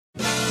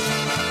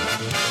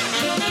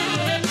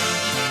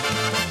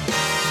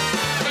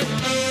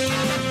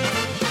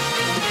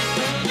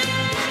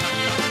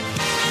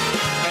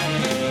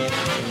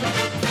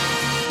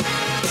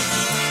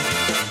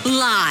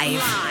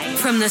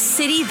from the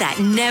city that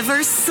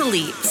never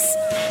sleeps.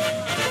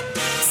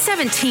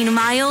 17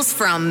 miles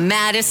from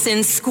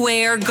Madison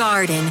Square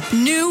Garden,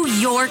 New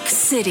York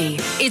City.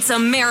 It's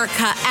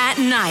America at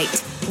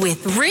Night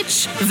with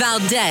Rich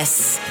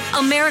Valdez,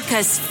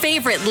 America's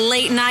favorite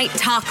late-night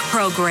talk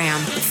program,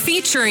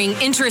 featuring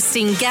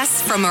interesting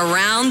guests from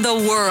around the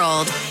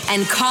world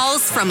and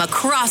calls from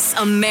across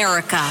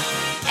America.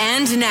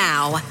 And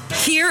now,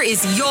 here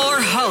is your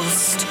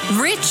host,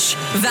 Rich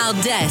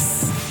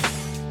Valdez.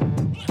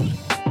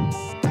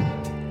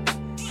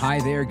 Hi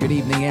there, good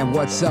evening, and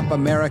what's up,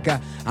 America?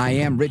 I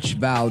am Rich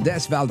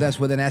Valdez, Valdez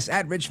with an S,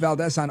 at Rich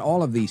Valdez on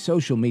all of the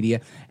social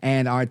media,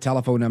 and our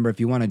telephone number if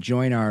you want to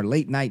join our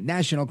late-night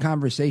national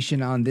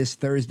conversation on this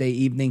Thursday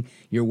evening,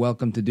 you're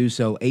welcome to do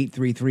so,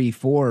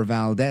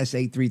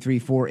 833-4-VALDEZ,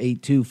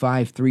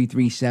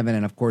 833-482-5337,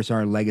 and of course,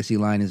 our legacy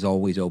line is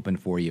always open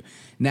for you.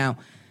 Now,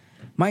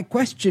 my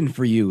question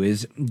for you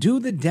is, do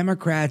the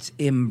Democrats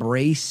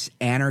embrace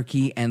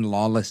anarchy and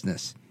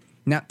lawlessness?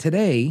 Now,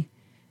 today,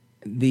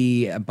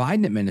 the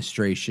Biden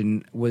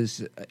administration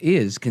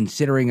is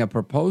considering a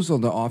proposal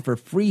to offer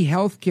free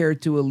health care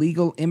to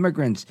illegal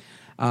immigrants,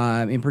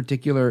 in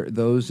particular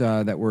those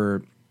that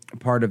were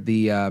part of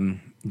the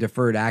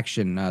deferred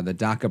action, the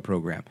DACA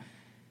program.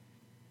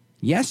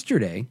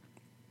 Yesterday,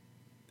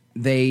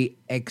 the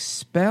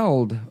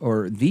expelled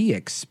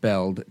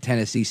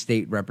Tennessee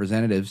state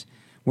representatives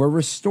were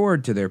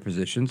restored to their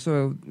position.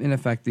 So, in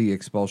effect, the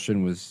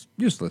expulsion was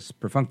useless,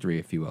 perfunctory,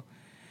 if you will.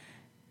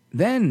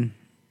 Then,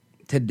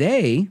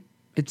 today,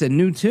 it's a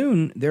new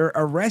tune. They're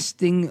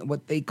arresting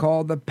what they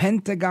call the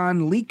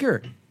Pentagon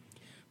leaker,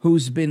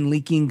 who's been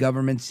leaking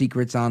government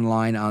secrets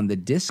online on the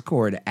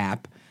Discord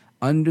app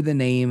under the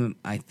name,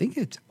 I think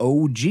it's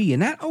OG. And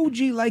not OG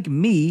like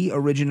me,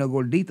 Original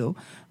Gordito,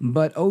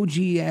 but OG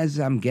as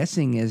I'm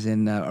guessing is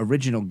in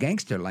original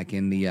gangster, like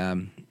in the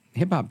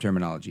hip-hop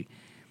terminology.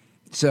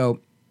 So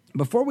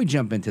before we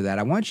jump into that,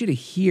 I want you to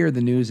hear the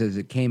news as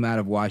it came out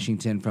of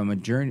Washington from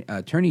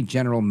Attorney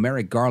General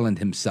Merrick Garland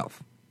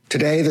himself.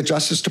 Today, the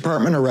Justice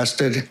Department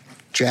arrested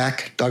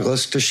Jack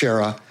Douglas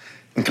Teixeira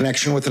in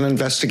connection with an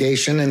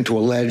investigation into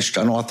alleged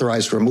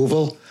unauthorized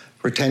removal,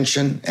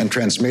 retention, and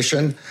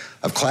transmission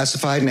of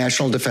classified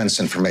national defense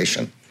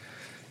information.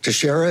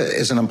 Teixeira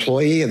is an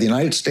employee of the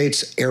United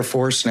States Air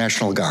Force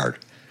National Guard.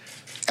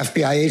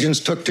 FBI agents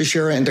took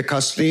Teixeira into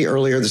custody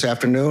earlier this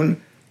afternoon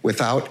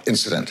without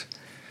incident.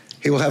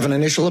 He will have an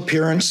initial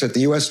appearance at the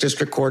U.S.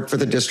 District Court for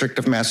the District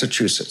of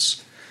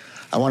Massachusetts.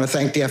 I want to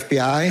thank the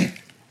FBI,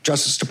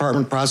 Justice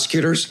Department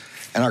prosecutors,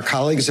 and our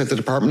colleagues at the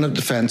Department of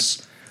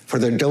Defense for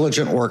their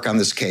diligent work on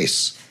this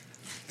case.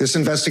 This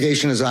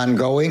investigation is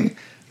ongoing.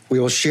 We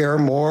will share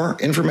more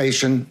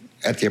information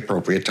at the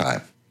appropriate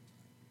time.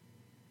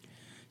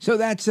 So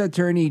that's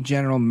Attorney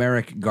General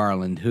Merrick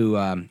Garland, who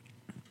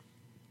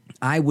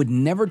I would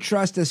never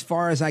trust as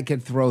far as I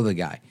could throw the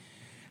guy.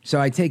 So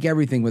I take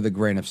everything with a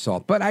grain of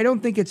salt. But I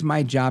don't think it's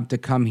my job to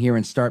come here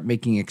and start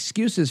making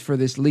excuses for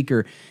this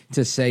leaker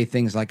to say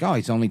things like, oh,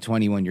 he's only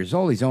 21 years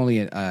old. He's only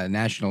a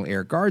National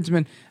Air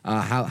Guardsman.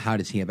 How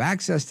does he have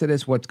access to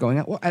this? What's going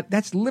on? Well,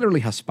 that's literally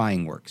how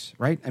spying works,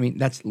 right? I mean,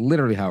 that's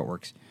literally how it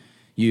works.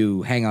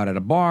 You hang out at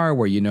a bar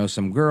where you know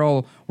some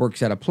girl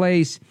works at a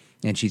place,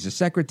 and she's a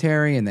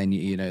secretary, and then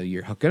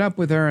you're hooking up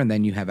with her, and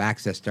then you have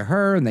access to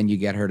her, and then you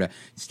get her to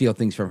steal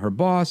things from her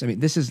boss. I mean,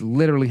 this is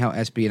literally how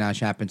espionage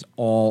happens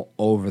all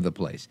over the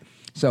place.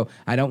 So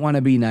I don't want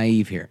to be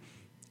naive here.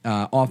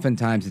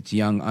 Oftentimes it's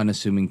young,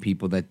 unassuming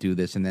people that do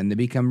this, and then they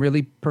become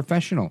really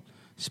professional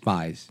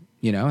spies,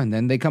 and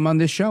then they come on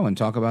this show and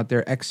talk about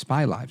their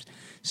ex-spy lives.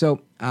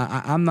 So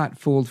I'm not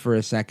fooled for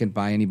a second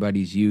by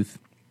anybody's youth.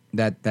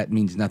 That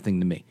means nothing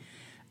to me.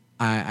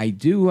 I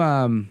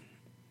do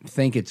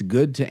think it's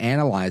good to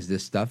analyze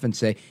this stuff and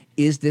say,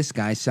 is this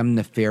guy some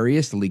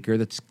nefarious leaker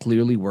that's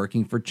clearly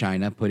working for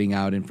China, putting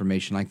out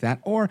information like that?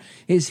 Or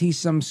is he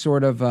some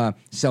sort of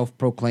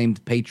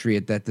self-proclaimed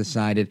patriot that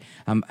decided,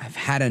 I've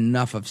had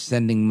enough of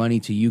sending money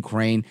to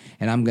Ukraine,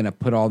 and I'm going to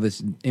put all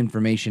this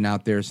information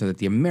out there so that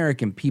the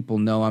American people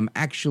know I'm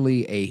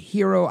actually a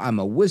hero, I'm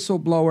a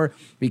whistleblower,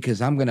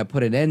 because I'm going to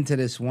put an end to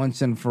this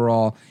once and for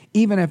all,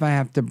 even if I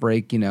have to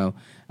break, the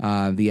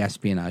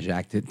Espionage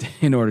Act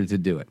in order to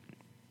do it.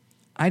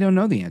 I don't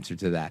know the answer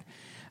to that,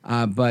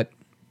 but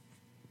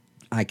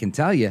I can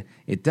tell you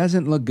it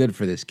doesn't look good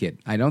for this kid.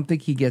 I don't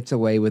think he gets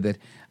away with it,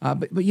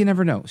 but you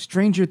never know.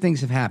 Stranger things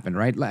have happened,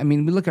 right? I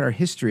mean, we look at our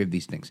history of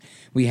these things.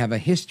 We have a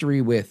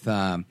history with,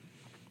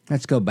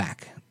 let's go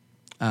back.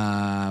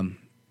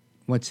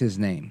 What's his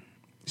name?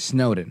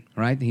 Snowden,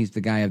 right? He's the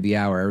guy of the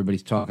hour.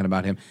 Everybody's talking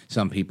about him.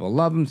 Some people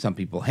love him. Some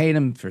people hate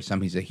him. For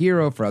some, he's a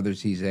hero. For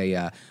others, he's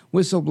a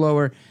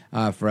whistleblower.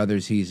 For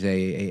others, he's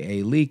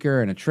a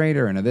leaker and a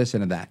traitor and a this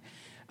and a that.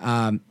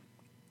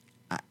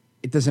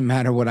 It doesn't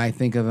matter what I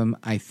think of him.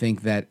 I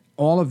think that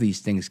all of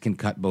these things can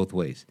cut both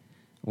ways,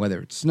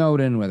 whether it's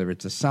Snowden, whether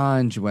it's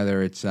Assange,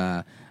 whether it's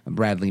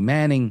Bradley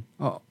Manning.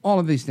 All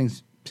of these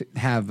things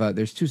have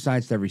there's two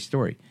sides to every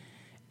story.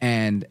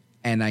 And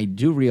I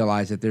do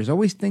realize that there's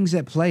always things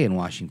at play in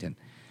Washington,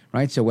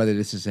 right? So whether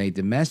this is a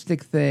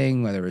domestic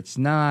thing, whether it's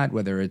not,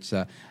 whether it's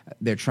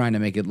they're trying to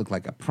make it look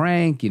like a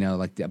prank,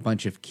 like a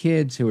bunch of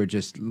kids who are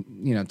just,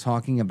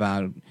 talking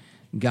about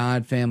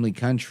God, family,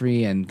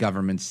 country, and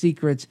government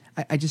secrets.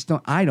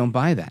 I don't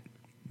buy that.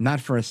 Not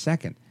for a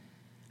second.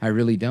 I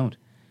really don't.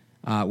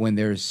 When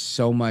there's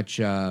so much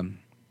on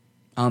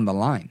the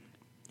line.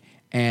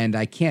 And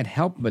I can't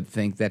help but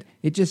think that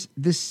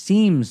this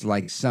seems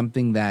like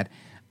something that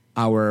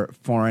our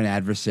foreign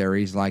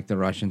adversaries like the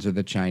Russians or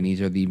the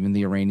Chinese or even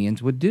the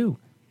Iranians would do.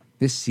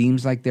 This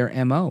seems like their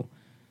MO,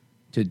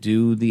 to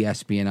do the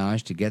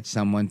espionage, to get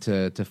someone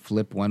to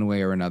flip one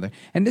way or another.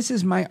 And this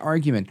is my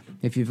argument.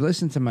 If you've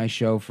listened to my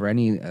show for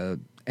any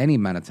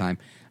amount of time,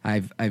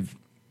 I've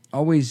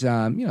always,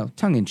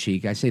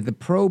 tongue-in-cheek, I say the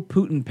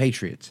pro-Putin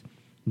patriots,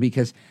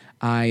 because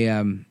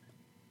I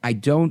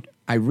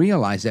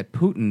realize that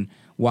Putin,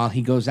 while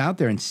he goes out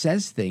there and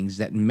says things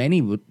that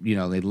many would,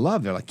 they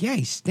love, they're like, yeah,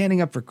 he's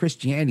standing up for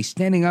Christianity, he's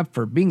standing up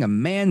for being a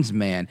man's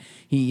man.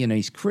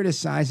 He's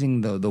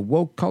criticizing the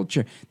woke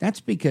culture.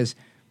 That's because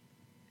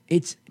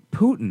it's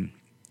Putin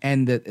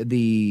and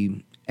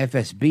the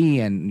FSB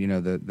and,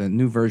 the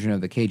new version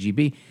of the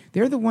KGB.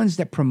 They're the ones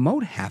that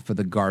promote half of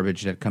the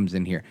garbage that comes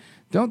in here.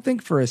 Don't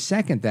think for a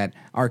second that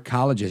our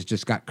colleges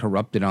just got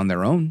corrupted on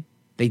their own.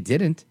 They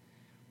didn't.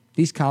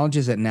 These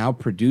colleges that now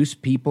produce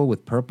people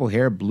with purple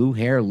hair, blue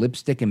hair,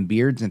 lipstick, and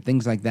beards and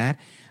things like that,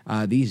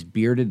 these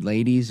bearded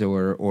ladies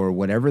or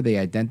whatever they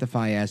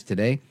identify as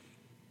today,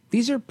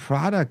 these are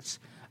products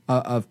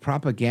of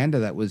propaganda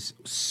that was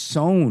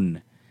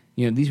sown.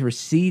 These were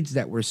seeds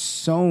that were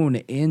sown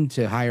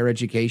into higher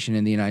education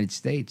in the United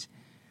States.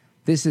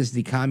 This is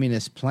the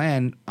communist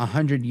plan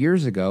 100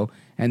 years ago,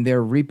 and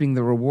they're reaping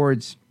the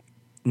rewards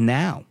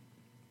now.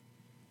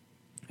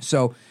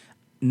 So,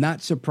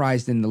 not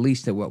surprised in the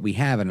least at what we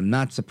have, and I'm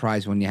not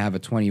surprised when you have a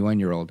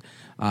 21-year-old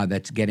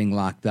that's getting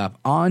locked up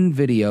on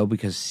video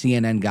because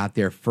CNN got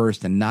there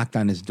first and knocked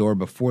on his door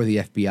before the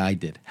FBI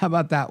did. How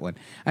about that one?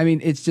 I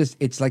mean,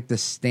 it's like the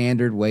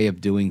standard way of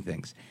doing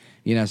things.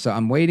 So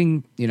I'm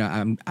waiting,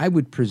 I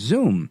would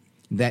presume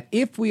that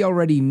if we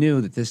already knew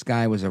that this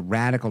guy was a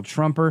radical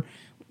Trumper,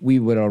 we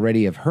would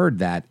already have heard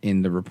that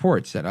in the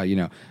reports that,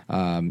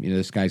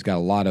 this guy's got a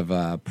lot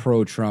of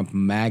pro-Trump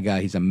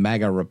MAGA. He's a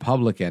MAGA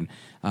Republican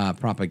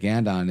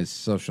propaganda on his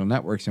social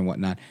networks and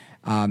whatnot.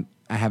 I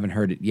haven't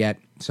heard it yet,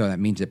 so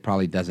that means it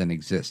probably doesn't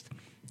exist.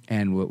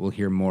 And we'll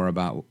hear more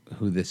about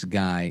who this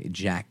guy,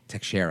 Jack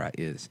Teixeira,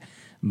 is.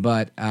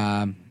 But,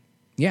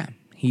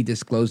 he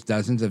disclosed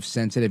dozens of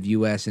sensitive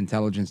U.S.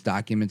 intelligence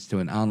documents to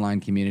an online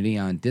community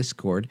on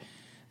Discord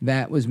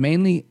that was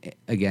mainly,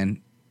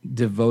 again,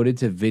 devoted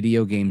to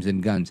video games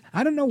and guns.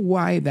 I don't know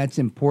why that's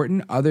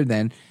important other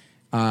than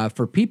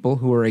for people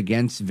who are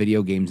against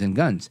video games and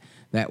guns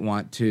that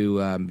want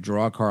to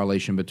draw a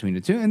correlation between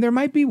the two. And there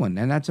might be one,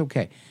 and that's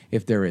okay.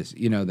 If there is,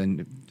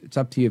 then it's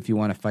up to you if you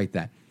want to fight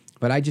that.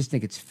 But I just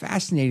think it's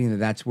fascinating that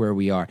that's where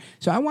we are.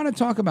 So I want to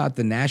talk about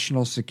the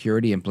national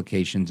security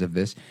implications of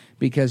this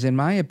because, in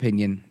my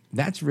opinion,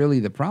 that's really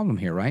the problem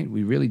here, right?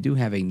 We really do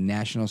have a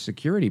national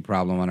security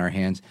problem on our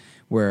hands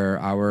where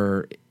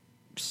our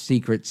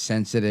secret,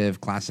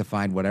 sensitive,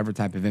 classified, whatever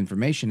type of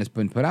information has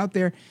been put out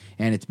there,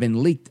 and it's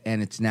been leaked,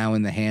 and it's now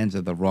in the hands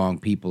of the wrong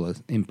people,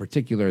 in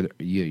particular,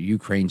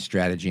 Ukraine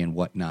strategy and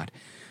whatnot.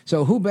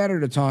 So who better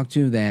to talk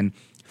to than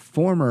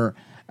former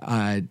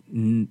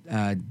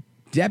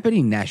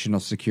Deputy National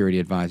Security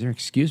Advisor,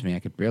 excuse me, I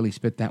could barely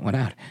spit that one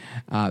out,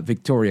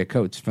 Victoria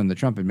Coates from the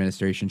Trump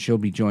administration. She'll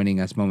be joining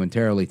us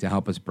momentarily to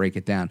help us break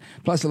it down.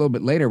 Plus, a little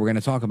bit later, we're going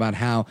to talk about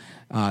how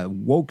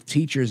woke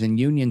teachers and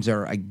unions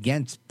are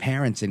against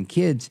parents and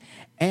kids.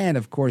 And,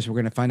 of course, we're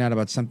going to find out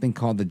about something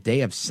called the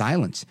Day of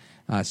Silence,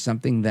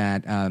 something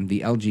that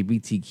the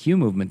LGBTQ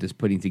movement is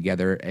putting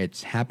together.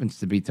 It happens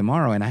to be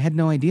tomorrow, and I had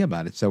no idea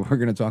about it. So we're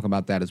going to talk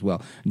about that as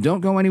well.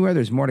 Don't go anywhere.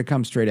 There's more to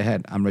come straight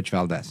ahead. I'm Rich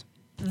Valdez.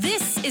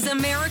 This is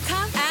America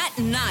at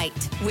Night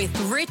with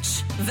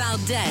Rich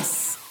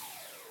Valdez.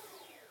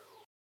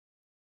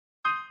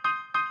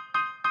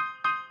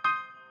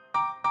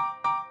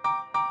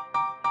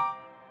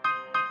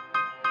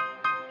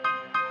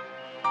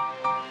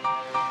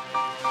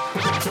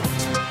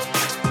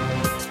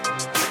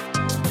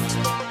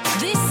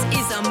 This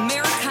is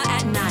America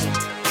at Night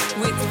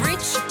with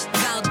Rich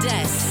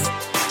Valdez.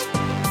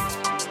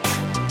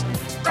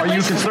 Are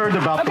you concerned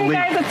about the leak?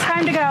 Okay, guys, it's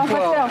time to go.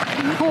 Let's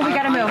go. Cool, we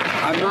gotta move.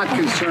 I'm not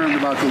concerned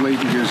about the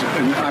leakages,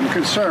 and I'm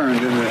concerned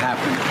that it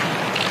happened.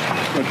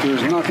 But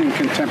there's nothing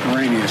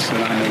contemporaneous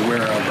that I'm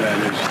aware of that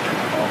is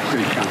of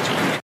great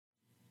consequence.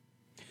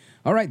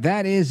 All right,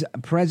 that is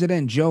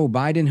President Joe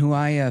Biden, who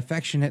I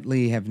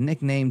affectionately have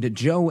nicknamed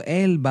Joe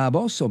El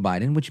Baboso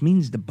Biden, which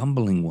means the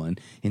bumbling one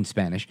in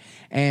Spanish.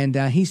 And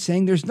he's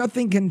saying there's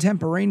nothing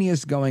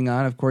contemporaneous going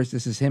on. Of course,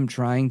 this is him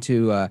trying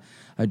to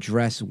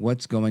address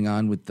what's going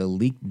on with the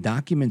leaked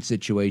document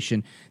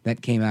situation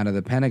that came out of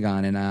the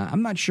Pentagon. And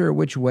I'm not sure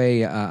which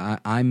way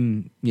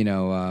I'm,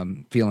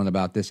 feeling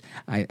about this.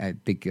 I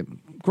think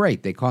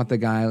great. They caught the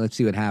guy. Let's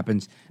see what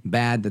happens.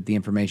 Bad that the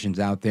information's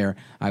out there,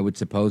 I would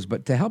suppose.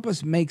 But to help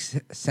us make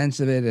sense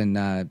of it and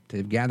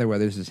to gather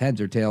whether this is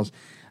heads or tails,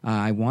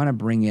 I want to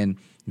bring in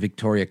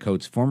Victoria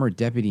Coates, former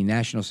Deputy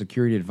National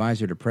Security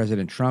Advisor to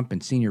President Trump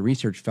and Senior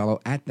Research Fellow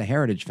at the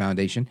Heritage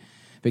Foundation.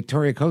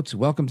 Victoria Coates,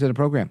 welcome to the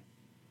program.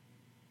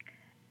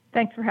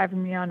 Thanks for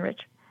having me on,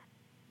 Rich.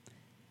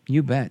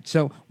 You bet.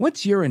 So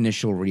what's your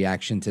initial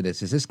reaction to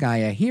this? Is this guy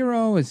a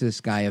hero? Is this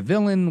guy a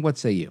villain? What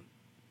say you?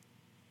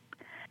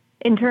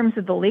 In terms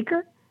of the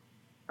leaker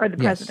or the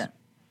president?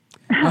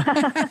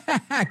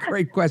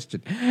 Great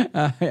question.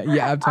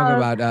 I'm talking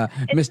about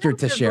Mr.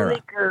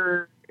 Teixeira.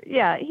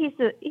 Yeah, he's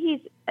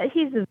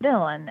a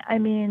villain. I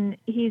mean,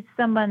 he's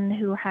someone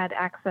who had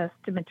access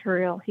to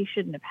material he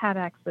shouldn't have had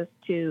access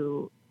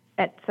to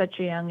at such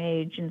a young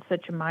age in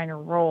such a minor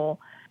role.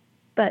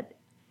 But,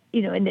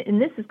 you know, and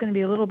this is going to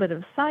be a little bit of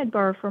a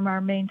sidebar from our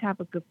main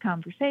topic of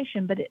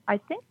conversation, but I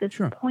think this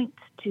points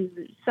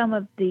to some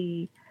of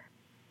the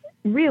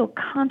real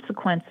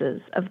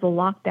consequences of the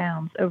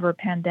lockdowns over a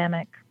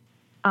pandemic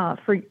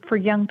for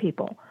young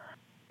people,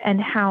 and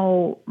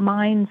how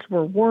minds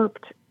were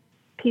warped.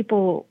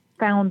 People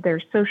found their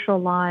social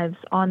lives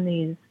on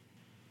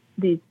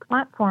these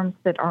platforms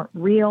that aren't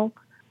real,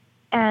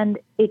 and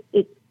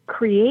it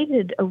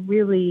created a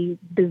really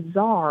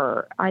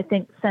bizarre, I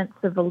think, sense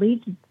of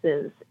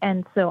allegiances.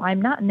 And so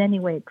I'm not in any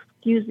way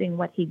excusing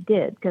what he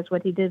did, because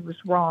what he did was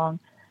wrong,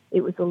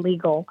 it was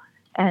illegal,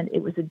 and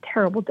it was a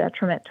terrible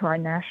detriment to our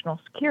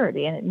national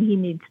security, and he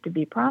needs to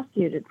be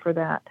prosecuted for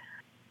that.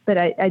 But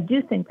I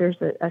do think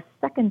there's a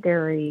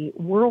secondary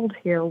world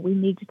here we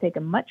need to take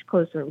a much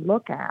closer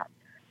look at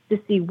to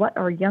see what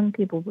our young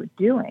people were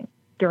doing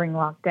during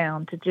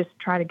lockdown to just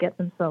try to get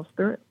themselves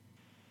through.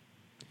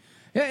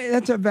 Yeah,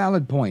 that's a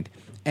valid point.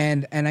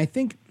 And I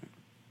think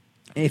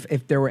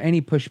if there were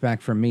any pushback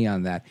from me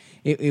on that,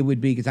 it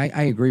would be, because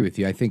I agree with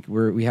you. I think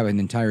we have an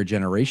entire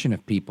generation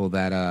of people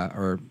that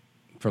are,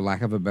 for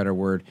lack of a better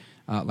word,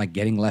 like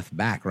getting left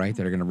back, right?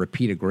 That are going to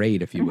repeat a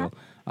grade, if you will,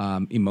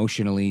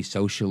 emotionally,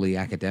 socially,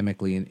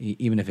 academically, and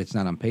even if it's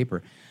not on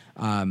paper.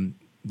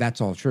 That's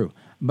all true.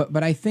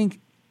 But I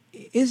think,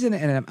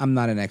 and I'm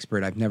not an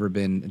expert. I've never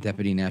been a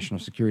Deputy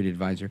National Security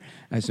Advisor,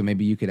 so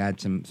maybe you could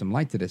add some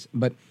light to this.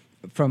 But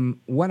from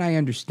what I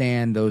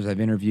understand, those I've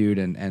interviewed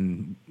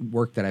and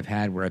work that I've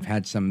had where I've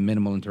had some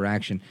minimal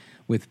interaction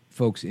with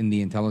folks in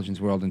the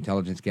intelligence world,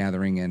 intelligence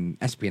gathering and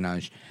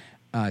espionage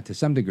to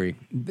some degree,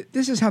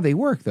 this is how they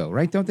work, though,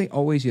 right? Don't they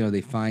always,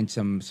 they find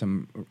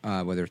some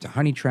whether it's a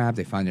honey trap,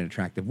 they find an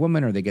attractive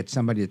woman, or they get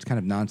somebody that's kind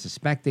of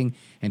non-suspecting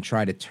and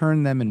try to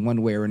turn them in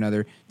one way or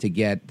another to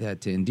get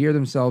to endear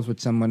themselves with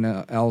someone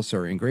else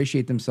or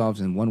ingratiate themselves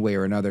in one way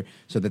or another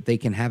so that they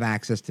can have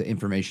access to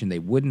information they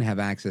wouldn't have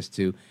access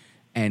to,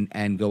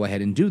 and go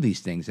ahead and do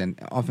these things. And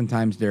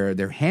oftentimes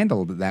they're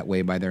handled that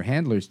way by their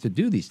handlers to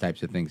do these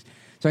types of things.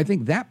 So I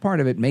think that part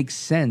of it makes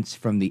sense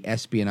from the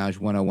Espionage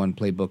 101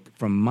 playbook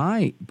from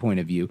my point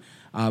of view.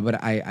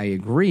 But I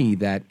agree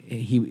that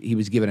he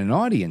was given an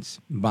audience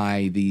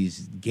by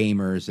these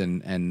gamers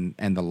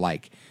and the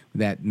like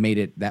that made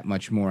it that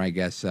much more, I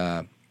guess,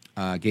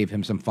 gave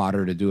him some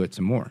fodder to do it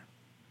some more.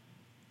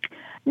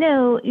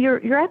 No,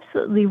 you're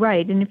absolutely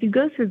right. And if you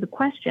go through the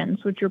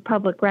questions, which are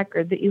public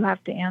record that you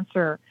have to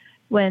answer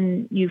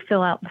when you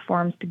fill out the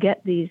forms to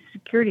get these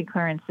security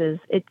clearances,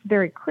 it's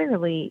very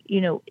clearly,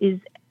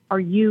 are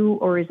you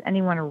or is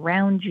anyone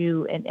around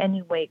you in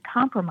any way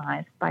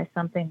compromised by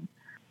something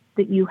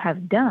that you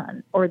have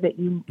done or that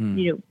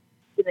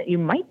that you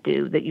might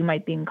do, that you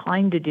might be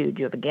inclined to do? Do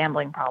you have a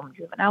gambling problem? Do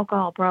you have an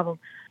alcohol problem?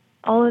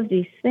 All of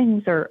these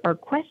things are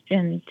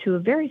questioned to a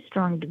very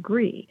strong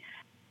degree.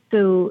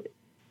 So,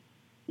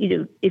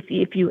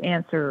 if you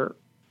answer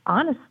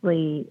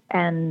honestly,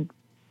 and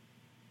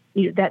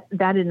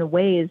that in a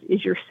way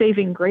is your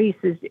saving grace,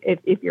 is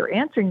if you're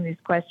answering these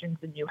questions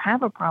and you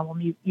have a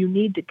problem, you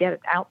need to get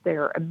it out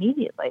there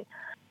immediately.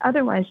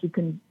 Otherwise,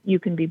 you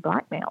can be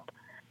blackmailed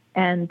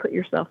and put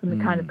yourself in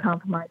the kind of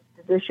compromised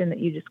position that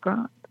you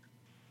described.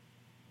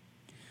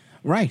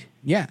 Right.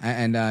 Yeah,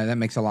 and that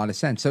makes a lot of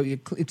sense. So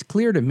it's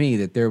clear to me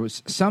that there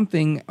was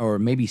something, or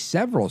maybe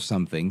several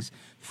somethings,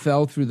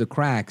 fell through the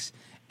cracks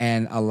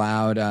and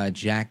allowed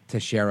Jack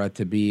Teixeira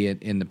to be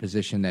in the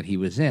position that he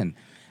was in.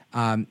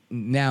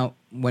 Now,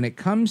 when it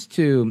comes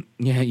to,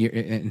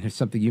 and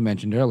something you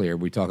mentioned earlier,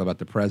 we talk about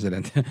the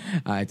president.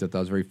 I thought that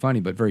was very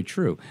funny, but very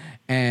true.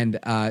 And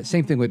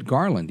same thing with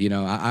Garland.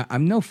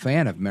 I'm no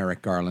fan of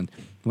Merrick Garland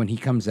when he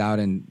comes out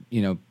and,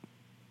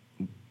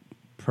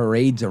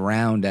 parades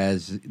around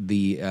as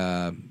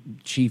the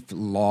chief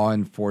law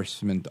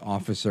enforcement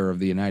officer of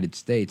the United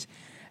States.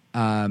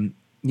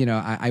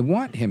 I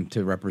want him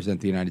to represent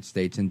the United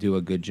States and do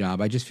a good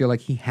job. I just feel like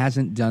he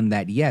hasn't done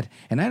that yet.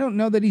 And I don't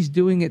know that he's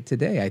doing it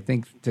today. I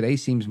think today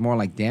seems more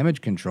like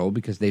damage control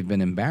because they've been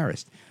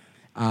embarrassed.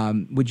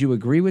 Would you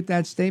agree with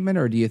that statement,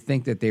 or do you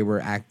think that they were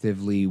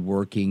actively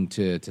working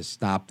to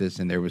stop this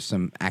and there was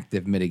some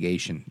active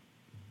mitigation?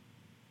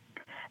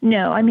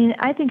 No, I mean,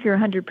 I think you're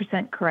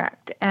 100%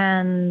 correct.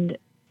 And,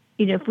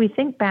 if we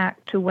think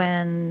back to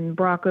when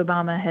Barack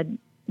Obama had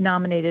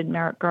nominated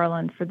Merrick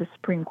Garland for the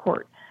Supreme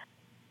Court,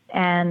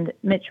 and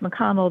Mitch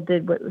McConnell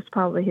did what was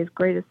probably his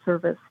greatest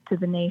service to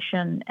the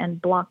nation and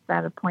blocked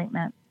that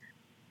appointment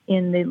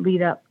in the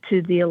lead up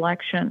to the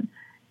election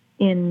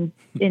in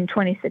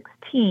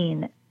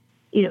 2016.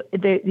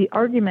 The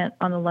argument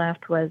on the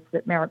left was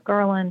that Merrick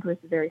Garland was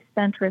a very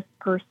centrist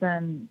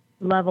person,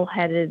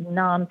 level-headed,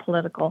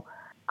 non-political.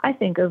 I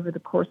think over the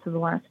course of the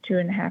last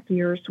 2.5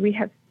 years, we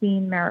have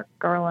seen Merrick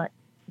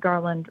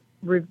Garland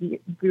be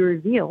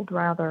revealed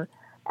rather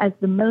as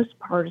the most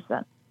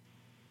partisan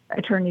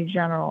Attorney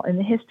General in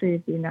the history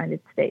of the United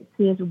States.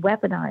 He has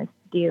weaponized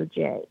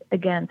DOJ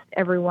against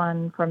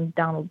everyone from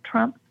Donald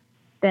Trump.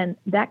 Then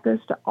that goes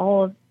to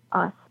all of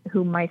us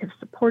who might have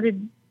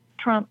supported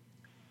Trump,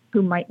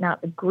 who might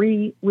not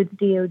agree with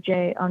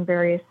DOJ on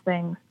various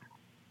things.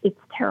 It's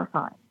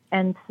terrifying.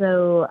 And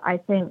so I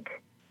think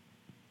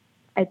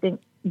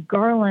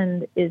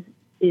Garland is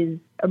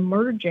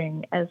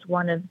emerging as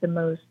one of the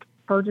most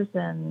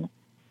partisan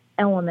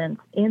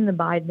elements in the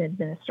Biden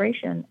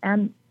administration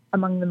and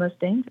among the most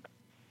dangerous.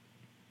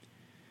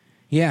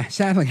 Yeah,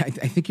 sadly, I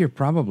think you're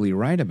probably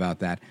right about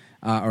that,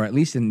 or at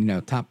least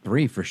in top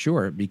 3 for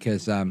sure.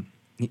 Because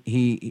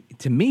he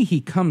to me he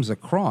comes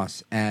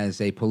across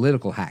as a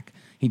political hack.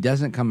 He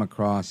doesn't come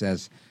across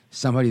as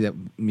somebody that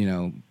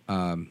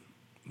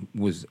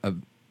was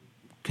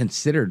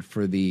considered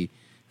for the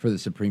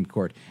Supreme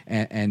Court.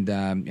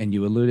 And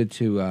you alluded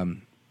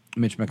to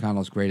Mitch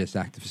McConnell's greatest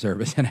act of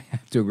service, and I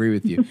have to agree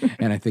with you.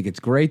 And I think it's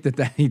great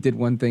that he did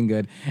one thing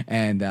good,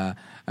 and I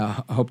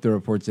hope the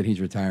reports that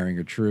he's retiring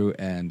are true,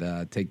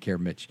 and take care,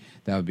 Mitch.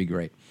 That would be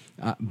great.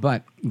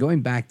 But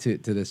going back to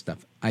this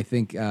stuff, I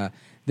think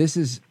this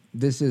is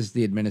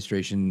the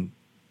administration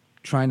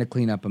trying to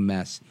clean up a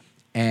mess.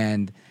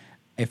 And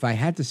if I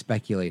had to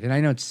speculate, and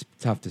I know it's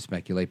tough to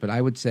speculate, but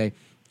I would say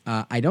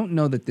I don't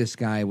know that this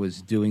guy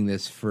was doing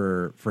this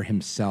for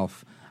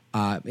himself.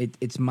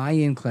 It's my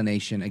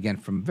inclination, again,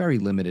 from very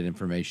limited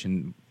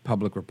information,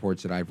 public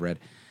reports that I've read,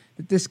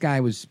 that this guy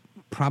was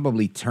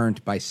probably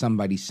turned by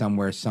somebody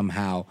somewhere,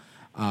 somehow,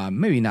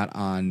 maybe not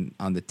on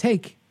the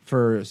take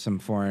for some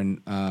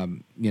foreign,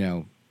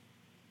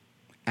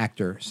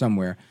 actor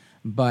somewhere,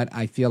 but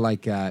I feel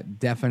like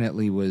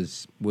definitely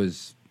was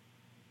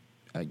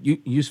a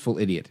useful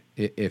idiot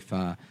if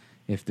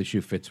the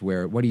shoe fits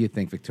wear. What do you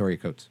think, Victoria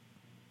Coates?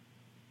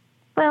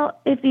 Well,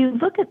 if you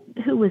look at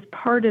who was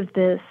part of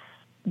this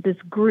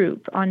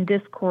group on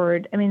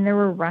Discord, I mean, there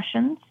were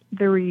Russians,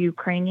 there were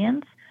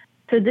Ukrainians.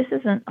 So this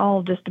isn't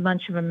all just a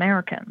bunch of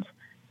Americans.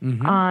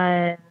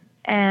 Mm-hmm.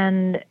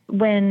 And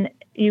when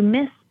you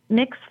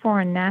mix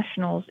foreign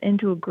nationals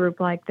into a group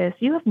like this,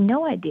 you have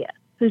no idea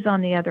who's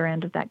on the other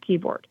end of that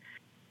keyboard.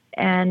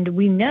 And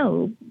we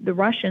know the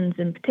Russians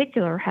in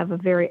particular have a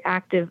very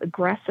active,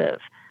 aggressive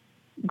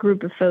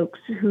group of folks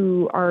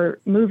who are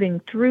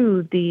moving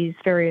through these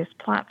various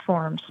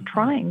platforms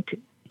trying to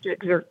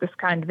exert this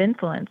kind of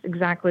influence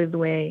exactly the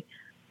way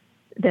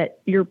that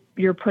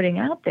you're putting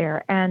out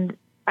there. And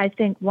I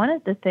think one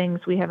of the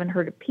things we haven't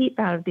heard a peep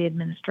out of the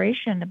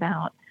administration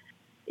about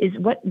is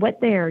what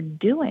they are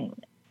doing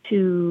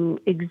to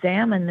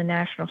examine the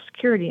national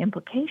security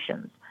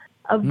implications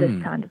of this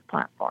kind of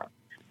platform.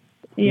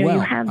 You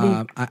have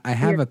these I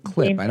have a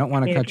clip. I don't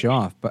want to cut you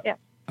off, but, yeah.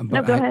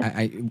 but go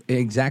ahead.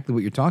 Exactly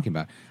what you're talking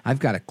about. I've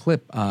got a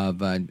clip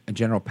of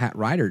General Pat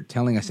Ryder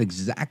telling us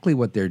exactly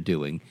what they're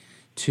doing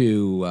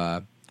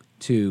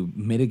to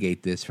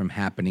mitigate this from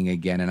happening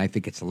again, and I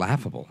think it's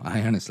laughable.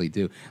 I honestly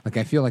do. Like,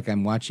 I feel like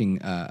I'm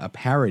watching a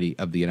parody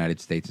of the United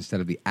States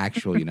instead of the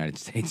actual United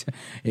States.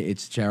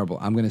 It's terrible.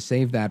 I'm going to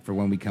save that for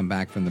when we come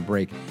back from the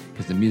break,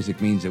 because the music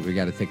means that we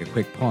got to take a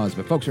quick pause.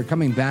 But folks, we're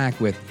coming back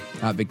with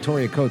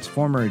Victoria Coates,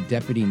 former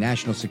Deputy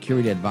National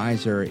Security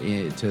Advisor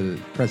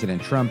to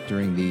President Trump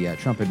during the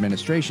Trump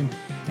administration,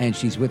 and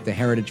she's with the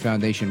Heritage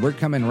Foundation. We're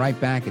coming right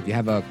back. If you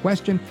have a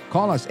question,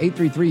 call us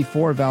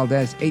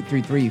 833-4-VALDEZ,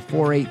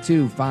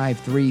 833-482-5337.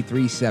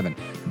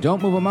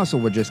 Don't move a muscle.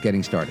 We're just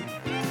getting started.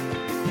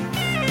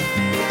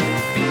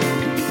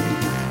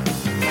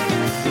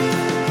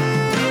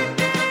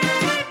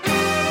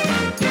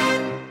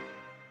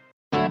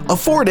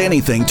 Afford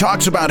Anything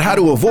talks about how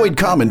to avoid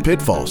common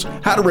pitfalls,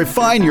 how to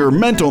refine your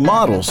mental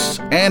models,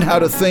 and how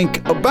to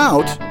think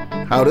about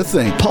how to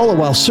think. Paula,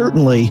 while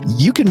certainly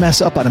you can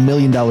mess up on $1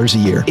 million a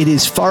year, it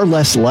is far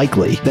less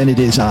likely than it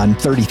is on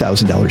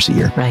 $30,000 a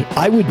year. Right.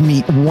 I would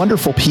meet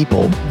wonderful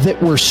people that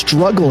were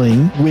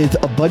struggling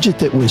with a budget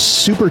that was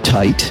super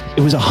tight.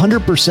 It was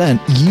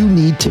 100%. You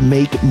need to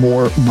make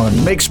more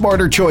money. Make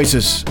smarter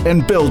choices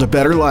and build a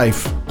better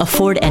life.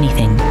 Afford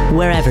Anything,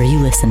 wherever you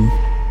listen.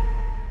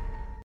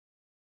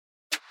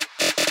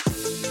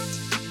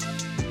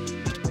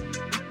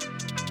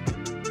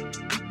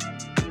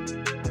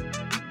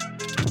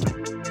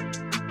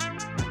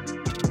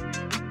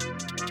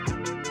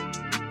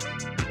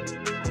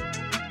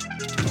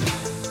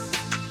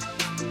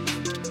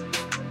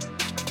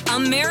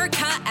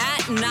 America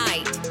at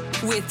Night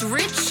with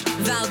Rich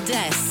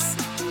Valdez.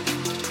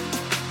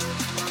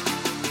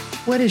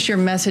 What is your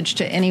message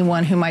to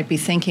anyone who might be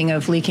thinking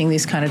of leaking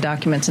these kind of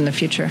documents in the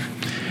future?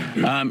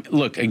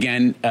 Look,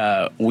 again,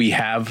 we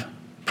have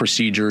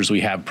procedures, we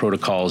have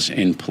protocols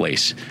in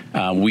place.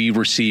 We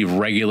receive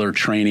regular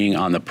training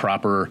on the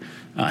proper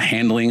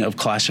handling of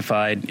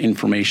classified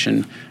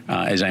information.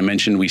 As I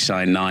mentioned, we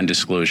sign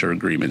non-disclosure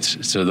agreements.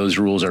 So those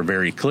rules are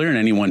very clear, and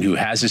anyone who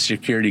has a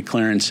security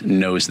clearance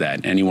knows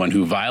that. Anyone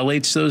who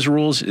violates those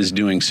rules is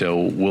doing so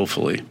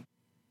willfully.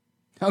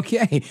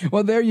 Okay,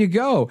 well, there you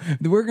go.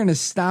 We're going to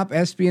stop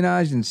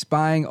espionage and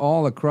spying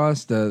all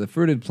across the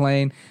fruited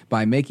plain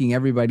by making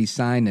everybody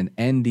sign an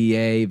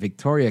NDA.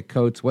 Victoria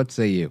Coates, what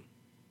say you?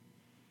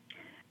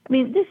 I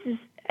mean, this is,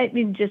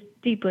 just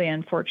deeply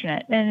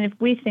unfortunate. And if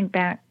we think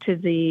back to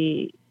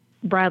the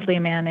Bradley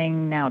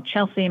Manning, now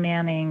Chelsea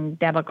Manning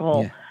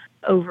debacle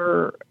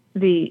over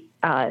the,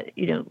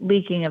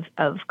 leaking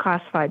of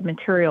classified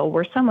material,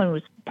 where someone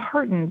was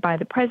pardoned by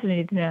the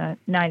President of the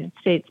United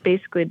States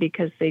basically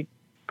because they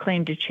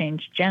claim to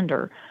change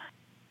gender.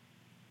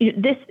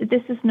 This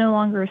is no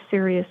longer a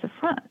serious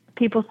affront.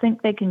 People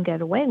think they can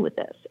get away with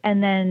this.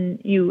 And then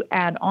you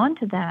add on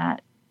to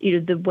that,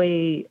 the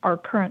way our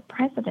current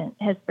president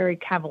has very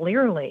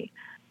cavalierly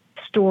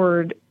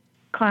stored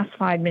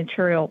classified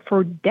material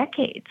for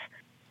decades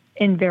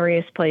in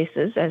various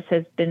places, as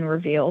has been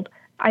revealed.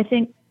 I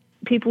think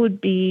people would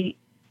be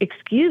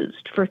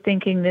excused for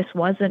thinking this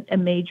wasn't a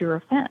major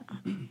offense.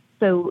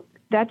 So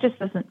that just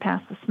doesn't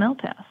pass the smell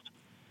test.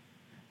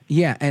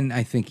 Yeah, and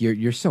I think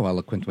you're so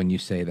eloquent when you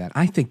say that.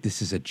 I think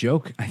this is a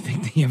joke. I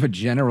think that you have a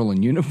general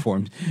in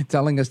uniform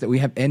telling us that we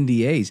have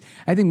NDAs.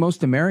 I think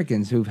most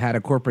Americans who've had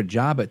a corporate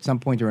job at some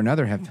point or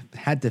another have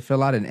had to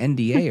fill out an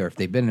NDA, or if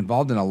they've been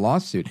involved in a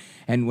lawsuit.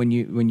 And when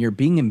you're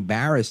being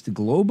embarrassed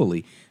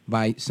globally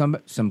by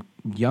some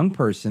young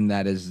person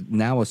that is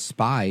now a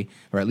spy,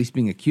 or at least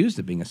being accused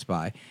of being a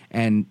spy,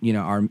 and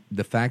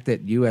the fact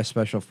that U.S.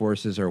 Special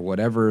Forces or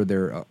whatever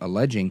they're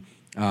alleging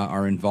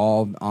are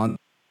involved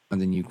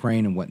in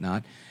Ukraine and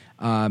whatnot,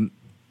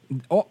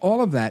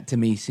 all of that to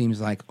me seems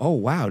like, oh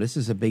wow, this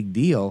is a big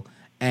deal,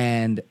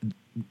 and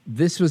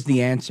this was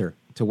the answer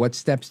to what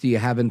steps do you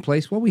have in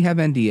place? Well, we have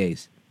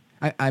NDAs.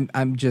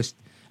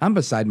 I'm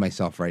beside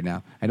myself right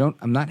now.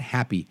 I'm not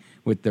happy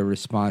with the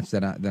response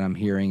that I'm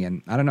hearing,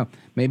 and I don't know.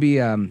 Maybe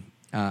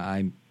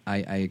I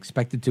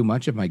expected too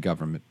much of my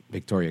government,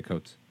 Victoria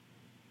Coates.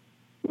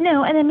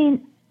 No, and I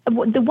mean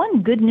the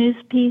one good news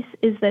piece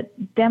is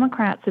that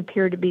Democrats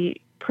appear to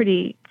be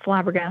pretty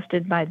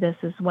flabbergasted by this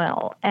as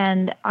well.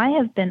 And I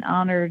have been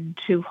honored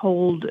to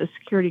hold a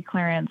security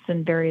clearance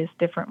in various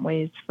different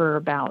ways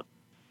for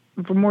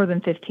more than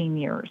 15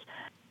 years.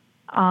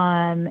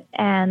 And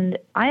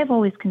I have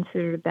always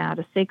considered that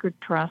a sacred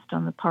trust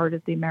on the part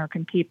of the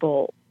American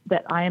people,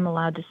 that I am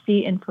allowed to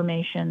see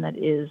information that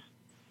is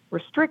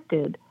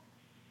restricted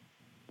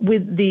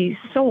with the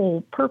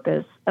sole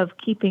purpose of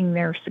keeping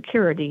their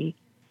security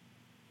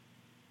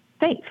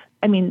safe.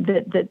 I mean,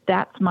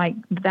 that's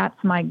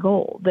my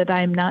goal, that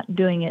I'm not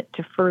doing it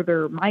to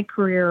further my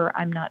career.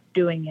 I'm not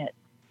doing it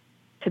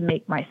to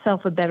make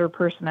myself a better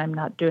person. I'm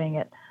not doing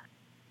it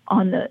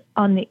on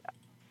the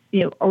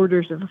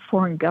orders of a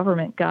foreign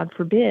government, God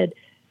forbid.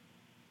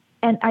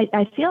 And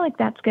I feel like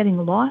that's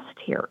getting lost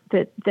here,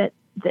 that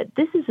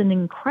this is an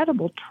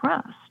incredible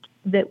trust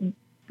that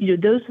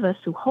those of us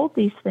who hold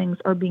these things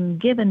are being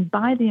given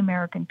by the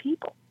American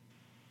people,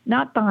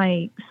 not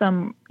by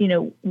some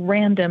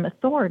random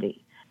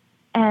authority.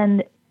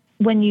 And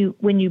when you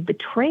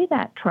betray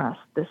that trust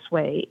this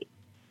way,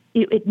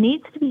 it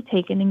needs to be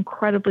taken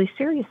incredibly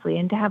seriously.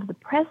 And to have the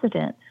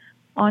president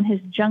on his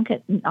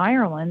junket in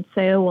Ireland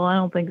say, "Oh well, I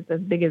don't think it's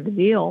as big of a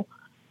deal,"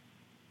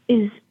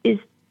 is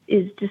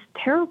just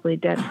terribly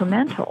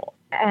detrimental.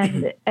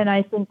 And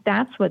I think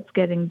that's what's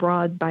getting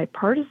broad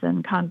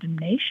bipartisan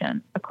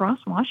condemnation across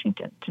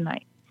Washington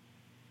tonight.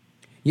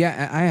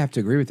 Yeah, I have to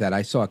agree with that.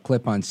 I saw a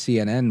clip on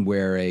CNN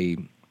where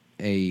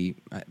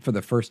for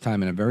the first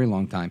time in a very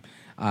long time,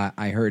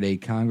 I heard a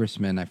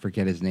congressman, I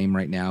forget his name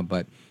right now,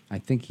 but I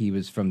think he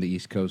was from the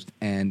East Coast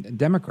and a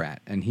Democrat,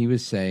 and he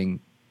was saying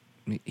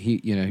he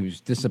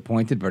was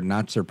disappointed but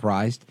not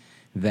surprised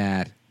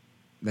that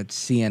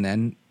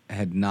CNN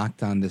had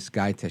knocked on this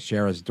guy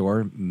Teixeira's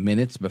door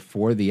minutes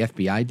before the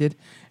FBI did.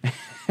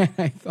 And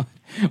I thought,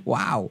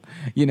 wow,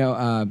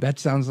 that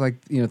sounds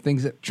like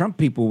things that Trump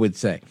people would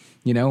say,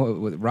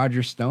 with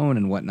Roger Stone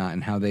and whatnot,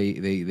 and how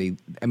they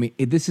I mean,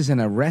 this is an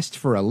arrest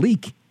for a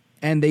leak,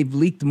 and they've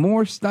leaked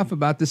more stuff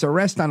about this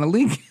arrest on a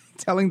leak,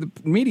 telling the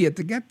media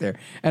to get there.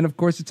 And of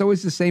course, it's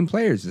always the same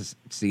players: it's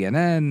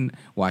CNN,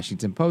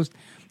 Washington Post.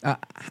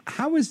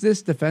 How is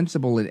this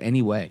defensible in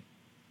any way?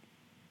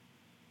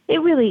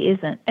 It really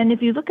isn't. And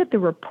if you look at the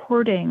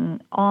reporting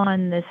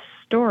on this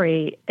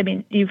story, I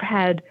mean, you've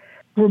had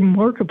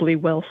remarkably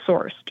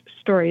well-sourced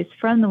stories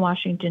from the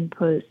Washington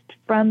Post,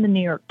 from the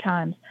New York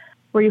Times,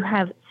 where you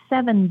have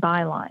 7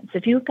 bylines.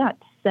 If you've got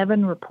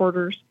 7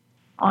 reporters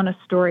on a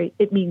story,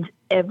 it means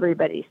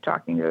everybody's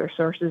talking to their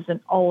sources, and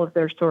all of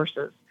their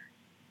sources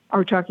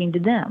are talking to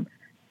them.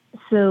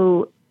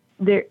 So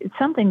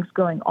something's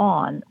going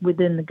on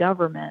within the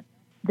government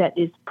that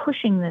is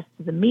pushing this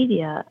to the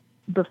media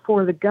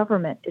before the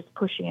government is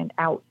pushing it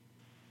out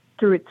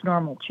through its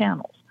normal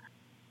channels.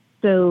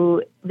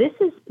 So this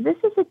is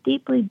a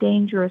deeply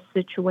dangerous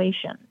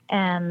situation,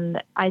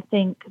 and I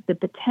think the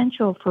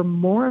potential for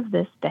more of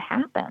this to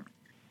happen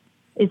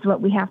is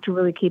what we have to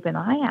really keep an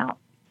eye out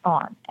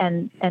on.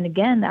 And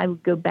again, I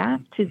would go back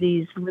to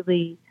these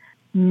really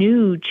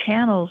new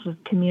channels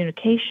of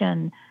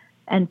communication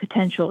and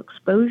potential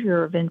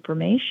exposure of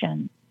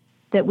information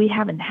that we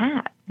haven't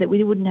had, that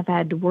we wouldn't have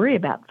had to worry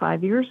about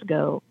 5 years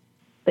ago,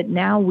 but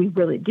now we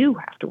really do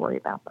have to worry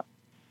about them.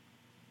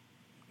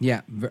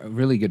 Yeah,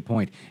 really good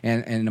point.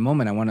 And in a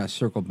moment, I want to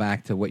circle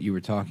back to what you were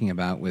talking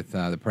about with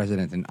the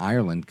president in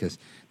Ireland, because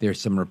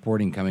there's some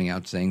reporting coming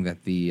out saying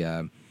that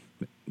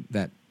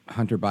that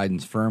Hunter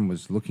Biden's firm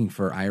was looking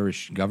for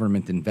Irish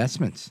government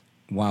investments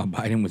while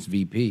Biden was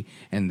VP,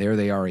 and there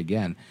they are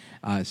again.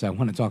 So I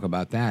want to talk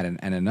about that. And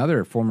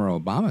another former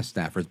Obama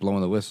staffer is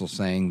blowing the whistle,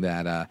 saying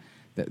that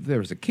there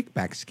was a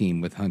kickback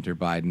scheme with Hunter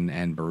Biden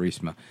and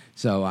Burisma.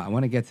 So I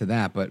want to get to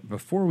that. But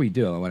before we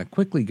do, I want to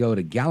quickly go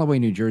to Galloway,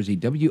 New Jersey,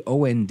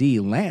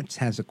 WOND. Lance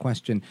has a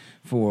question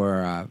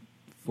for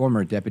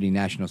former Deputy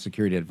National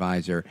Security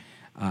Advisor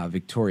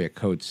Victoria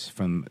Coates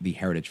from the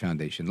Heritage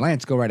Foundation.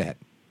 Lance, go right ahead.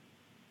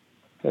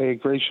 Hey,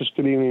 gracious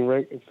good evening,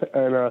 Rick.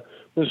 And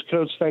Ms.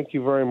 Coates, thank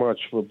you very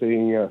much for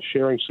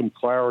sharing some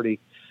clarity.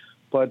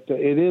 But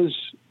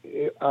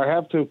I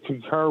have to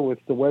concur with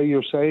the way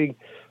you're saying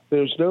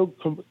there's no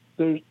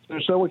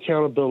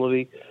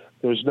accountability,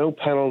 there's no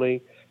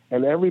penalty,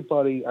 and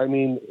everybody, I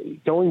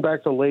mean, going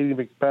back to Lady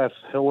Macbeth,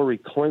 Hillary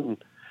Clinton,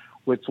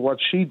 with what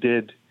she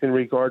did in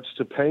regards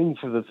to paying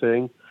for the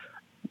thing,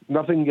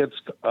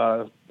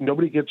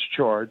 nobody gets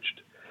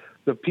charged.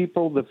 The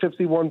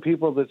 51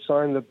 people that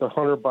signed that the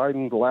Hunter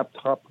Biden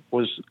laptop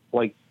was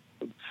like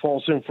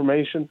false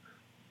information,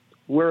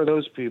 where are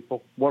those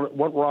people?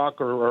 What rock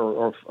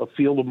or a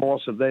field of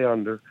moss are they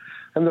under?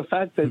 And the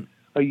fact that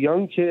a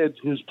young kid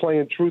who's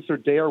playing truth or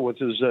dare with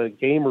his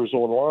gamers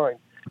online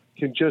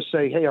can just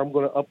say, hey, I'm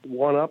going to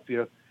one-up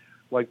you,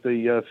 like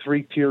the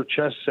three-tier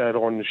chess set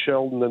on the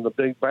Sheldon and the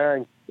Big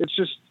Bang.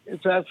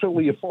 It's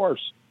absolutely a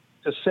farce.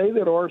 To say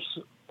that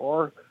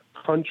our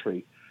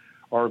country,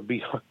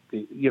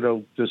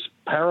 this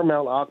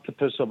paramount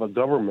octopus of a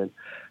government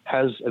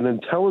has an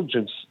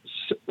intelligence,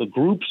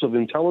 groups of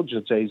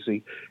intelligence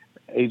agency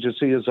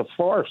is a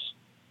farce.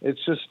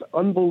 It's just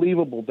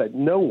unbelievable that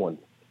no one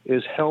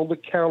is held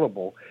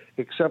accountable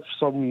except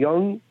some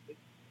young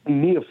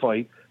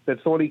neophyte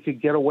that thought he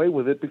could get away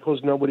with it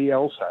because nobody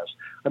else has.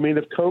 I mean,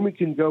 if Comey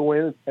can go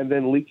in and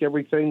then leak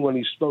everything when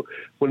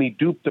he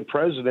duped the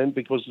president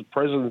because the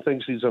president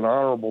thinks he's an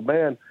honorable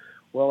man,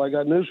 well, I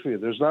got news for you.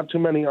 There's not too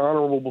many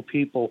honorable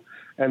people,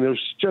 and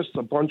there's just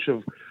a bunch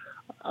of,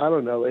 I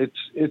don't know,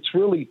 it's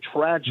really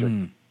tragic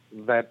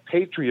that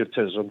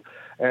patriotism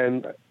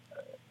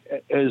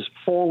has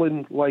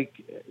fallen like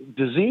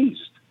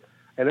diseased.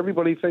 And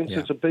everybody thinks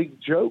it's a big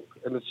joke,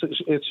 and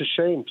it's a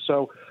shame.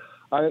 So,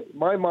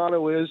 my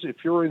motto is: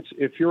 if you're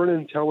in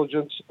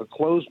intelligence, a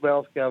closed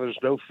mouth gathers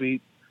no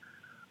feet.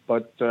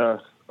 But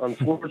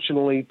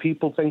unfortunately,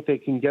 people think they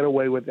can get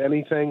away with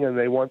anything, and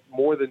they want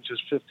more than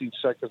just 15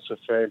 seconds of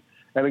fame.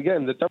 And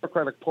again, the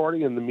Democratic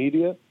Party and the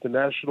media, the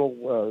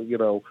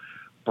national,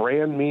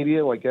 brand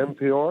media like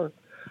NPR,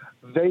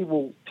 they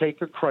will take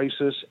a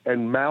crisis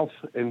and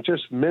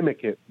just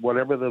mimic it,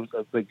 whatever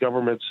the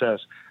government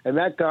says. And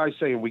that guy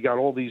saying we got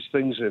all these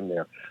things in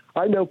there.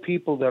 I know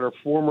people that are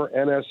former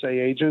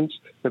NSA agents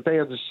that they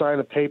had to sign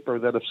a paper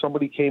that if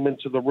somebody came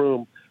into the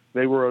room,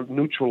 they were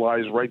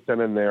neutralized right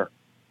then and there.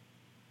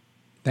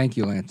 Thank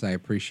you, Lance. I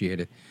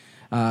appreciate it.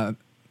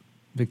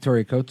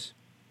 Victoria Coates?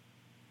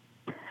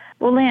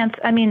 Well, Lance,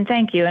 I mean,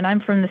 thank you. And I'm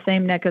from the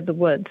same neck of the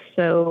woods,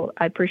 so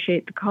I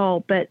appreciate the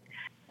call. But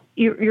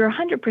you're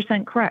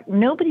 100% correct.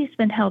 Nobody's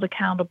been held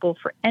accountable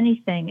for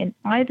anything in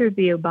either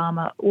the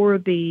Obama or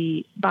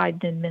the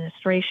Biden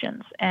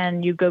administrations.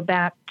 And you go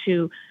back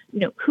to,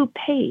 who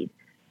paid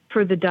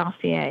for the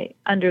dossier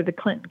under the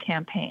Clinton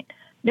campaign?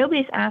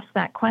 Nobody's asked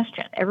that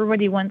question.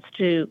 Everybody wants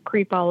to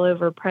creep all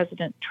over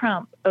President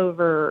Trump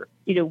over,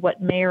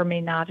 what may or may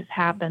not have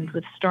happened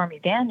with Stormy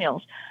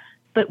Daniels.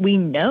 But we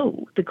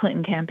know the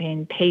Clinton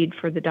campaign paid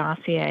for the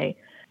dossier.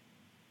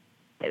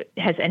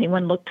 Has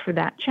anyone looked for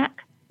that check?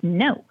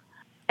 No.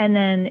 And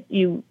then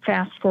you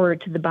fast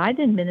forward to the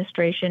Biden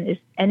administration. Is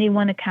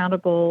anyone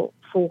accountable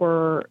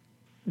for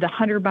the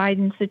Hunter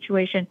Biden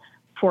situation,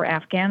 for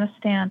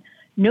Afghanistan?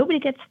 Nobody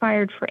gets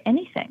fired for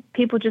anything.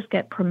 People just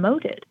get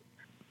promoted.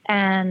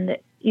 And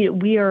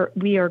we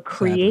are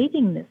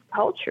creating this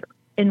culture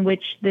in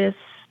which this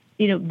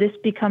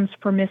becomes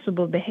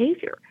permissible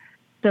behavior.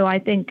 So I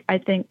think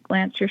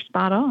Lance, you're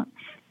spot on.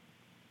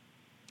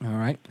 All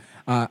right.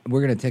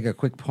 We're going to take a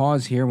quick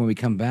pause here. When we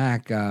come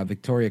back,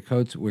 Victoria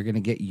Coates, we're going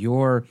to get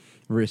your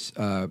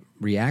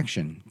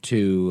reaction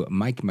to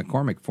Mike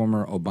McCormick,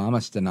 former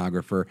Obama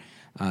stenographer,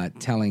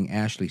 telling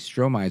Ashley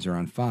Strohmeyer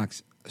on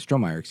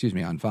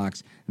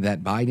Fox,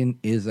 that Biden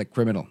is a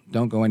criminal.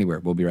 Don't go anywhere.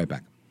 We'll be right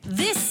back.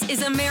 This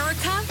is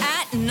America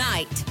at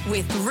Night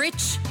with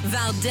Rich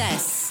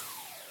Valdez.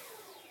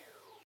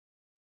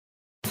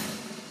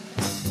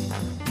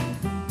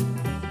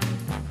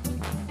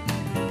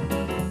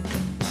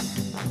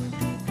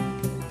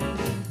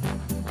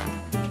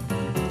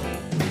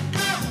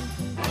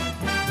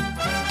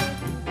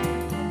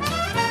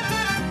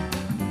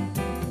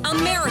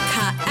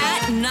 America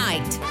at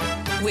Night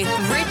with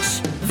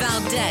Rich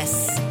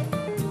Valdez.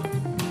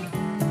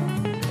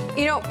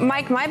 You know,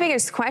 Mike, my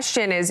biggest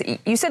question is,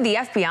 you said the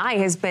FBI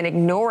has been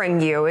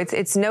ignoring you.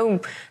 It's no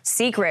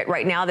secret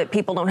right now that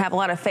people don't have a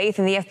lot of faith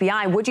in the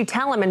FBI. Would you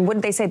tell them, and what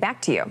did they say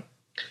back to you?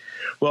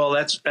 Well,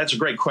 that's a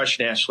great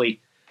question, Ashley.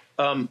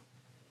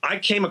 I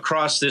came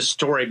across this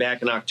story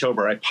back in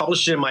October. I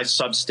published it in my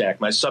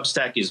Substack. My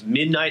Substack is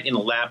Midnight in the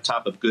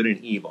Laptop of Good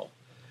and Evil.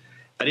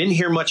 I didn't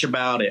hear much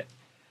about it.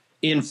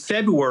 In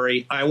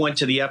February, I went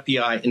to the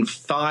FBI and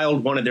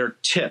filed one of their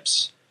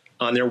tips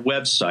on their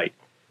website.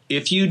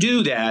 If you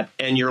do that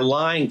and you're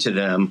lying to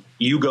them,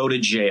 you go to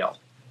jail.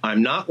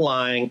 I'm not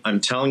lying.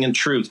 I'm telling the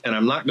truth, and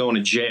I'm not going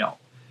to jail.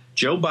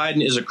 Joe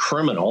Biden is a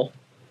criminal.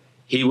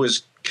 He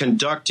was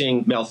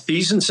conducting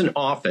malfeasance in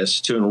office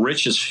to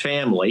enrich his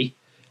family.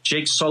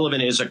 Jake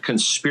Sullivan is a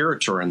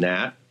conspirator in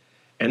that,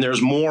 and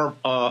there's more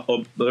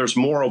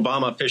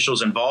Obama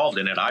officials involved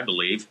in it, I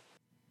believe.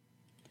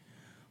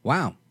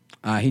 Wow.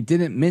 He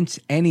didn't mince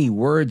any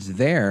words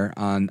there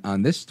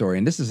on this story,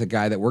 and this is a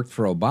guy that worked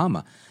for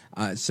Obama.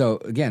 So,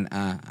 again,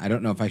 I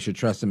don't know if I should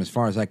trust him as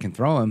far as I can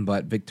throw him,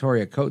 but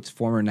Victoria Coates,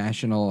 former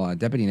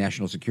Deputy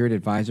National Security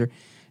Advisor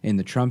in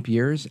the Trump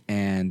years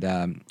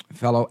and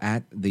fellow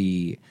at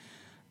the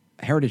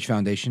Heritage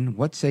Foundation,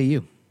 what say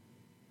you?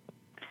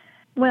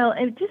 Well,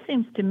 it just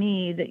seems to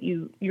me that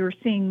you're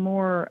seeing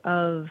more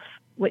of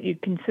what you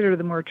consider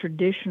the more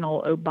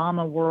traditional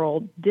Obama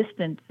world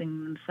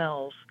distancing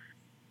themselves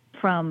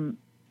from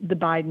the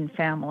Biden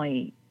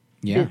family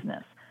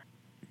business,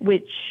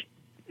 which,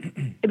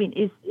 I mean,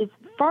 is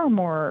far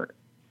more,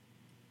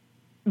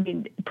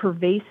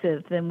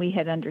 pervasive than we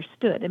had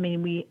understood. I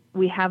mean,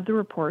 we have the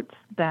reports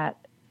that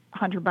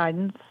Hunter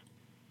Biden's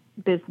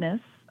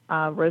business,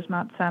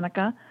 Rosemont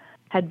Seneca,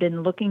 had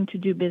been looking to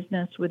do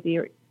business with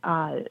the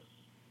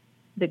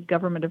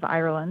government of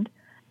Ireland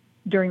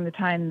during the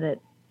time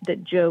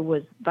that Joe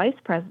was vice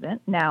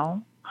president.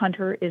 Now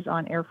Hunter is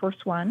on Air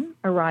Force One,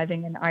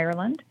 arriving in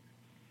Ireland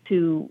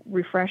to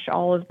refresh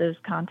all of those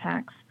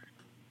contacts.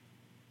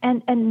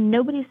 And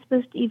nobody's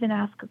supposed to even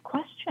ask a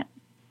question.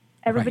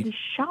 Everybody's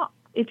shocked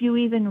if you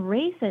even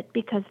raise it,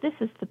 because this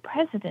is the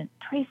president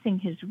tracing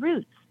his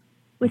roots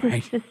with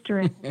his sister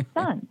and his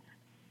son,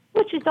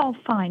 which is all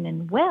fine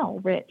and well,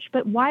 Rich,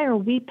 but why are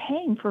we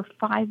paying for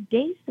 5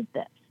 days of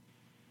this?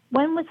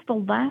 When was the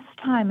last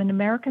time an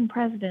American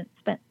president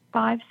spent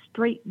 5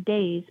 straight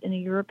days in a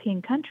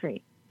European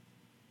country?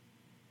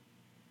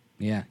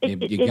 Yeah,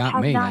 you got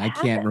me. I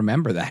can't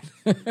remember that.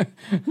 I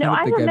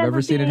don't think I've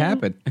ever seen it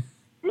happen.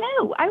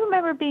 No, I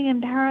remember being in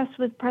Paris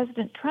with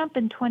President Trump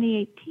in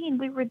 2018.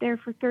 We were there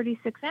for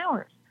 36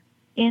 hours,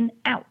 in,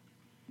 out.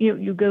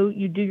 You go,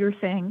 you do your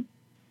thing,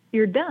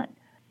 you're done.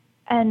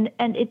 And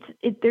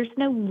there's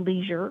no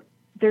leisure.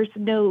 There's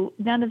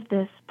none of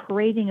this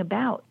parading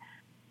about.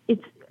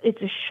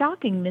 It's a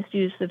shocking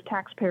misuse of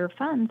taxpayer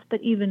funds,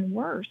 but even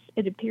worse,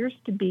 it appears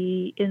to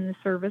be in the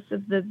service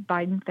of the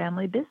Biden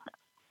family business.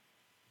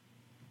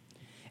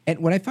 And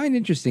what I find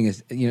interesting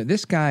is,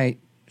 this guy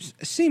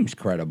seems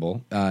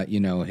credible,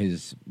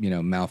 his,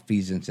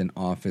 malfeasance in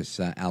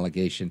office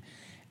allegation,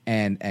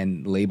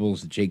 and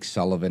labels Jake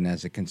Sullivan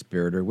as a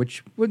conspirator,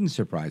 which wouldn't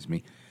surprise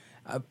me.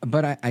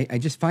 But I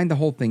just find the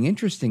whole thing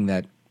interesting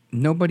that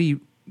nobody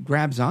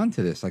grabs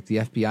onto this. Like the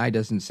FBI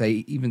doesn't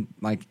say even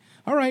like,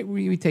 all right,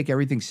 we take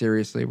everything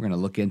seriously. We're going to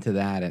look into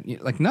that.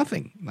 And like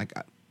nothing, like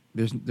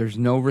there's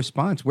no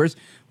response.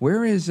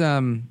 Where is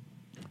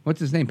what's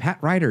his name? Pat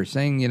Ryder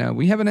saying,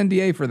 we have an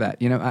NDA for that.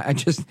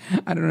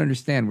 I don't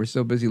understand. We're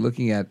so busy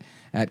looking at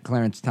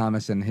Clarence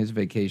Thomas and his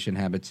vacation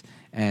habits.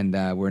 And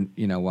we're,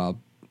 while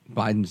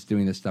Biden's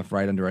doing this stuff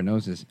right under our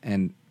noses,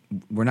 and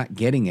we're not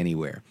getting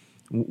anywhere.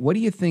 What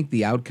do you think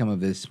the outcome of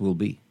this will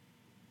be?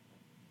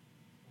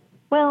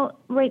 Well,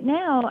 right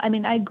now,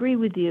 I agree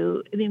with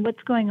you.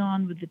 What's going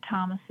on with the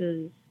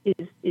Thomases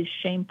is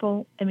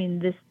shameful.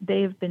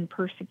 They have been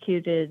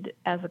persecuted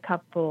as a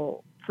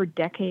couple for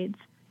decades.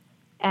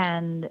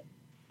 And,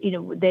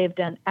 they have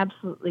done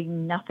absolutely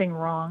nothing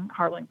wrong.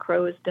 Harlan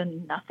Crow has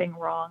done nothing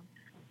wrong.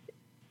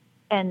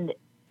 And,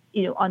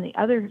 on the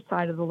other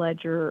side of the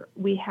ledger,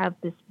 we have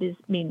this,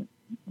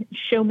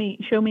 show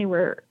me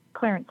where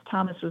Clarence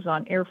Thomas was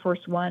on Air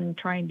Force One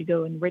trying to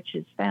go enrich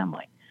his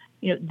family.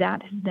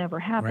 That has never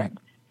happened.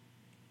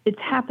 Right. It's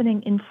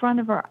happening in front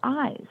of our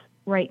eyes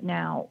right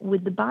now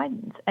with the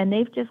Bidens, and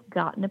they've just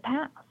gotten a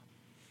pass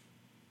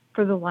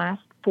for the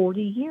last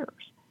 40 years.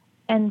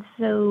 And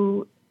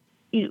so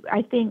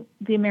I think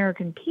the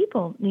American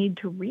people need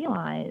to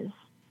realize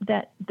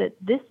that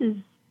this is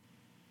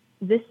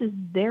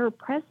their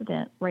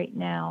president right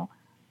now.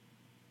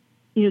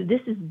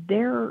 This is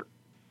their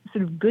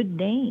sort of good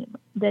name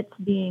that's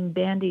being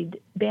bandied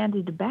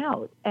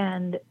about,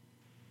 and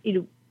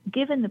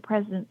given the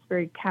president's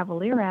very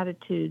cavalier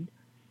attitude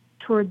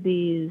toward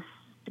these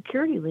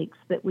security leaks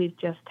that we've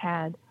just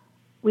had,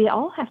 we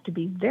all have to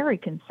be very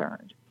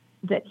concerned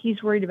that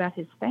he's worried about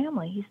his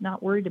family. He's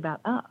not worried about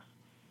us.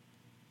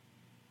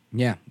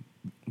 Yeah,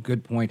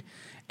 good point.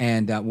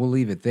 And we'll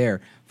leave it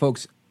there.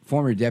 Folks,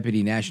 former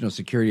Deputy National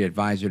Security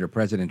Advisor to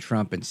President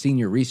Trump and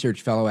Senior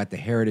Research Fellow at the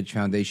Heritage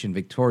Foundation,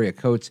 Victoria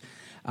Coates.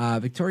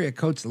 Victoria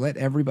Coates, let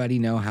everybody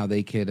know how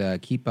they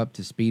could keep up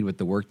to speed with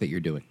the work that you're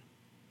doing.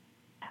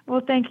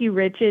 Well, thank you,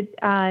 Richard.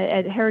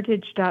 At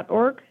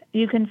heritage.org,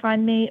 you can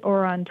find me,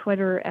 or on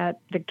Twitter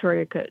at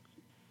Victoria Coates.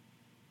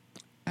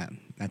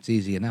 That's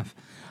easy enough.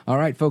 All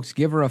right, folks,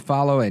 give her a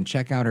follow and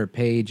check out her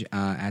page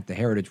at the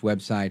Heritage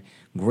website.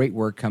 Great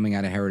work coming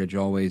out of Heritage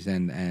always,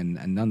 and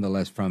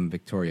nonetheless from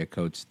Victoria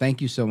Coates.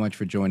 Thank you so much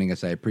for joining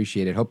us. I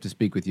appreciate it. Hope to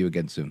speak with you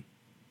again soon.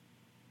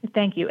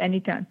 Thank you.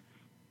 Anytime.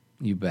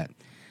 You bet.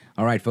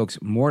 All right, folks,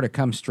 more to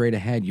come straight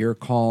ahead. Your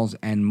calls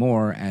and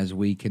more as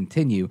we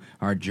continue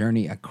our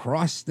journey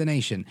across the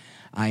nation.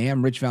 I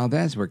am Rich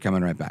Valdez. We're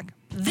coming right back.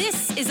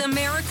 This is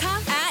America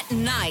at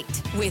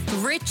Night with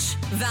Rich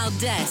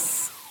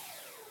Valdez.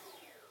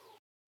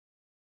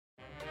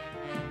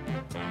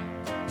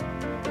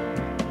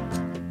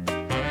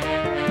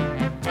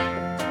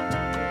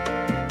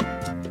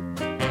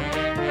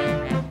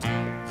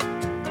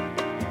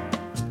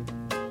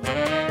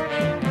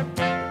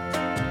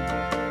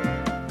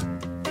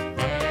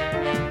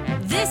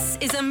 This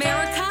is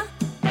America.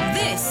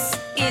 This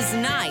is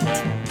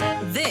Night.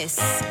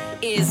 This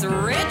is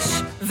Rich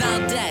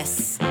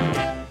Valdez.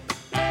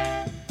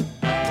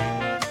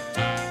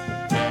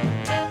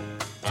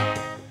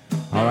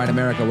 All right,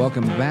 America,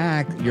 welcome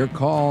back. Your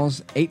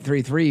calls,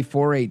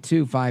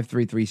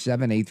 833-482-5337,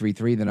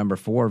 833, the number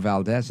 4,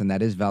 Valdez, and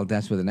that is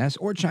Valdez with an S,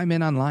 or chime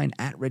in online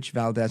at Rich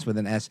Valdez with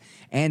an S.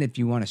 And if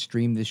you want to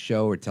stream this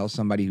show or tell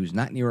somebody who's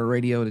not near a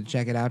radio to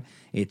check it out,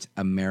 it's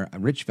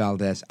Rich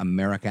Valdez,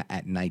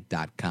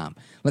 AmericaAtNight.com.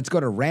 Let's go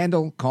to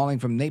Randall calling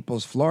from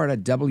Naples, Florida,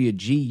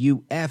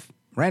 WGUF.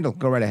 Randall,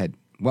 go right ahead.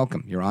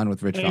 Welcome. You're on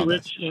with Rich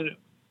Valdez.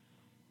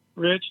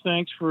 Rich,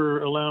 thanks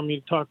for allowing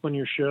me to talk on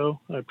your show.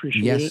 I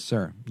appreciate it. Yes,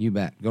 sir. You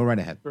bet. Go right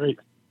ahead. Great.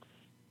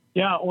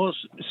 Yeah, well,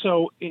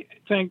 so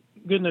thank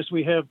goodness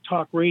we have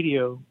talk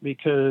radio,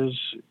 because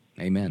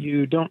Amen.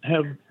 You don't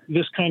have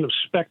this kind of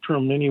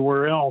spectrum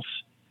anywhere else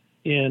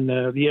in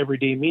the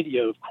everyday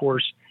media, of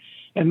course.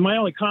 And my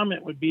only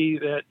comment would be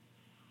that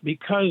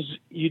because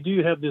you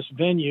do have this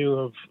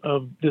venue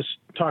of this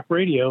talk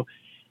radio,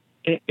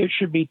 it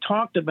should be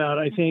talked about,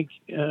 I think,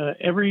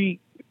 every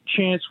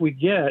chance we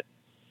get,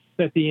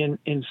 that the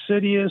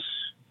insidious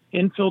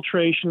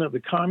infiltration of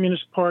the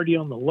Communist Party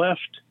on the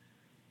left,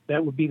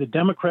 that would be the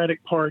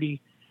Democratic Party,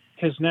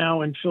 has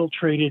now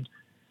infiltrated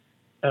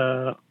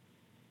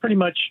pretty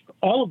much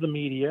all of the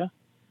media.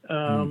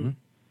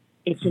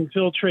 It's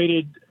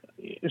infiltrated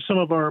some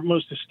of our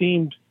most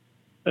esteemed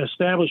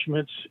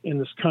establishments in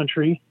this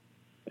country,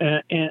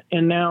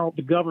 and now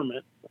the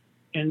government.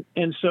 And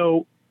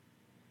so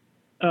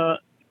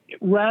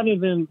rather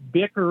than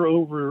bicker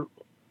over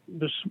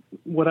this,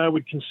 what I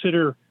would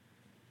consider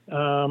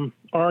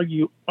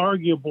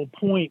arguable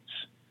points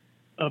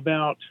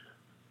about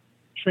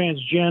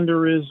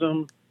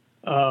transgenderism,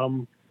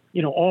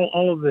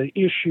 all of the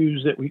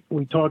issues that we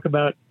talk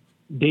about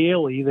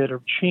daily that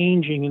are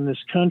changing in this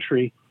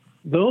country,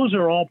 those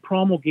are all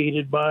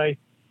promulgated by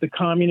the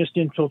communist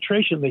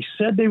infiltration. They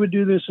said they would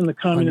do this in the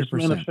Communist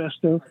 100%.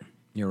 Manifesto.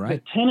 You're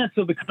right. The tenets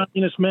of the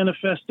Communist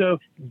Manifesto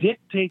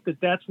dictate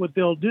that that's what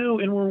they'll do,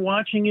 and we're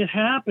watching it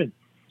happen.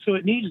 So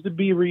it needs to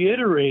be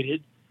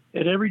reiterated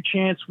at every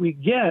chance we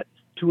get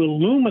to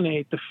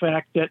illuminate the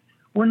fact that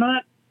we're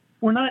not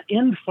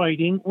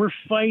infighting, we're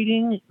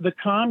fighting the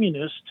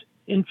communist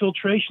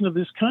infiltration of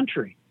this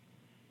country.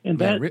 And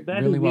that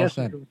really is well the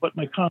said. essence of what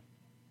my comment.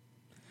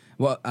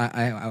 Well,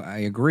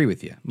 I agree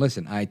with you.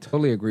 Listen, I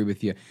totally agree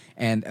with you.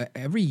 And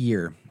every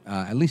year,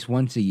 at least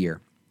once a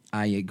year,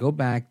 I go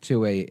back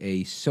to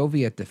a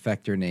Soviet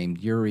defector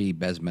named Yuri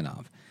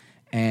Bezmenov.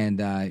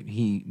 And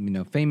he,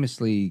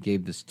 famously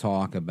gave this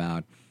talk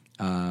about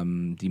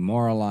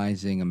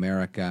demoralizing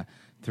America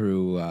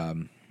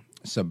through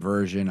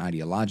subversion,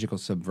 ideological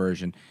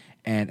subversion.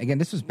 And again,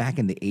 this was back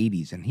in the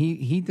 80s, and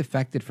he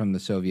defected from the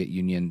Soviet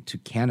Union to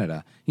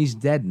Canada. He's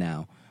dead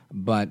now,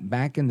 but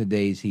back in the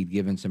days, he'd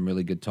given some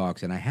really good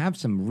talks, and I have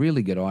some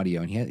really good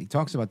audio, and he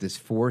talks about this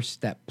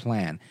 4-step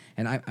plan,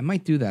 and I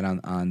might do that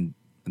on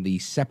the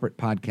separate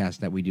podcast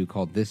that we do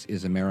called This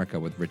is America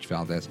with Rich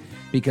Valdez,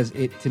 because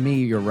to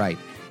me, you're right.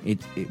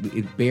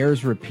 It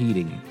bears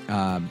repeating.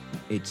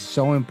 It's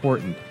so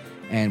important,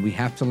 and we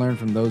have to learn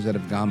from those that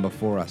have gone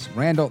before us.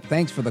 Randall,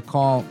 thanks for the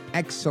call.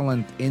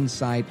 Excellent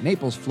insight.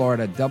 Naples,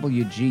 Florida,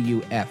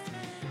 WGUF.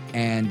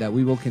 And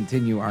we will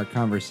continue our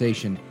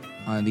conversation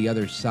on the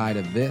other side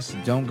of this.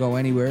 Don't go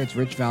anywhere. It's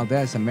Rich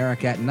Valdez,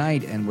 America at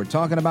Night, and we're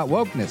talking about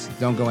wokeness.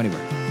 Don't go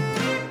anywhere.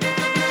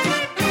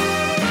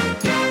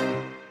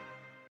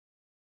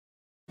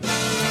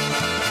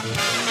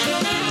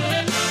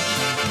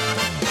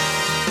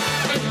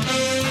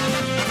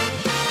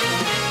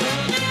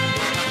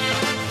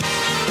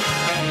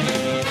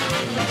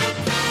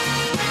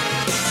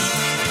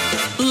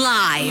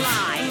 Live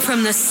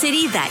from the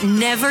city that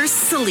never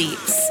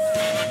sleeps.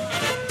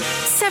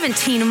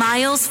 17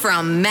 miles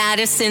from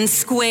Madison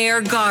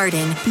Square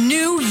Garden,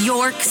 New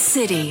York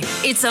City.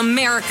 It's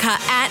America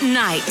at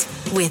Night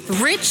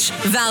with Rich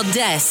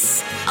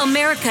Valdez,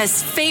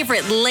 America's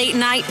favorite late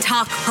night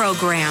talk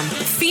program,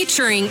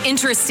 featuring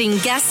interesting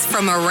guests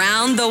from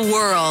around the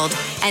world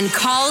and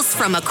calls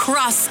from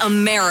across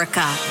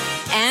America.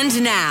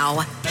 And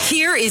now,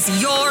 here is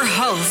your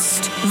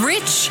host,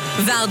 Rich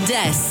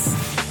Valdez.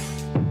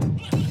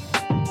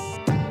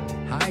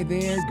 Hi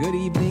there, good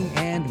evening,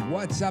 and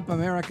what's up,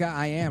 America?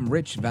 I am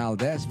Rich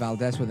Valdez,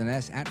 Valdez with an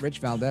S, at Rich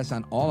Valdez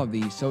on all of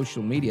the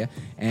social media,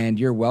 and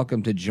you're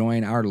welcome to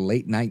join our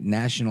late night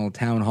national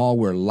town hall.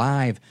 We're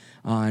live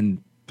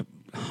on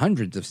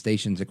hundreds of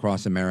stations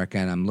across America,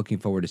 and I'm looking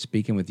forward to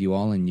speaking with you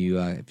all. And you,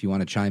 if you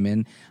want to chime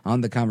in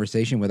on the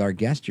conversation with our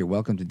guest, you're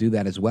welcome to do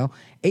that as well.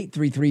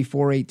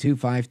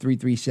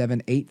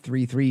 833-482-5337,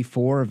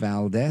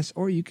 833-4-VALDEZ,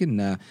 or you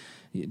can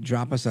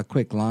drop us a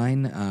quick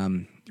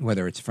line,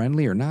 whether it's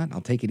friendly or not.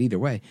 I'll take it either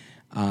way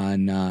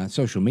on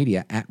social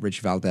media at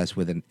Rich Valdez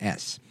with an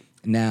S.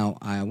 Now,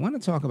 I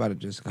want to talk about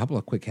just a couple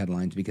of quick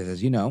headlines because,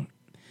 as you know,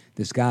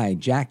 this guy,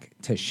 Jack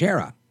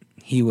Teixeira,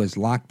 he was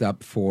locked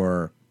up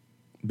for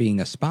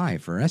being a spy,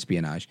 for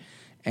espionage,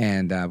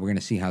 and we're going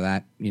to see how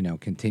that,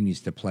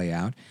 continues to play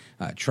out.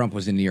 Trump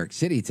was in New York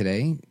City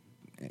today,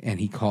 and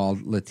he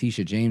called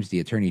Letitia James, the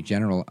Attorney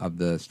General of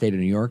the state of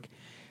New York,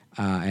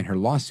 and her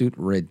lawsuit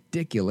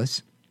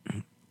ridiculous.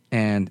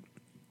 And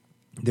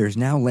there's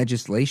now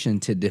legislation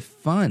to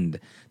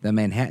defund the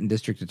Manhattan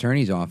District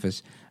Attorney's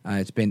Office.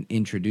 It's been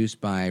introduced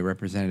by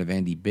Representative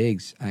Andy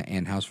Biggs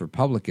and House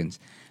Republicans.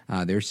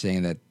 They're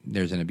saying that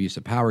there's an abuse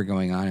of power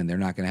going on, and they're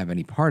not going to have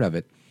any part of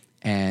it.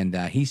 And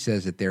he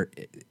says that they're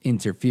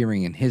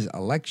interfering in his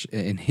election,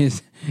 in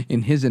his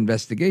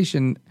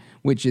investigation,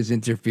 which is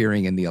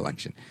interfering in the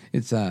election.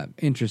 It's an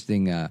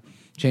interesting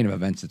chain of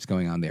events that's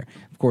going on there.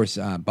 Of course,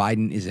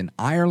 Biden is in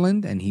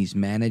Ireland, and he's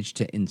managed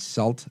to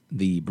insult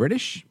the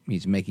British.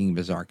 He's making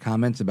bizarre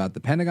comments about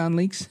the Pentagon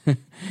leaks,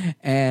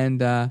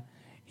 and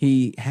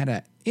he had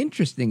an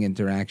interesting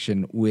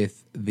interaction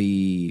with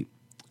the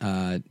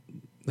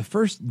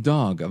first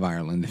dog of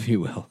Ireland, if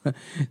you will.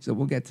 So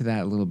we'll get to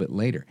that a little bit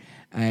later.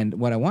 And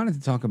what I wanted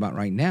to talk about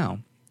right now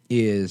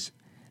is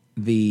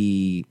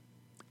the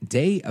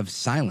Day of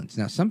Silence.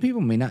 Now, some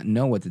people may not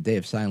know what the Day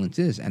of Silence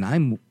is, and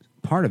I'm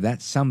part of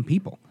that. Some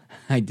people,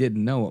 I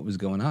didn't know what was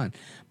going on.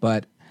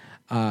 But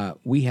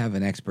we have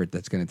an expert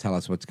that's going to tell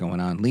us what's going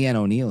on. Leigh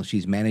O'Neill,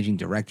 she's Managing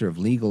Director of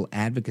Legal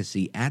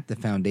Advocacy at the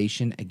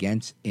Foundation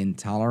Against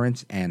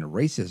Intolerance and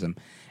Racism.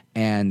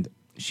 And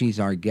she's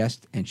our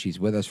guest, and she's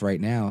with us right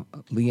now.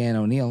 Leigh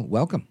O'Neill,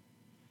 welcome.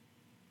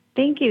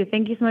 Thank you.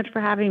 Thank you so much for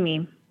having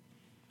me.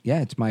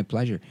 Yeah, it's my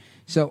pleasure.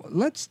 So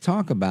let's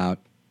talk about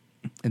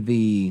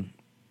two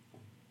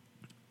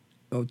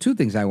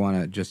things I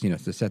want to just,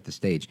 to set the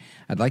stage.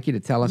 I'd like you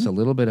to tell us a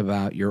little bit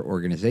about your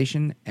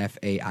organization,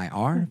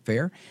 FAIR,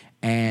 FAIR,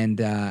 and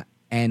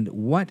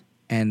what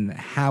and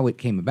how it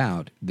came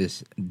about,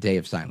 this Day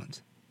of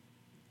Silence.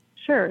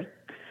 Sure.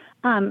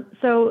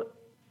 So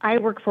I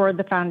work for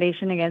the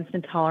Foundation Against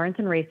Intolerance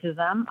and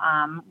Racism.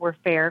 We're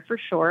FAIR for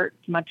short,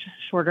 much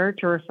shorter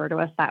to refer to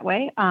us that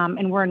way.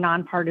 And we're a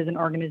nonpartisan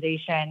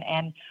organization,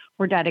 and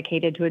we're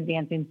dedicated to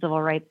advancing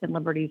civil rights and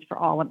liberties for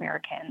all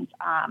Americans.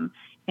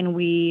 And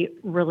we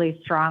really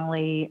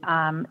strongly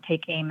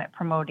take aim at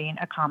promoting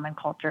a common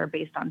culture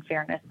based on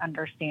fairness,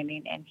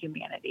 understanding, and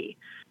humanity.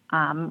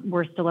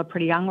 We're still a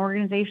pretty young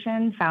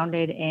organization,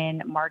 founded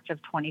in March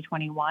of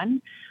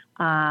 2021.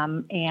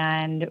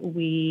 And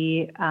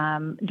we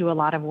do a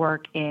lot of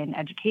work in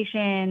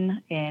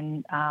education,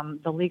 in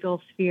the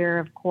legal sphere,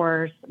 of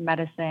course,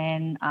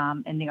 medicine,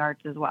 and the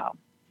arts as well.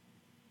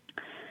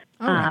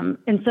 And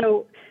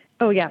so,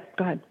 yeah,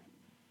 go ahead.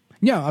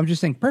 Yeah, I'm just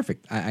saying,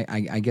 perfect.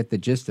 I get the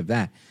gist of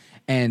that.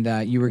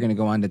 And you were going to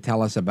go on to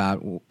tell us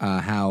about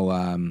how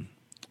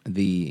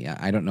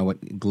I don't know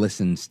what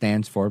GLSEN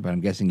stands for, but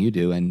I'm guessing you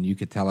do, and you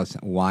could tell us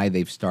why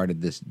they've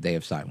started this Day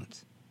of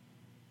Silence.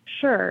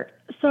 Sure.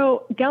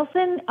 So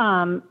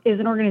GLSEN is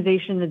an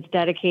organization that's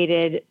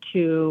dedicated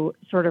to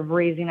sort of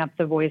raising up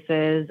the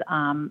voices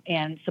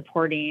and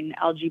supporting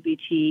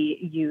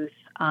LGBT youth.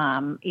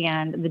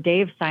 And the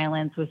Day of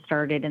Silence was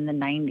started in the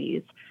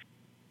 90s.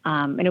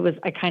 And it was,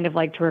 I kind of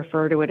like to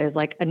refer to it as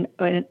like an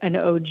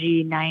OG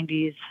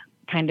 90s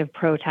kind of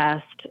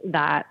protest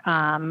that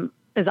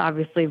is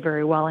obviously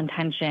very well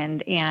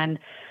intentioned. And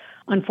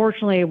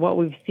unfortunately, what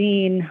we've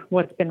seen,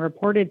 what's been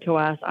reported to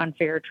us on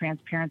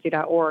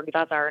fairtransparency.org,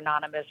 that's our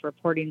anonymous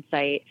reporting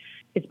site,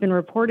 it's been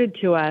reported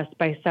to us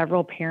by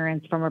several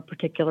parents from a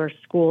particular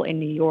school in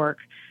New York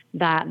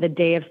that the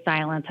Day of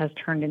Silence has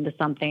turned into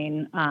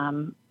something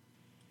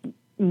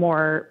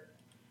more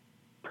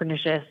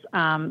pernicious,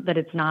 that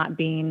it's not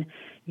being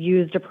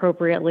used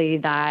appropriately,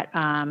 that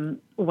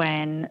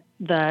when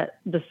the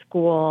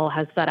school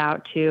has set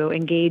out to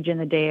engage in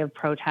the day of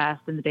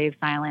protest and the Day of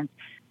Silence,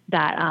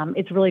 that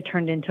it's really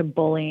turned into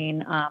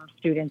bullying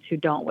students who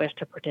don't wish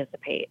to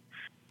participate.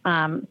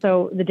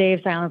 So the Day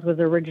of Silence was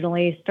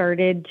originally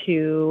started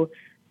to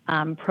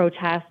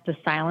protest the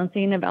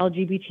silencing of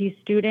LGBT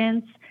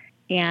students.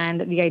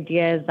 And the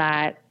idea is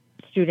that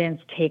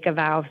students take a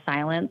vow of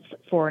silence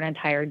for an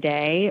entire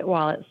day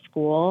while at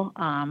school.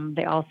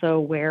 They also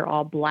wear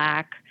all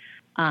black.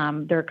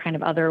 There are kind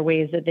of other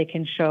ways that they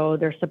can show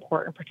their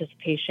support and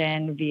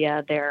participation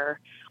via their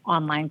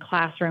online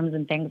classrooms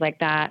and things like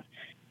that.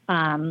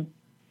 And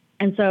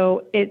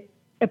so it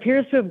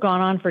appears to have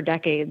gone on for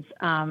decades,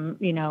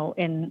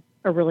 in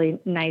a really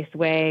nice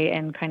way,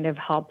 and kind of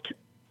helped,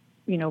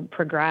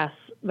 progress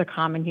the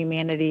common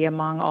humanity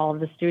among all of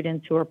the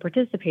students who are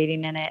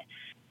participating in it.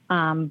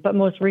 But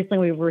most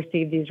recently, we've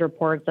received these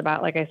reports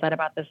about, like I said,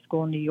 about this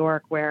school in New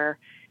York, where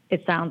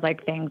it sounds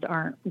like things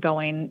aren't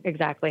going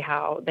exactly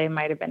how they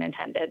might have been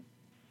intended.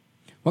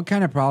 What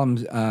kind of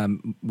problems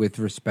with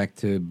respect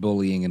to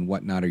bullying and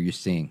whatnot are you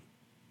seeing?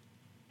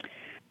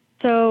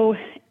 So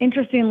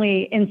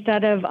interestingly,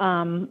 instead of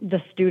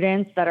the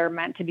students that are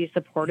meant to be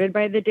supported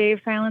by the Day of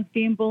Silence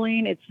being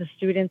bullying, it's the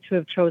students who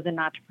have chosen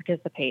not to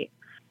participate.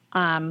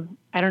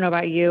 I don't know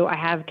about you. I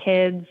have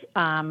kids.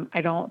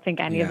 I don't think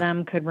any of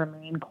them could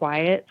remain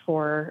quiet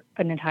for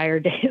an entire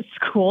day at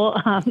school.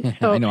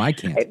 So I know I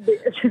can't.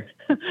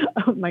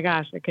 Oh my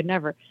gosh, I could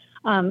never.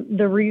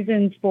 The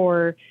reasons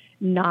for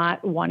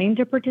not wanting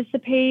to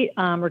participate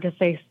or to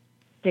stay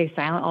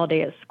silent all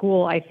day at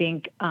school, I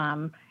think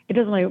it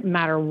doesn't really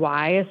matter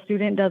why a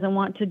student doesn't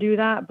want to do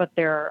that, but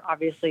there are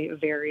obviously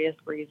various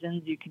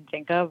reasons you can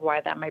think of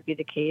why that might be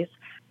the case.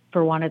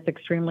 For one, it's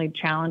extremely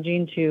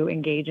challenging to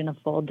engage in a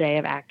full day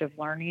of active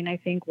learning, I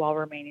think, while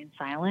remaining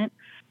silent.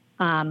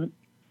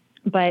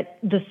 But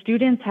the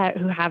students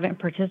who haven't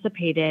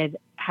participated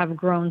have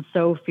grown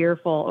so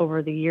fearful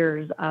over the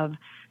years of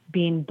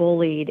being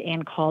bullied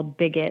and called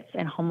bigots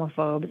and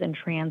homophobes and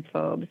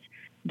transphobes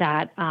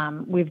that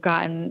we've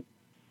gotten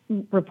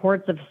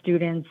reports of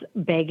students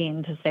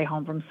begging to stay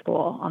home from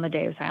school on the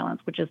Day of Silence,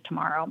 which is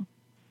tomorrow.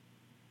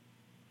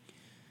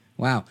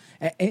 Wow.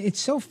 It's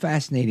so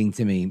fascinating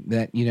to me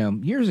that,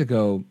 years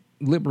ago,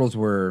 liberals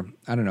were,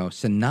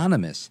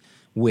 synonymous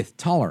with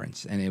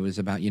tolerance. And it was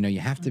about, you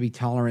have to be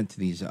tolerant to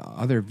these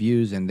other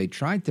views. And they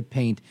tried to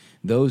paint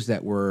those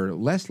that were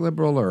less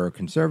liberal or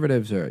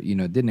conservatives or,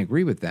 didn't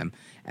agree with them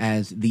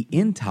as the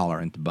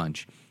intolerant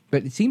bunch.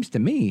 But it seems to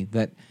me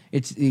that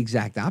it's the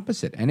exact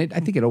opposite. And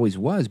I think it always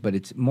was, but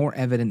it's more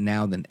evident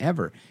now than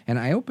ever. And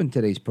I opened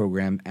today's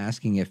program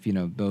asking if,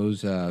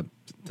 those to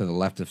the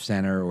left of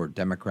center or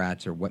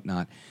Democrats or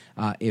whatnot,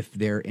 if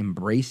they're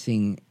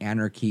embracing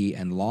anarchy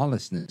and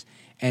lawlessness.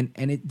 And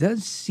it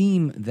does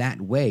seem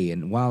that way.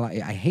 And while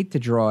I hate to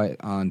draw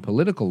it on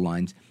political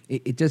lines,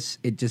 it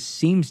just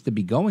seems to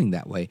be going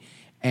that way.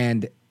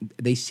 And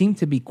they seem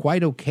to be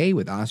quite okay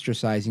with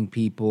ostracizing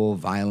people,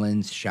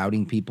 violence,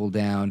 shouting people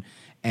down.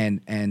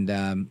 And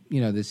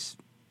this,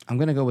 I'm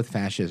going to go with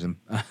fascism,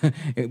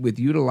 with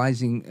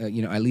utilizing,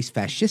 at least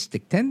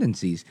fascistic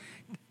tendencies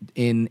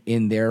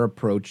in their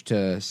approach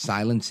to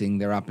silencing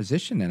their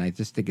opposition. And I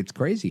just think it's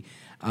crazy.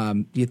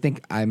 Do you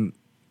think I'm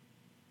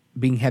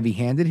being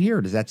heavy-handed here,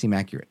 or does that seem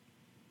accurate?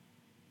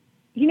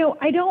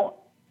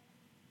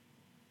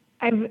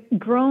 I've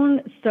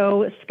grown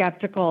so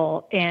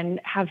skeptical and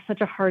have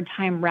such a hard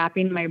time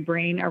wrapping my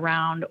brain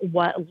around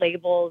what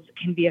labels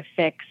can be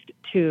affixed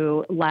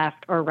to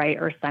left or right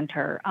or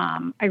center.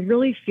 I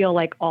really feel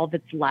like all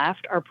that's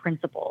left are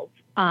principles.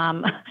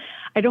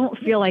 I don't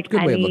feel like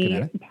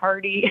any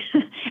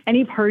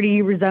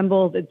party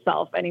resembles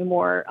itself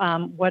anymore.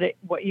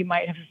 What you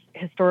might have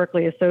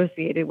historically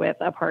associated with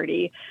a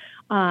party.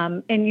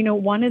 And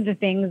one of the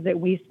things that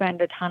we spend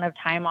a ton of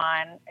time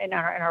on in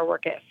our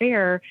work at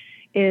FAIR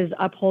is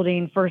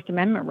upholding First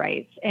Amendment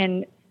rights.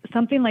 And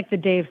something like the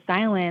Day of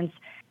Silence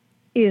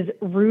is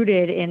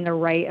rooted in the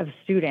right of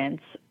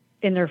students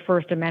in their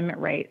First Amendment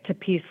right to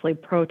peacefully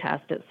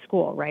protest at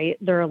school, right?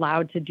 They're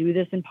allowed to do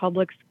this in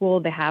public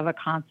school. They have a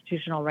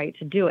constitutional right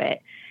to do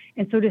it.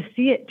 And so to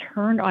see it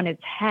turned on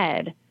its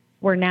head,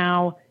 where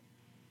now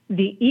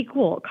the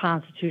equal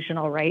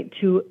constitutional right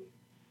to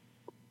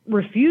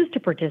refuse to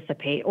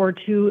participate or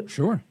to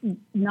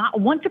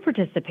not want to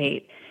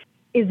participate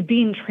is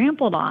being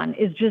trampled on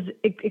is just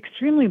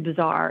extremely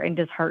bizarre and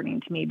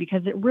disheartening to me,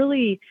 because it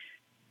really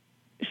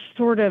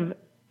sort of,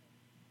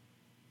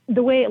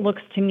 the way it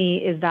looks to me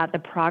is that the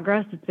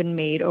progress that's been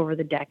made over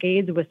the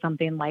decades with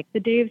something like the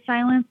Day of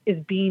Silence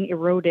is being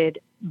eroded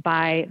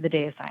by the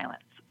Day of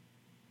Silence.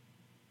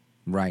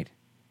 Right.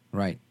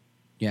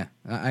 Yeah,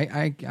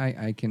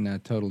 I can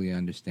totally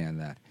understand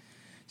that.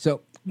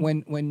 So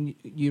when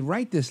you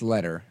write this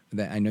letter,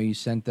 that I know you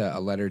sent a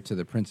letter to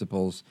the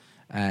principals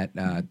at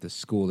the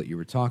school that you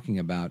were talking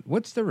about,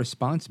 what's the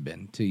response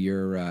been to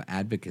your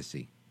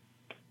advocacy?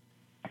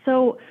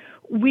 So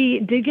we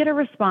did get a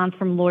response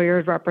from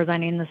lawyers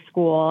representing the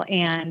school,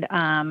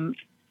 and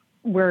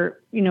we're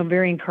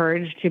very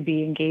encouraged to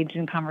be engaged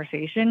in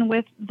conversation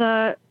with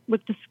the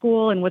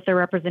school and with their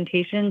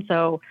representation.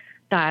 So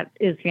that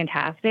is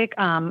fantastic.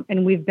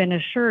 And we've been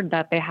assured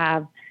that they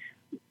have.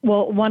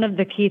 Well, one of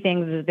the key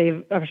things is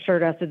they've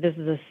assured us that this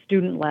is a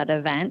student-led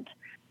event.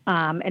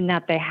 and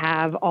that they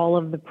have all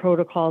of the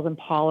protocols and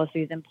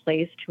policies in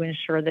place to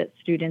ensure that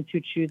students who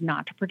choose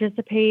not to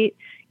participate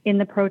in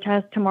the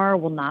protest tomorrow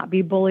will not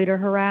be bullied or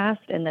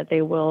harassed, and that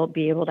they will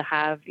be able to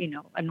have,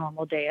 a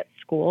normal day at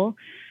school.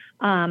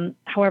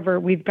 However,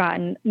 we've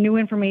gotten new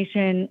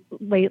information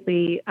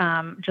lately,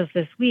 just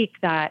this week,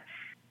 that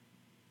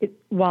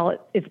while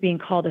it's being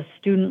called a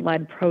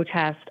student-led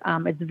protest,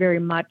 it's very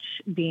much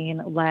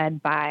being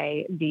led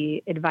by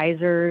the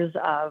advisors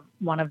of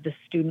one of the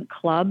student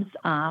clubs,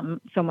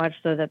 so much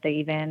so that they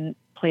even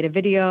played a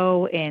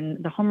video in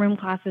the homeroom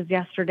classes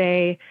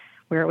yesterday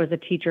where it was a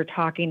teacher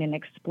talking and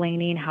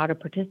explaining how to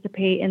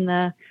participate in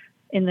the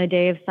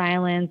day of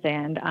silence,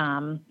 and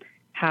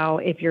how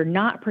if you're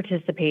not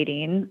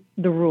participating,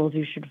 the rules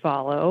you should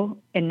follow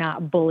and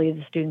not bully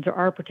the students who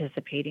are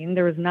participating.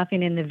 There was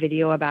nothing in the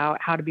video about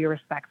how to be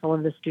respectful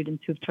of the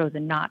students who've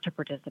chosen not to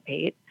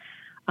participate.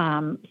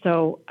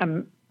 So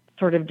I'm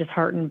sort of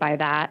disheartened by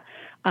that.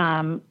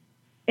 And,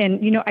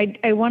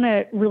 I want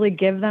to really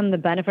give them the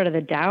benefit of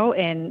the doubt.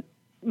 And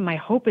my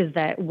hope is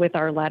that with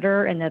our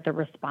letter and that the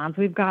response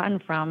we've gotten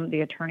from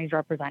the attorneys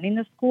representing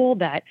the school,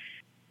 that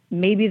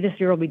maybe this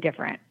year will be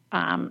different.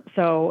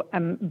 So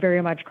I'm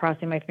very much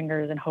crossing my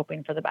fingers and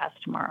hoping for the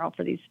best tomorrow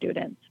for these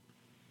students.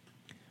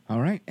 All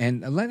right.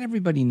 And let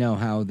everybody know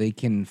how they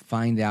can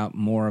find out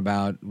more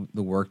about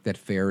the work that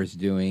FAIR is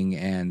doing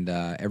and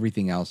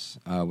everything else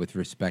with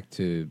respect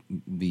to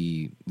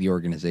the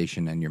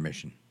organization and your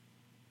mission.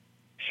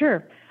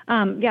 Sure.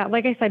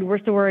 Like I said,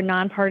 we're a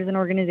nonpartisan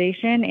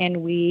organization,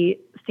 and we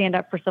stand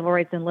up for civil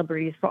rights and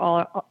liberties for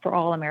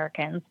all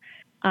Americans.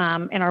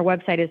 And our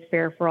website is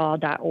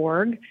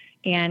fairforall.org.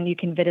 And you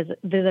can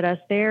visit us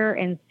there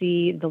and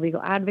see the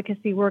legal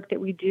advocacy work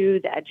that we do,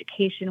 the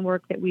education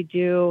work that we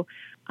do,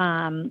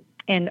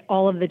 and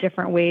all of the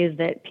different ways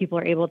that people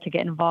are able to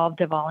get involved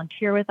to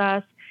volunteer with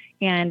us.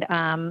 And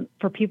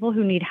for people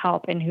who need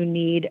help and who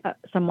need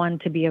someone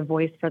to be a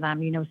voice for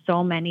them,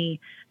 so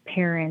many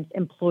parents,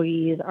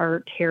 employees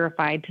are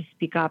terrified to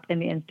speak up in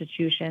the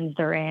institutions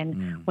they're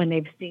in when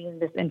they've seen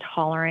this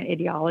intolerant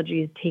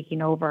ideologies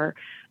taking over.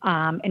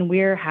 And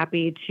we're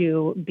happy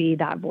to be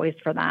that voice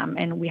for them.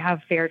 And we have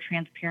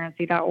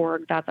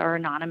fairtransparency.org. That's our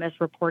anonymous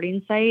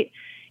reporting site.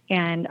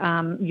 And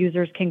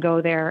users can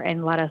go there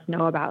and let us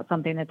know about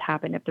something that's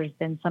happened, if there's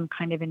been some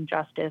kind of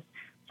injustice,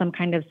 some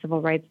kind of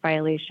civil rights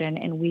violation,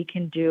 and we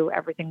can do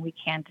everything we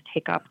can to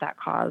take up that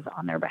cause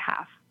on their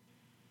behalf.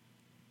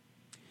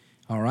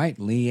 All right,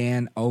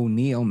 Leigh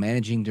O'Neill,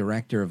 Managing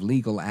Director of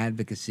Legal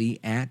Advocacy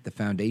at the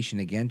Foundation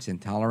Against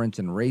Intolerance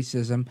and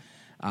Racism.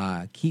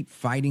 Keep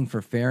fighting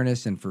for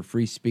fairness and for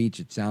free speech.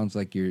 It sounds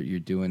like you're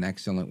doing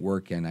excellent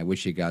work, and I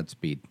wish you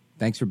Godspeed.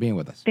 Thanks for being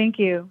with us. Thank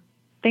you.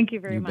 Thank you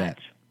very much. Bet.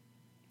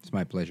 It's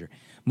my pleasure.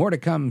 More to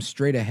come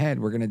straight ahead.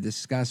 We're going to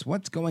discuss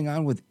what's going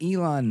on with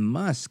Elon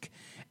Musk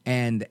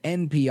and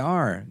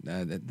NPR.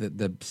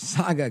 The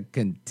saga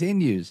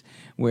continues,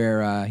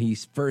 where he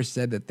first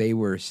said that they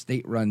were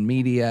state-run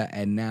media,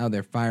 and now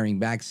they're firing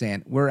back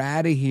saying, we're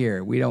out of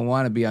here. We don't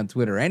want to be on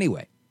Twitter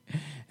anyway.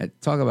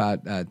 Talk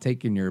about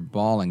taking your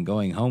ball and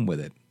going home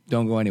with it.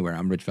 Don't go anywhere.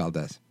 I'm Rich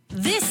Valdez.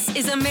 This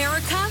is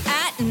America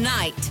at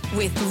Night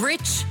with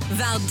Rich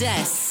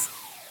Valdez.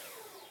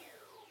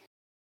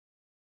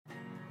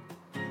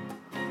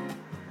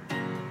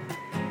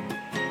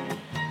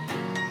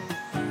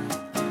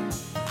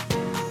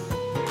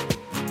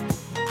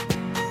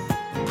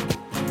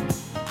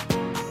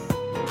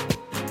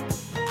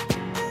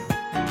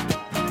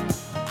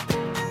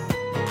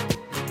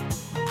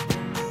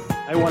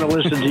 I want to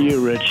listen to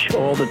you, Rich,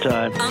 all the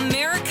time.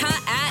 America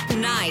at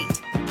Night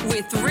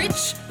with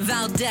Rich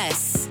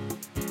Valdez.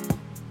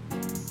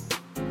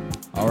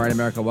 All right,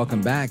 America,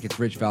 welcome back. It's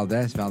Rich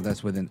Valdez,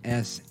 Valdez with an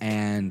S.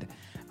 And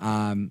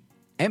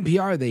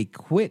NPR, they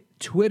quit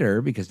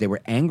Twitter because they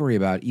were angry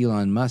about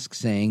Elon Musk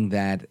saying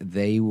that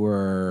they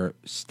were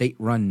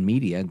state-run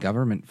media,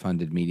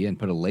 government-funded media, and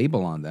put a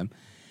label on them.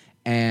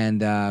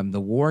 And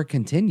the war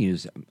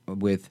continues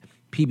with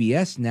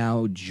PBS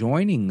now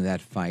joining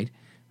that fight.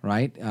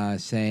 Right,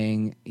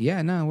 saying,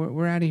 yeah, no,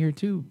 we're out of here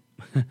too.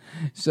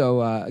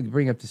 So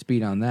bring up to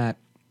speed on that.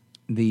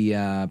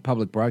 The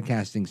public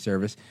broadcasting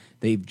service,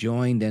 they've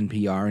joined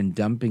NPR in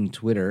dumping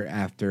Twitter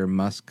after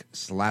Musk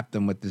slapped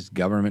them with this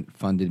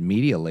government-funded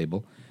media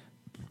label.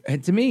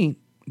 And to me,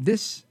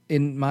 this,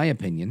 in my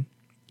opinion,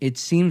 it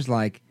seems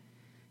like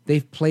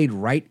they've played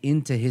right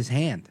into his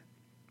hand.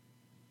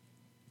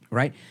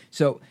 Right?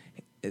 So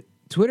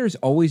Twitter's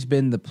always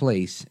been the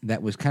place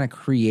that was kind of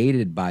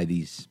created by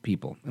these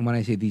people. And when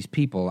I say these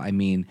people, I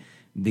mean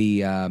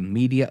the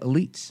media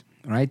elites,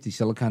 right? The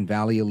Silicon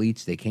Valley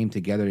elites. They came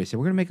together. They said,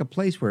 we're going to make a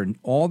place where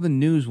all the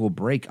news will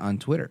break on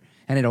Twitter.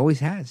 And it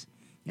always has.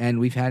 And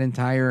we've had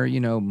entire,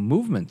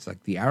 movements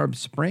like the Arab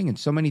Spring and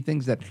so many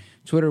things that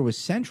Twitter was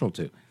central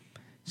to.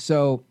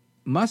 So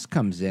Musk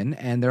comes in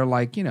and they're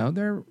like,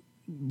 they're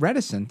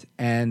reticent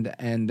and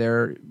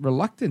they're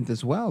reluctant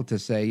as well to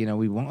say,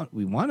 we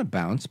want to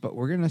bounce, but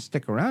we're going to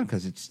stick around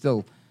because it's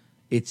still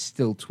it's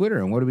still Twitter.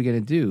 And what are we going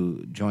to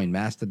do? Join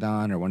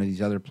Mastodon or one of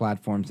these other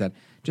platforms that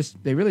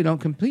they really don't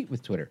compete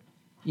with Twitter.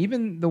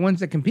 Even the ones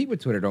that compete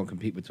with Twitter don't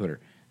compete with Twitter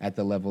at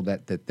the level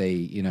that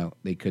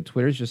they could.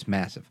 Twitter's just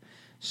massive.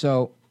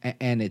 So,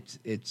 and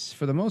it's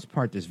for the most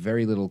part, there's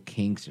very little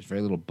kinks. There's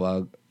very little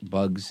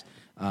bugs.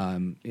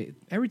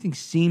 Everything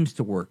seems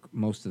to work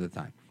most of the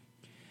time.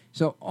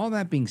 So all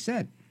that being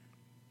said,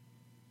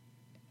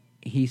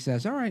 he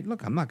says, all right,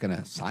 look, I'm not going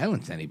to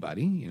silence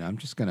anybody. I'm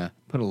just going to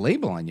put a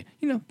label on you.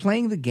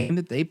 Playing the game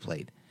that they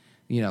played.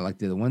 Like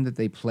the one that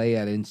they play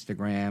at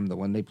Instagram, the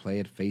one they play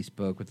at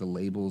Facebook with the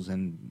labels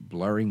and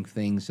blurring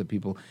things so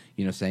people,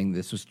 saying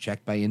this was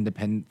checked by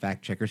independent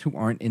fact checkers who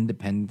aren't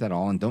independent at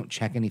all and don't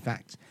check any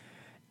facts.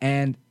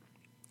 And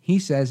he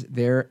says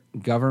they're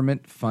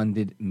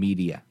government-funded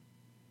media,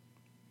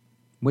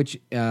 which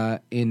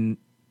in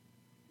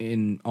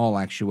all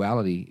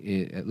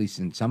actuality, at least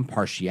in some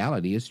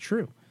partiality, is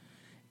true.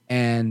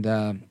 And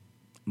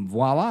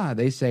voila,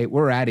 they say,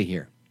 we're out of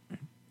here.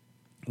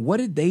 What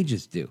did they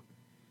just do?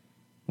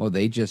 Well,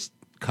 they just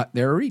cut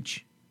their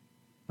reach,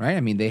 right?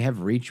 I mean, they have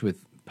reach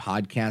with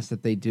podcasts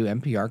that they do.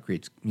 NPR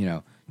creates,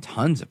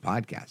 tons of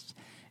podcasts,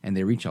 and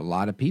they reach a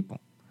lot of people.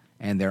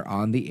 And they're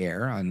on the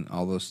air on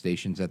all those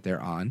stations that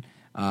they're on.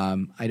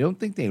 I don't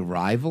think they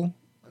rival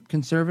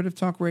conservative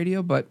talk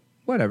radio, but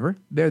whatever,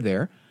 they're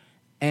there.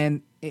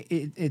 And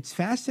it's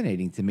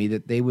fascinating to me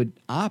that they would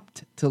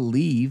opt to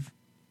leave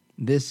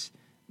this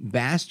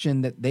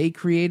bastion that they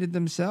created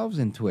themselves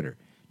in Twitter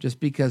just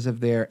because of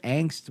their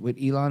angst with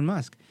Elon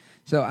Musk.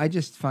 So I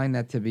just find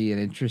that to be an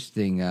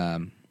interesting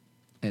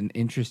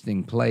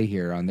play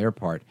here on their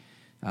part.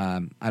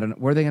 I don't know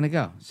where are they going to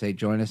go. Say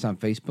join us on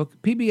Facebook.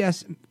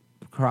 PBS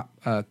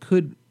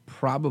could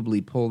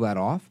probably pull that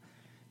off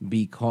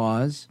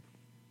because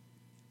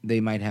they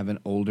might have an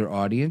older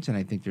audience, and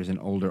I think there's an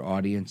older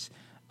audience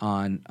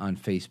on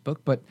Facebook.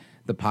 But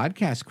the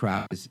podcast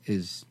crowd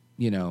is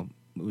it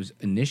was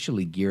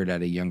initially geared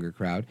at a younger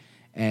crowd,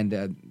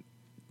 and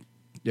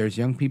there's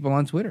young people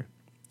on Twitter.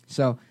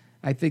 So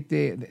I think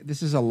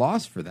this is a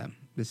loss for them.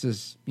 This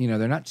is,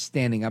 they're not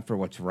standing up for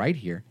what's right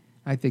here.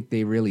 I think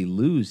they really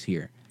lose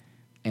here.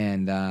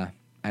 And I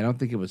don't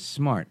think it was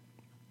smart.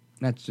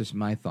 That's just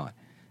my thought.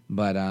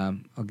 But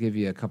I'll give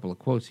you a couple of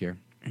quotes here.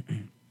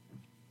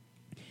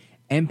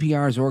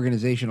 NPR's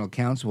organizational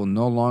accounts will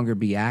no longer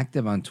be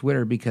active on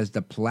Twitter because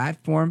the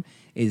platform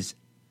is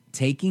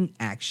taking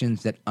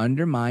actions that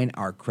undermine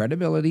our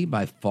credibility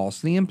by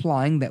falsely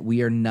implying that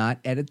we are not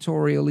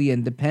editorially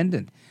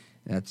independent.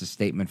 That's a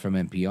statement from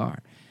NPR.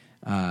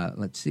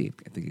 Let's see.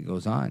 I think it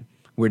goes on.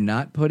 We're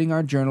not putting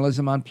our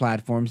journalism on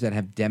platforms that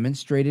have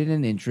demonstrated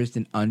an interest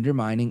in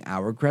undermining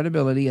our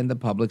credibility and the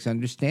public's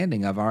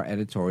understanding of our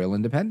editorial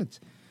independence.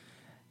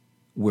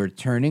 We're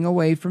turning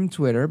away from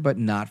Twitter, but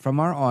not from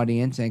our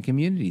audience and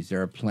communities.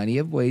 There are plenty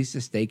of ways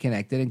to stay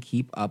connected and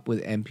keep up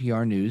with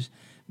NPR news,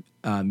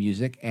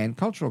 music, and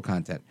cultural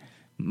content.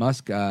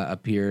 Musk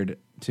appeared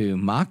to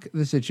mock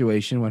the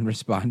situation when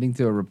responding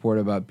to a report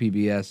about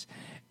PBS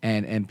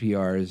and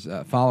NPR's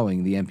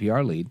following the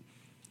NPR lead.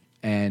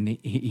 And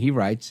he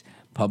writes,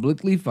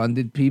 publicly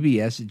funded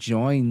PBS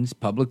joins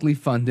publicly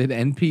funded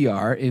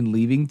NPR in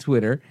leaving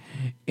Twitter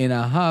in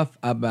a huff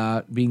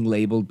about being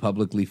labeled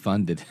publicly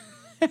funded.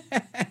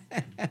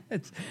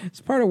 It's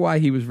part of why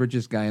he was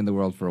richest guy in the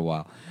world for a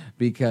while,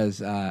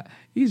 because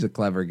he's a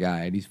clever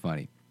guy and he's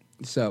funny.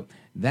 So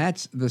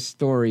that's the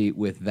story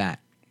with that.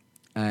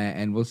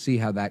 And we'll see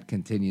how that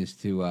continues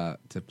to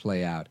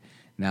play out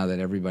now that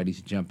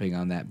everybody's jumping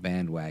on that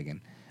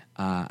bandwagon.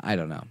 I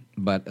don't know.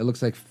 But it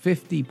looks like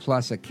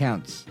 50-plus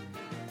accounts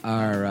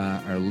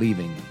are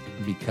leaving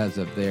because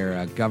of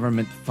their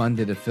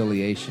government-funded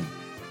affiliation.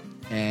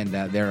 And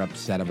they're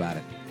upset about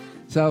it.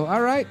 So,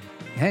 all right.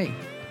 Hey,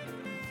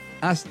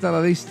 hasta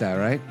la vista,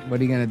 right? What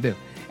are you going to do?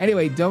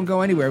 Anyway, don't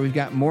go anywhere. We've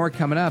got more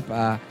coming up.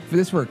 If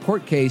this were a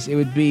court case, it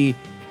would be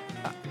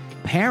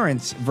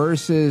parents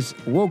versus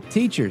woke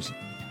teachers.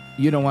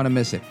 You don't want to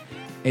miss it.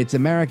 It's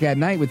America at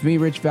Night with me,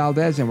 Rich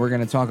Valdez, and we're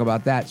going to talk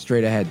about that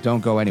straight ahead.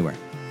 Don't go anywhere.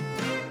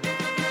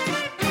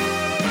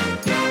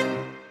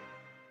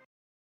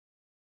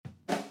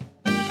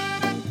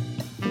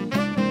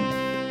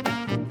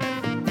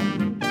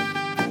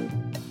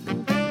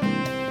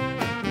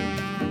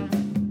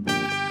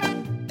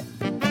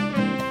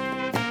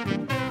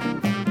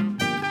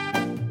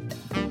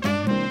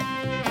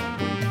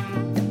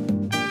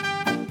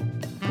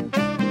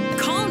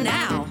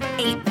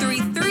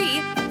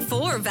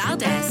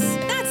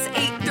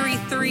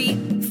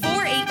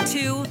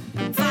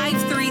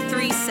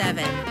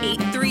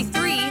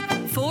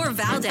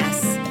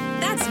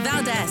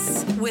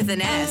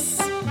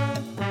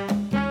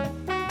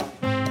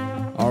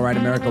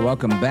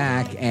 Welcome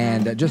back.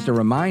 And just a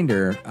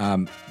reminder,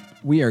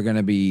 we are going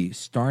to be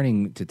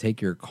starting to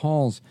take your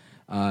calls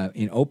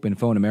in Open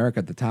Phone America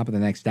at the top of the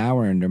next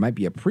hour, and there might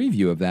be a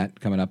preview of that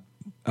coming up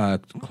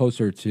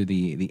closer to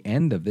the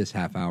end of this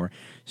half hour.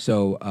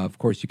 So, of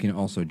course, you can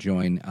also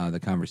join the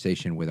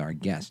conversation with our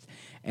guest.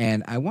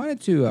 And I wanted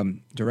to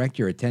direct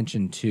your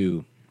attention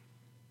to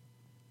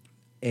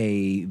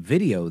a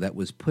video that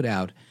was put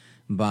out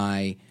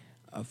by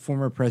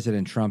former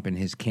President Trump in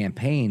his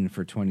campaign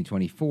for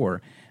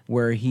 2024,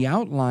 where he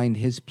outlined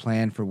his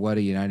plan for what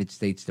a United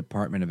States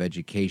Department of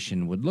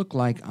Education would look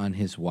like on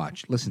his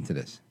watch. Listen to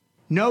this.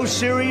 No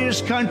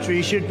serious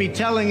country should be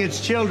telling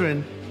its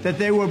children that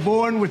they were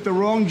born with the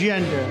wrong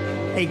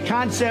gender, a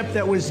concept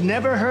that was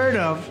never heard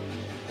of.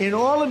 In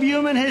all of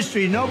human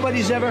history,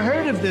 nobody's ever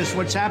heard of this,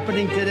 what's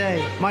happening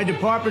today. My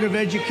Department of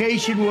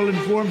Education will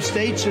inform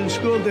states and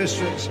school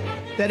districts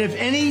that if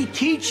any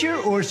teacher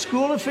or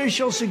school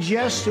official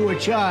suggests to a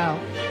child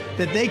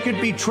that they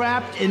could be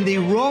trapped in the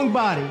wrong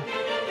body,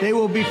 they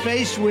will be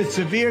faced with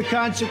severe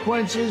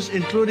consequences,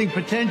 including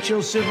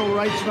potential civil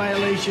rights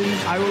violations.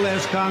 I will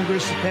ask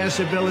Congress to pass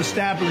a bill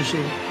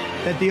establishing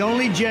that the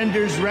only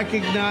genders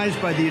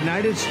recognized by the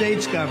United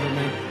States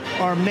government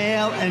are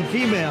male and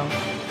female,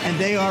 and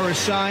they are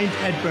assigned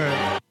at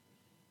birth.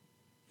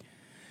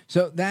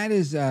 So that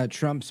is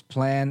Trump's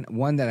plan,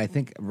 one that I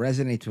think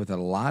resonates with a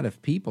lot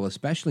of people,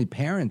 especially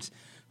parents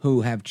who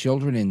have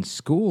children in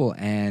school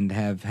and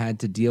have had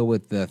to deal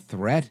with the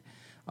threat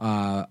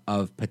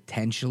of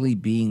potentially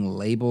being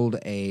labeled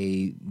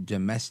a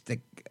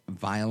domestic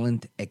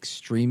violent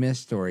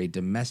extremist or a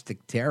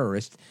domestic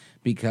terrorist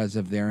because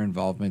of their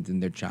involvement in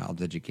their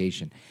child's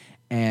education.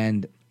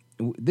 And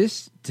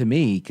this, to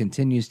me,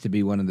 continues to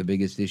be one of the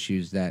biggest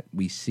issues that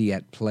we see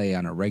at play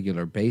on a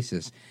regular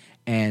basis.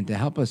 And to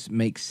help us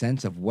make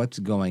sense of what's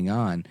going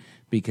on,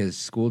 because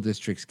school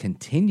districts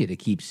continue to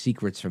keep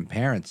secrets from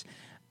parents,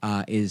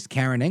 is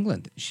Karen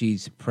England.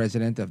 She's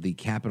president of the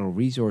Capital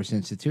Resource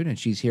Institute, and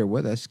she's here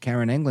with us.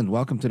 Karen England,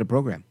 welcome to the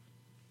program.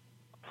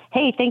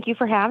 Hey, thank you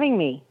for having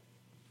me.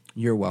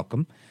 You're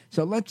welcome.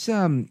 So let's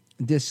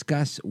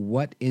discuss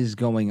what is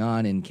going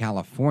on in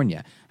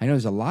California. I know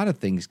there's a lot of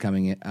things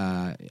coming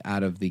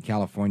out of the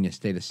California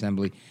State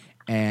Assembly,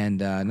 and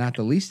not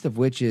the least of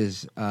which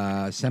is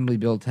Assembly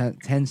Bill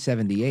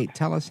 1078.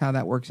 Tell us how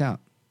that works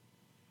out.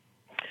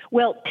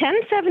 Well,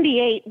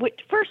 1078, which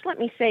first let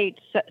me say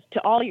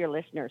to all your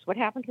listeners, what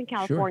happens in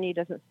California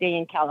doesn't stay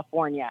in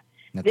California.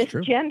 This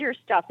gender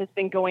stuff has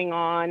been going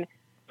on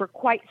for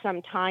quite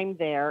some time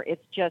there.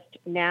 It's just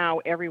now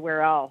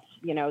everywhere else,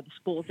 the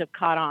schools have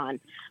caught on.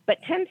 But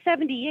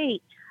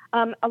 1078,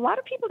 a lot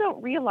of people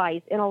don't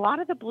realize in a lot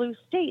of the blue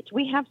states,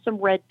 we have some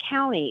red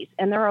counties,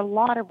 and there are a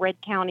lot of red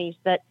counties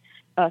that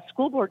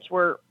school boards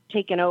were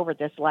taken over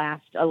this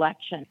last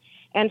election.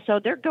 And so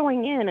they're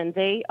going in and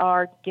they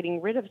are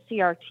getting rid of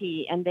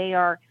CRT, and they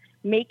are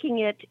making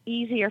it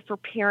easier for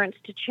parents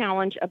to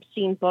challenge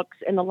obscene books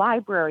in the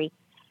library.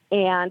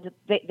 And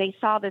they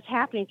saw this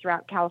happening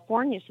throughout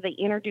California, so they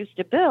introduced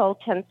a bill,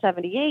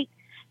 1078,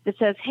 that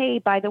says, hey,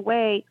 by the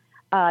way,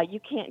 you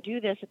can't do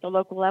this at the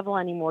local level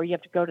anymore. You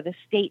have to go to the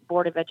State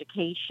Board of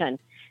Education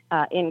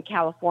in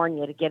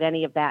California to get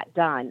any of that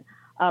done.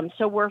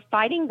 So we're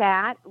fighting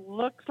that.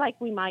 Looks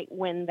like we might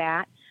win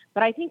that.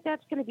 But I think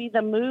that's going to be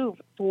the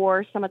move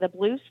for some of the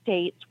blue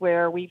states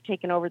where we've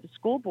taken over the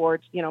school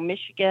boards,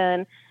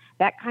 Michigan,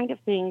 that kind of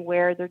thing,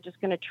 where they're just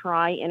going to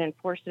try and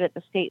enforce it at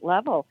the state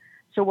level.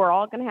 So we're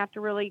all going to have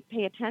to really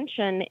pay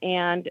attention.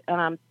 And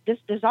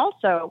this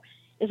also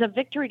is a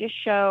victory to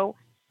show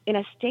in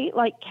a state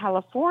like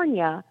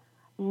California,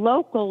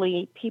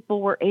 locally,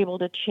 people were able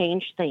to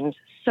change things,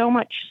 so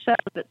much so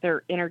that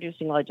they're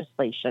introducing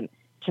legislation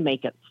to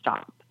make it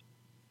stop.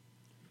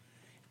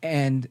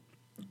 And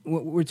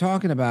we're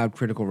talking about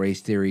critical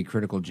race theory,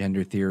 critical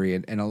gender theory,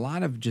 and a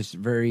lot of just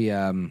very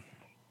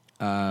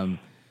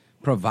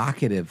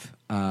provocative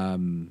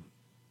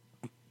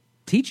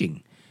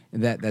teaching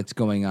that's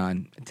going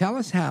on. Tell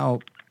us how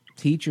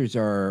teachers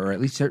or at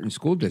least certain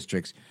school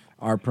districts,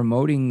 are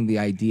promoting the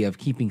idea of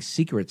keeping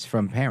secrets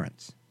from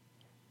parents.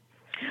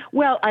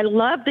 Well, I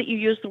love that you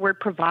use the word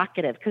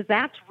provocative, because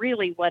that's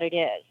really what it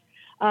is.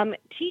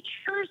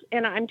 Teachers,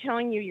 and I'm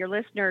telling you, your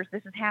listeners,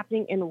 this is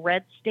happening in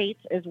red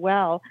states as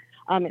well.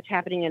 It's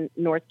happening in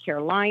North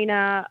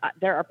Carolina.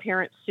 There are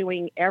parents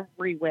suing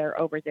everywhere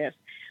over this.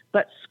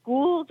 But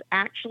schools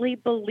actually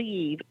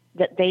believe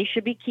that they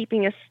should be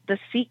keeping the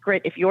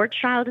secret. If your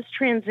child is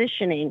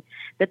transitioning,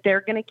 that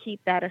they're going to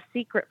keep that a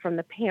secret from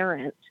the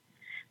parent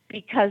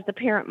because the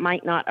parent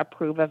might not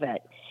approve of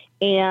it.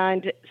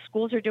 And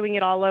schools are doing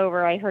it all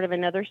over. I heard of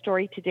another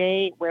story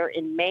today where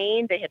in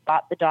Maine, they had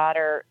bought the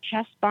daughter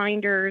chest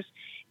binders,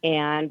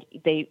 and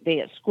they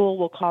at school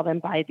will call them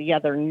by the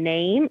other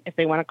name if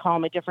they want to call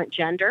them a different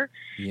gender.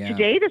 Yeah.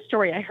 Today, the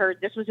story I heard,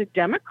 this was a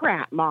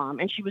Democrat mom,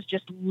 and she was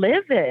just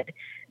livid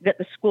that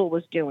the school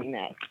was doing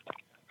this.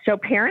 So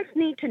parents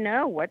need to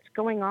know what's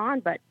going on,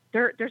 but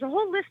there's a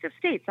whole list of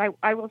states.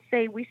 I will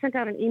say we sent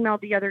out an email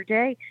the other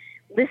day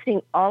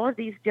listing all of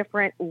these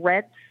different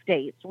red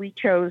states. We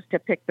chose to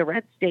pick the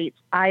red states,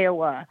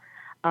 Iowa,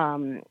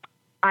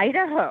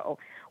 Idaho,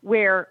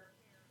 where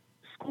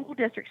school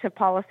districts have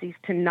policies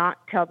to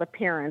not tell the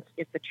parents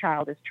if the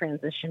child is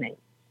transitioning,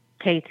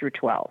 K through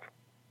 12.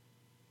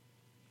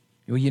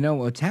 Well, you know,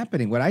 what's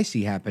happening, what I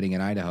see happening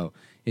in Idaho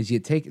is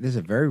this is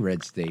a very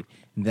red state,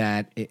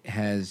 that it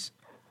has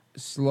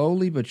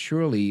slowly but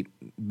surely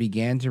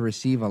began to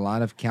receive a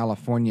lot of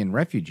Californian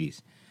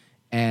refugees,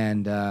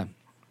 and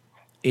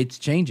it's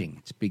changing.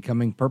 It's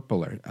becoming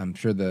purpler. I'm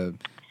sure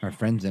our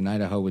friends in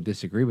Idaho would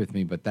disagree with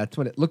me, but that's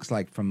what it looks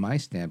like from my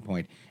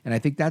standpoint. And I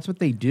think that's what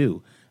they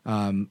do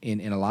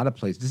in a lot of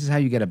places. This is how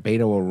you get a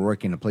Beto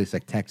O'Rourke in a place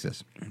like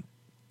Texas,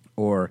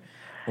 or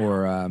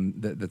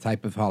the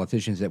type of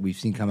politicians that we've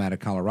seen come out of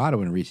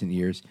Colorado in recent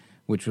years,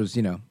 which was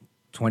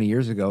 20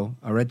 years ago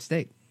a red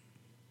state.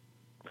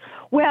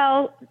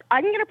 Well,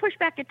 I'm going to push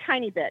back a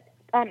tiny bit.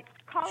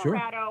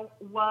 Colorado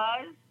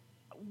was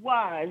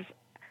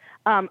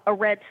a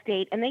red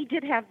state, and they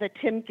did have the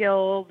Tim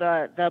Gill,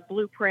 the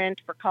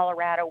blueprint for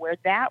Colorado, where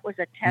that was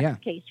a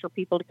test case for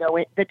people to go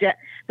in.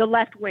 The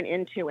left went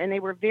into, and they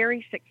were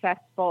very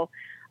successful.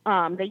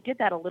 They did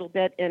that a little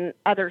bit in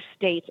other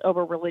states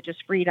over religious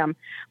freedom.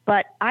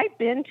 But I've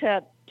been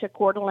to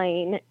Coeur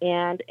d'Alene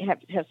and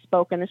have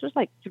spoken. This was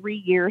like 3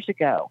 years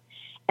ago.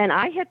 And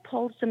I had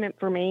pulled some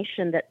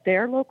information that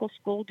their local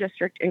school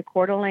district in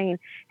Coeur d'Alene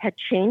had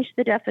changed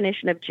the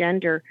definition of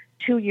gender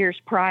 2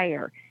 years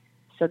prior.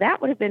 So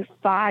that would have been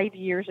 5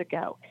 years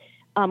ago.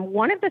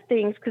 One of the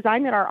things, because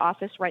I'm at our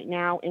office right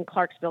now in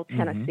Clarksville,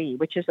 Tennessee,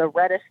 which is a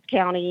reddest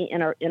county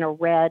in a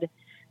red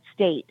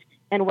state.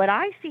 And what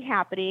I see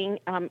happening,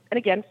 and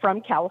again,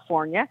 from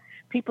California,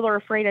 people are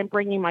afraid I'm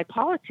bringing my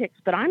politics,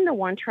 but I'm the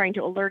one trying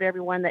to alert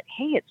everyone that,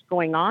 hey, it's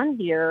going on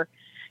here.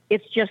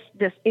 It's just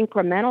this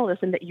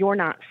incrementalism that you're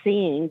not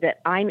seeing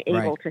that I'm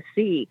able to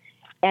see,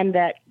 and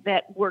that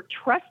we're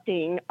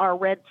trusting our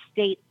red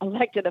state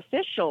elected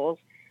officials,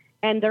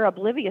 and they're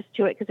oblivious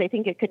to it because they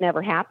think it could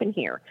never happen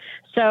here.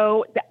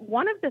 So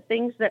one of the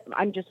things that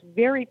I'm just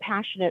very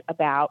passionate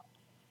about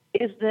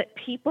is that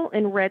people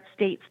in red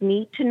states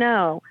need to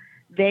know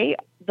the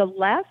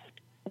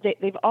left,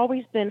 they've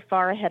always been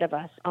far ahead of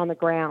us on the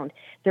ground.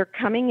 They're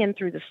coming in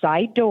through the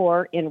side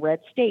door in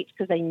red states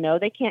because they know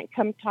they can't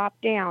come top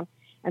down.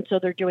 And so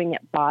they're doing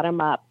it bottom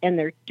up, and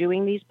they're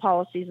doing these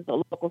policies at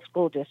the local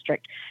school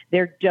district.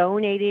 They're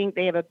donating.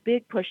 They have a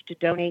big push to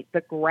donate the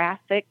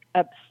graphic,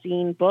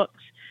 obscene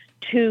books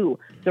to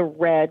the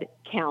red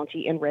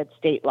county and red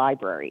state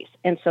libraries.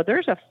 And so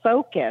there's a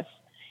focus,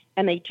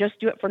 and they just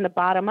do it from the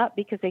bottom up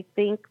because they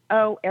think,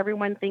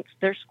 everyone thinks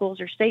their schools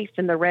are safe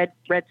in the red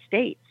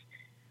states.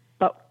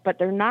 But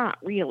they're not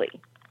really.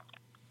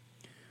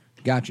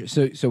 Gotcha.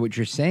 So what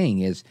you're saying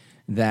is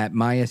that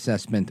my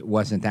assessment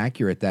wasn't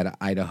accurate, that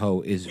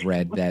Idaho is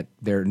red, that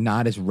they're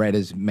not as red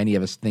as many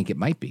of us think it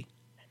might be.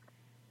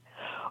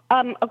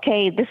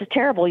 Okay, this is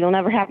terrible. You'll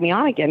never have me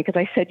on again because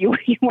I said you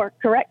weren't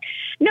correct.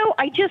 No,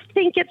 I just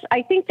think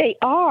I think they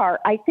are.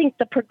 I think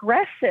the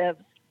progressives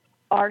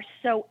are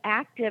so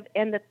active,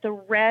 and that the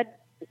red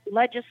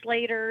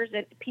legislators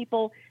and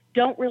people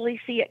don't really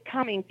see it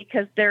coming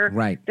because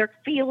they're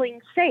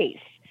feeling safe.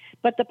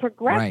 But the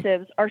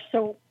progressives are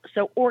so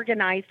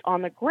organized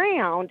on the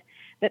ground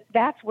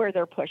that's where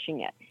they're pushing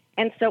it.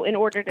 And so in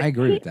order to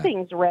keep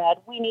things red,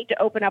 we need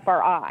to open up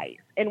our eyes,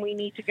 and we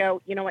need to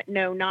go, you know what,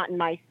 no, not in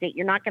my state.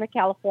 You're not going to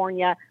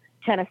California,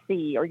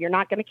 Tennessee, or you're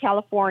not going to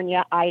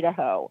California,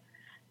 Idaho.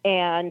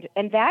 And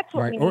that's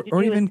what we need to do.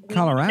 Or even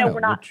Colorado, we're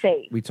not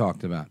safe. We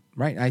talked about,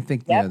 right? I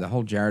think the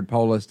whole Jared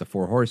Polis, the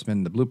Four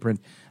Horsemen, the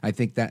Blueprint, I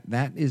think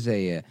that is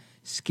a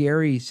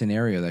scary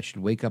scenario that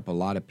should wake up a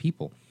lot of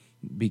people,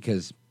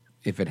 because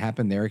if it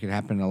happened there, it could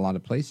happen in a lot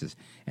of places.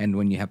 And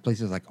when you have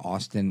places like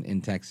Austin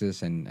in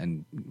Texas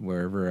and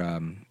wherever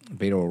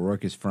Beto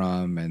O'Rourke is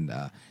from, and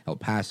El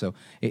Paso,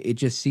 it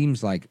just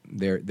seems like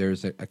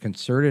there's a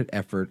concerted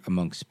effort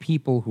amongst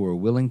people who are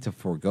willing to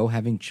forego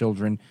having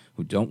children,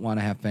 who don't want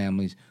to have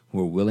families, who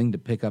are willing to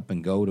pick up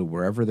and go to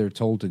wherever they're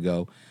told to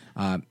go.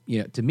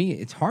 To me,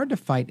 it's hard to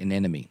fight an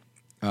enemy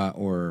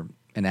or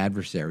an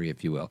adversary,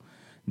 if you will,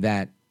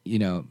 that,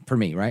 for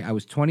me, right? I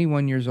was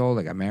 21 years old.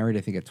 I got married, I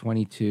think, at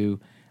 22.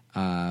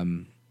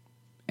 And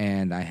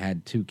I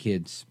had 2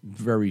 kids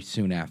very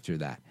soon after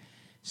that.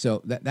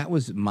 So that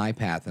was my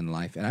path in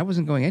life, and I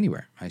wasn't going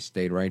anywhere. I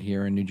stayed right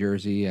here in New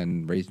Jersey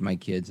and raised my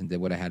kids and did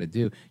what I had to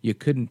do. You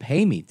couldn't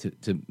pay me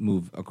to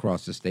move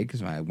across the state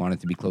because I wanted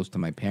to be close to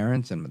my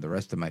parents and the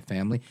rest of my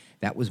family.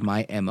 That was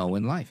my MO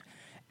in life.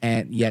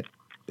 And yet,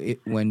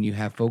 when you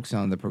have folks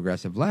on the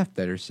progressive left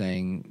that are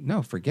saying,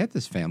 no, forget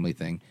this family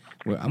thing,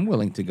 I'm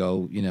willing to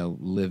go,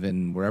 live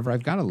in wherever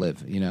I've got to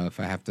live. If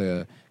I have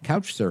to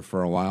couch surf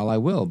for a while, I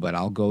will, but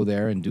I'll go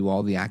there and do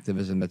all the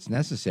activism that's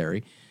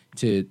necessary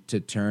to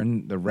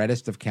turn the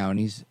reddest of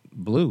counties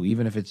blue,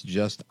 even if it's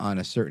just on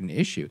a certain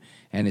issue.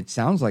 And it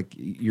sounds like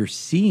you're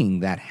seeing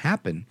that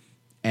happen,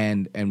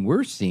 and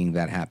we're seeing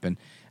that happen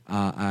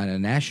on a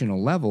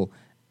national level,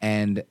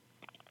 and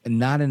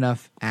not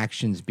enough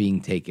actions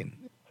being taken.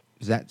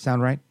 Does that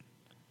sound right?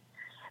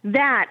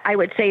 That, I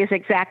would say, is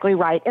exactly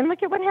right. And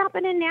look at what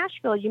happened in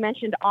Nashville. You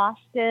mentioned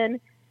Austin,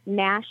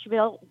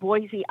 Nashville,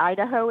 Boise,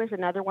 Idaho is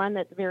another one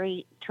that's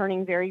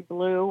turning very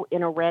blue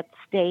in a red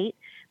state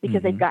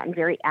because they've gotten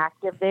very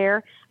active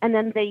there. And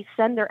then they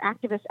send their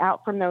activists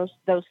out from those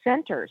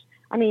centers.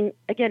 I mean,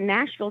 again,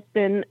 Nashville's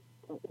been,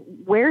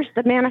 where's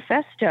the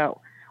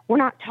manifesto? We're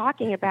not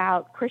talking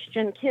about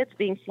Christian kids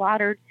being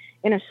slaughtered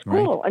in a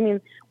school. Right. I mean,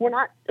 we're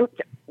not,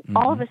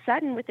 all of a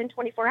sudden, within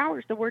 24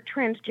 hours, the word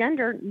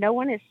transgender, no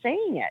one is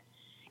saying it.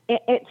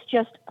 It's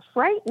just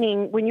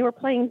frightening. When you were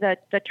playing the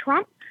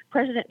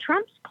President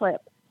Trump's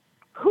clip,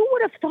 who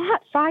would have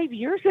thought 5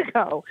 years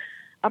ago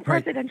a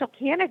presidential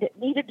candidate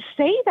needed to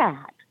say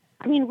that?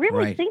 I mean,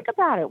 really think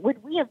about it.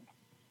 Would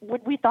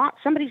we thought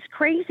somebody's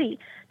crazy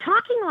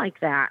talking like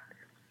that?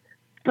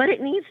 But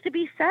it needs to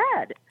be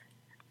said.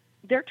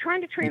 They're trying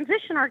to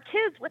transition our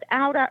kids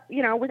without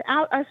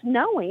us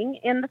knowing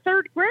in the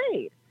third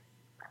grade.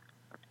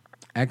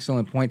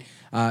 Excellent point.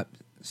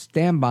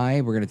 Stand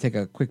by. We're going to take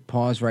a quick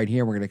pause right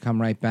here. We're going to come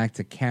right back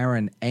to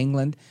Karen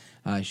England.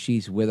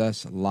 She's with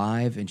us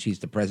live, and she's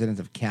the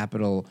president of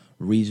Capital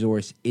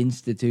Resource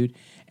Institute.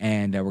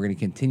 And we're going to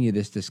continue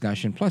this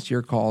discussion, plus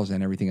your calls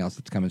and everything else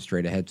that's coming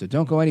straight ahead. So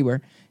don't go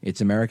anywhere.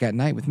 It's America at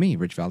Night with me,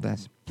 Rich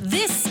Valdez.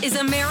 This is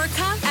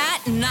America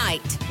at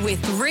Night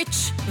with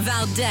Rich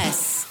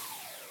Valdez.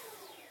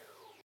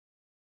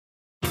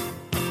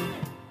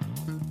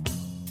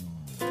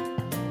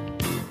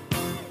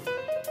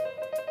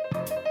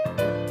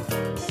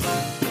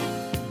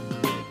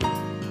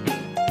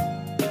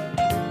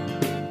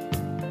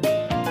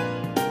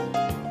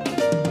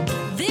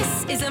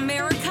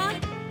 America,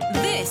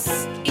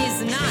 this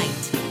is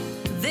Night.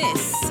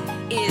 This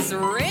is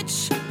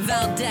Rich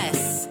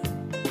Valdez.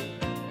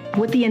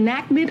 With the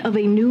enactment of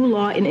a new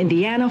law in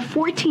Indiana,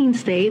 14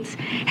 states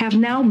have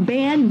now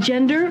banned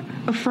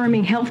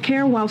gender-affirming health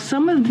care, while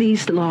some of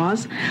these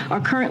laws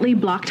are currently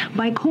blocked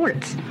by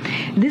courts.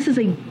 This is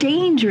a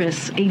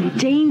dangerous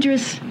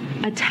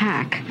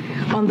attack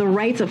on the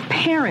rights of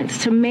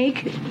parents to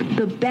make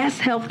the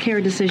best health care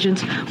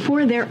decisions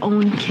for their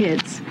own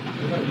kids.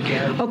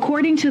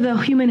 According to the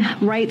Human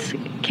Rights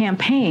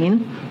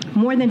Campaign,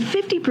 more than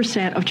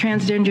 50% of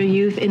transgender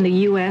youth in the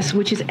U.S.,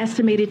 which is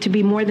estimated to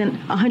be more than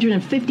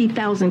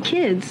 150,000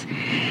 kids,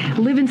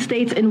 live in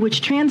states in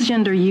which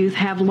transgender youth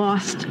have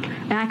lost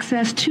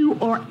access to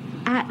or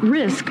at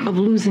risk of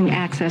losing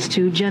access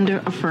to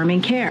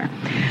gender-affirming care.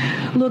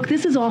 Look,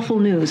 this is awful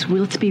news.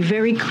 Let's be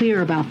very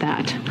clear about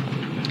that.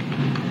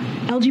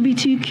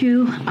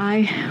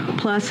 LGBTQI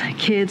plus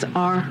kids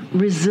are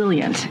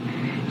resilient.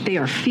 They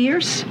are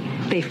fierce.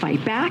 They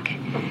fight back.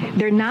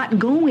 They're not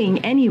going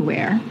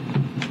anywhere.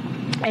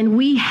 And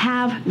we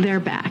have their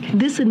back.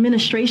 This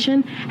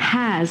administration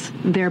has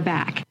their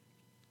back.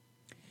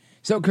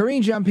 So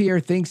Karine Jean-Pierre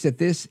thinks that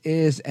this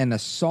is an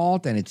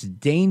assault and it's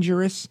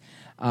dangerous,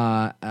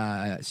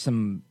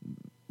 some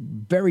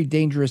very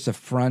dangerous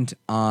affront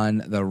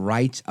on the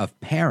rights of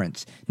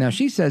parents. Now,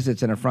 she says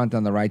it's an affront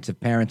on the rights of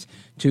parents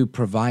to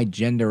provide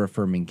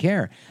gender-affirming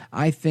care.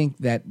 I think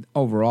that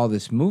overall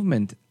this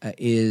movement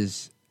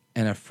is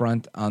an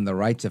affront on the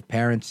rights of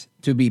parents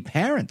to be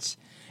parents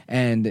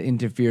and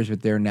interferes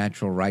with their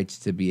natural rights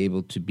to be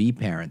able to be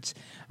parents.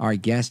 Our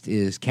guest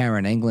is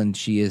Karen England.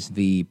 She is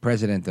the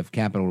president of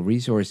Capital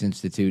Resource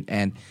Institute.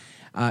 And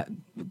I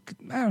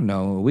don't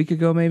know, a week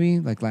ago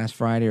maybe, like last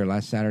Friday or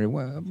last Saturday,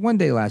 one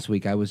day last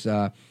week, I was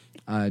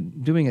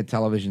doing a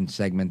television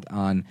segment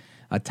on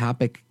a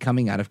topic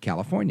coming out of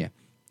California.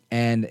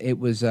 And it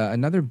was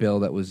another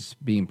bill that was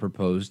being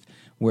proposed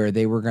where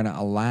they were going to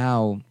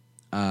allow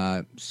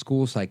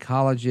school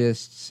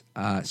psychologists /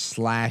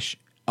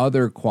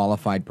 other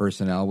qualified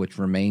personnel, which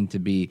remain to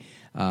be,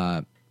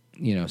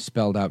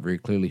 spelled out very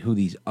clearly who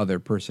these other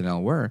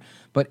personnel were.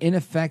 But in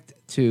effect,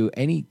 to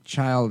any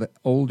child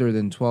older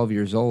than 12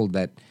 years old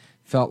that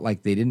felt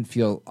like they didn't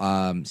feel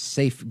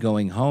safe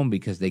going home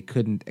because they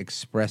couldn't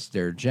express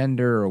their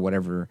gender or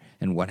whatever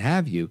and what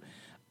have you,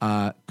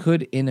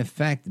 could in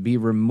effect be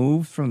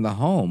removed from the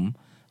home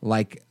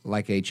like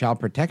a child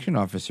protection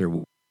officer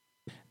would.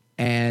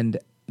 And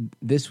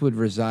this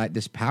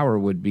power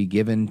would be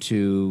given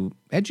to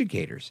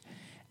educators.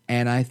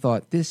 And I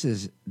thought this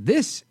is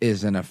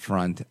an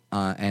affront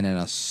and an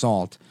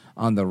assault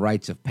on the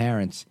rights of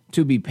parents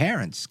to be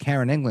parents.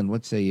 Karen England,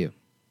 what say you?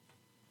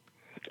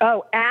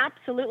 Oh,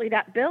 absolutely.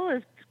 That bill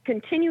is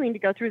continuing to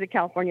go through the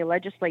California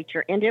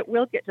legislature, and it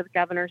will get to the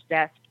governor's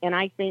desk, and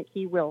I think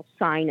he will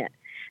sign it.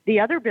 The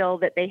other bill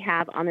that they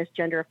have on this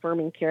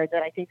gender-affirming care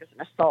that I think is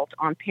an assault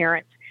on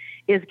parents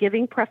is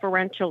giving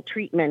preferential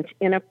treatment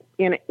in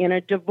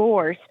a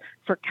divorce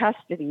for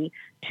custody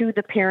to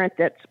the parent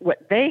that's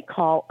what they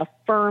call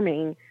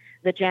affirming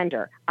the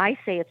gender. I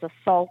say it's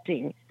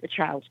assaulting the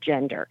child's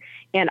gender.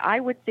 And I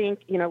would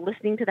think,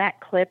 listening to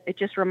that clip, it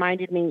just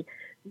reminded me,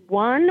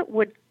 one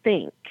would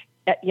think,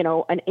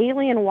 an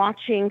alien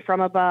watching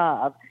from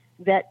above,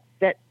 that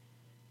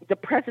the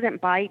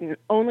President Biden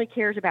only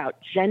cares about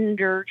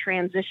gender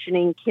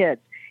transitioning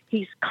kids.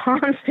 He's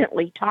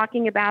constantly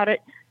talking about it.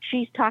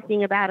 She's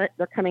talking about it.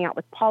 They're coming out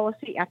with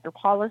policy after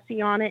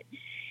policy on it.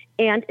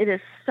 And it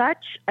is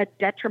such a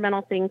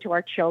detrimental thing to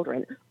our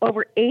children.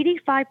 Over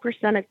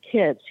 85% of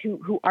kids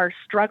who are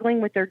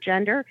struggling with their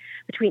gender,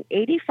 between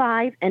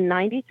 85 and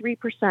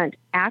 93%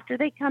 after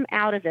they come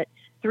out of it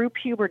through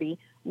puberty,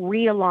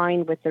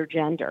 realign with their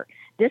gender.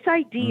 This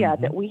idea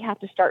that we have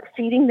to start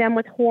feeding them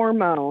with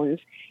hormones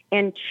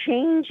and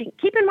changing.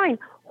 Keep in mind,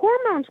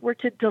 hormones were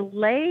to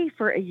delay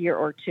for a year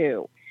or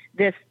two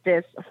this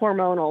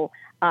hormonal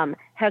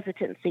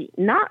hesitancy,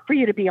 not for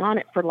you to be on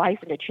it for life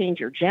and to change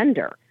your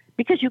gender,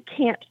 because you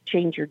can't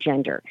change your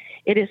gender.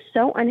 It is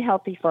so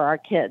unhealthy for our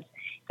kids.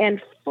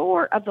 And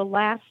 4 of the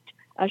last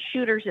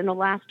shooters in the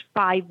last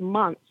 5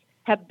 months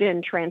have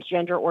been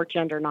transgender or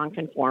gender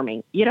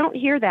nonconforming. You don't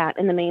hear that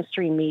in the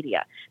mainstream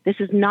media. This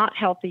is not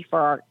healthy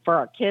for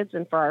our kids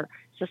and for our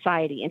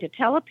society. And to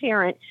tell a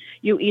parent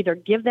you either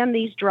give them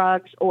these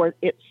drugs or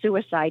it's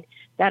suicide,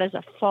 that is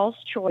a false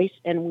choice,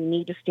 and we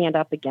need to stand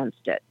up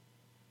against it.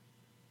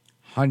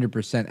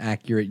 100%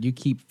 accurate. You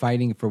keep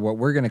fighting for what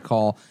we're going to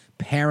call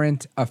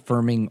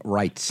parent-affirming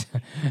rights,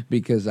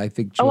 because I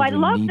think children I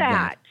love need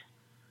that.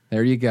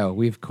 There you go.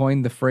 We've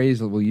coined the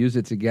phrase. We'll use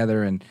it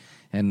together and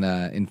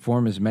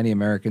inform as many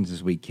Americans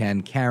as we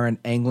can. Karen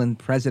Englund,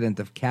 president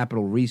of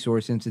Capital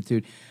Resource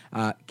Institute.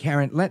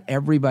 Karen, let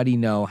everybody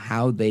know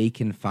how they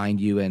can find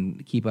you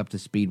and keep up to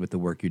speed with the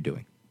work you're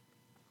doing.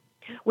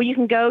 Well, you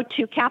can go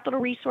to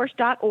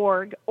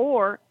capitalresource.org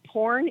or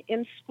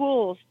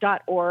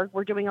porninschools.org.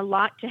 We're doing a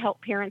lot to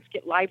help parents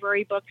get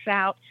library books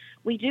out.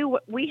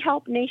 We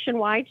help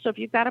nationwide, so if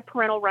you've got a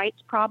parental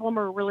rights problem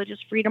or a religious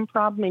freedom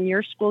problem in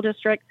your school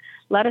district,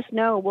 let us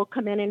know. We'll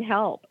come in and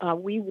help.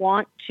 We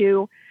want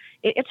to.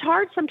 It's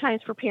hard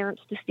sometimes for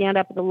parents to stand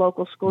up at the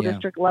local school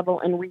district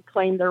level and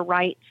reclaim their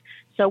rights.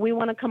 So we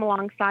want to come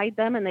alongside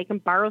them, and they can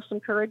borrow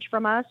some courage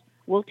from us.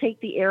 We'll take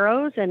the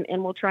arrows, and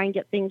we'll try and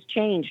get things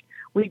changed.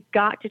 We've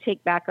got to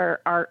take back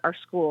our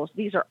schools.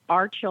 These are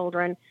our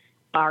children,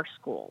 our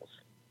schools.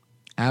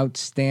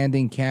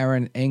 Outstanding.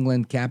 Karen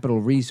Englund,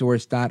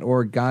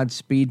 capitalresource.org.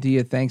 Godspeed to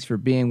you. Thanks for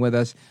being with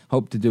us.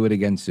 Hope to do it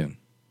again soon.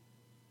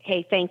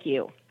 Hey, thank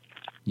you.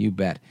 You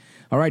bet.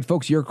 All right,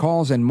 folks, your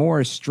calls and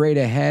more straight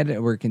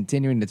ahead. We're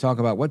continuing to talk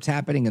about what's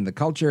happening in the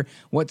culture,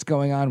 what's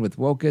going on with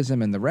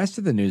wokeism, and the rest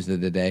of the news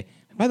of the day.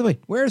 By the way,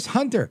 where's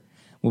Hunter?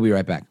 We'll be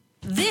right back.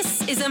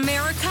 This is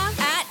America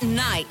at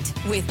Night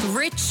with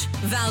Rich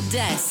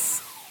Valdez.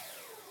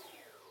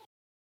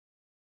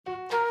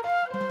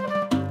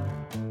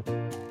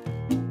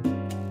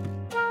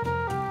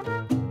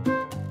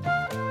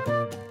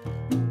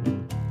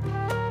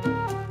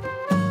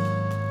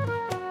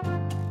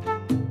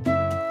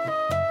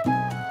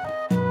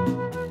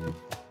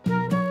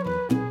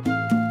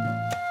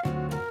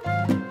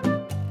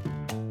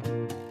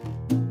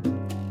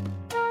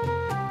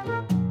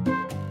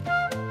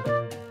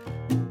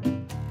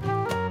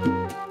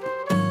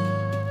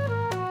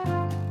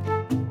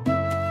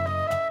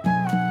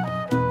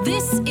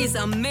 This is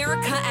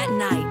America at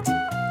Night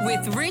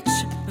with Rich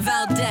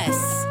Valdez.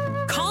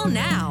 Call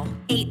now,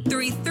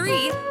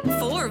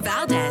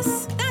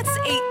 833-4-VALDEZ. That's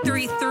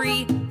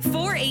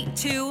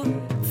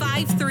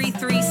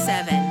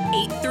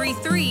 833-482-5337.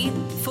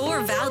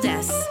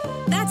 833-4-VALDEZ.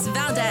 That's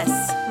Valdez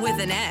with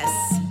an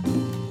S.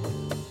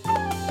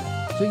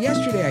 So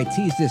yesterday I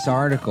teased this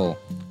article,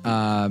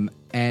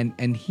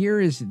 and here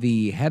is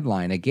the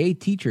headline. A gay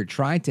teacher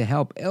tried to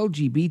help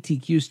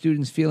LGBTQ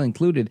students feel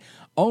included,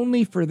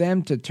 only for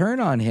them to turn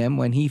on him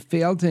when he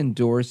failed to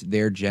endorse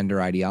their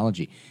gender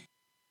ideology.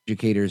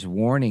 Educators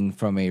warning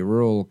from a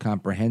rural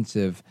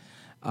comprehensive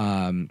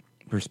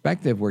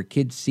perspective where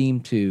kids seem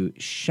to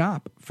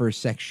shop for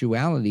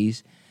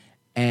sexualities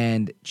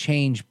and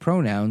change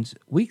pronouns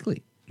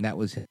weekly. That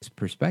was his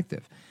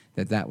perspective,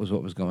 that was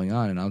what was going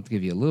on. And I'll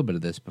give you a little bit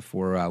of this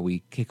before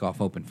we kick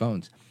off open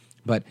phones.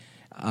 But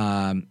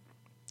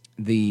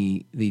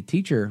the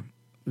teacher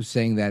was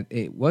saying that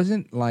it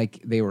wasn't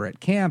like they were at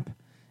camp.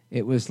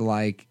 It was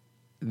like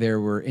there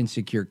were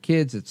insecure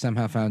kids that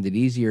somehow found it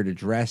easier to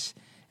dress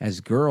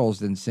as girls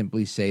than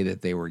simply say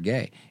that they were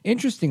gay.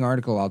 Interesting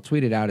article. I'll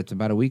tweet it out. It's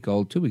about a week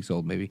old, 2 weeks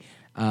old maybe.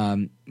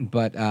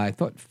 But I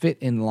thought fit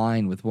in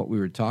line with what we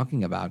were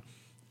talking about.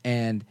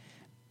 And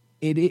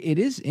it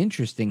is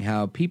interesting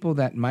how people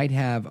that might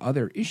have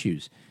other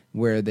issues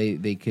where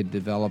they could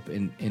develop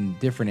in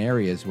different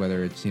areas,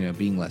 whether it's,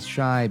 being less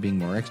shy, being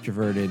more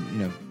extroverted,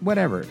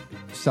 whatever,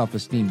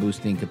 self-esteem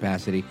boosting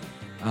capacity,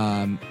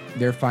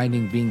 they're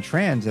finding being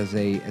trans as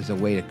a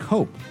way to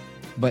cope,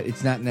 but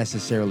it's not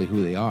necessarily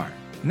who they are.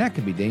 And that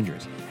could be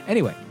dangerous.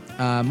 Anyway,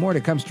 more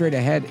to come straight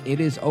ahead. It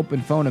is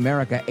Open Phone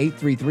America,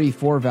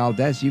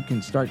 833-4-VALDEZ. You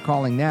can start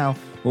calling now.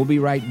 We'll be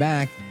right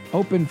back.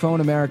 Open Phone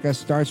America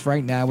starts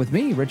right now with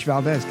me, Rich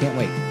Valdez. Can't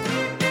wait.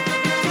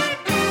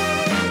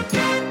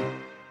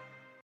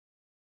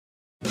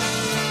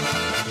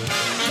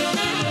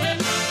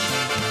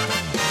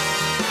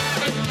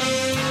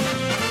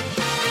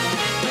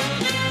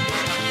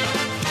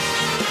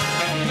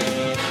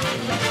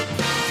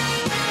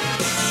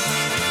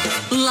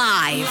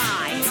 Live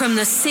from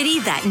the city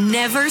that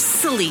never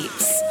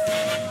sleeps.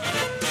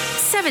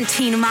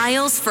 17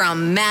 miles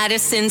from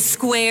Madison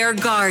Square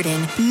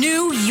Garden,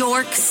 New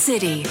York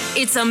City.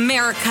 It's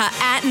America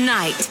at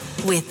Night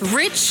with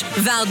Rich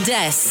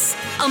Valdez,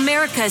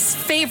 America's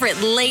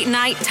favorite late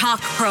night talk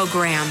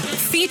program,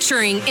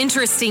 featuring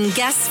interesting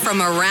guests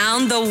from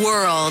around the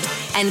world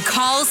and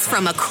calls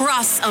from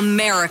across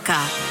America.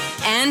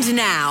 And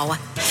now,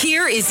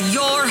 here is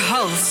your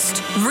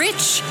host,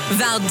 Rich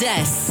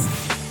Valdez.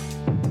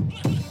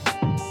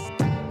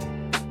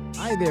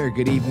 Hi there,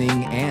 good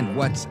evening, and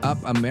what's up,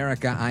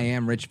 America? I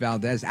am Rich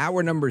Valdez,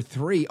 hour number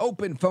 3,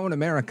 Open Phone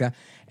America,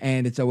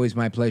 and it's always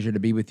my pleasure to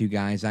be with you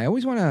guys. I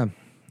always want to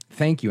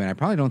thank you, and I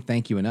probably don't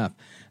thank you enough,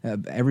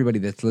 everybody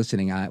that's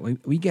listening.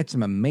 We get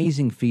some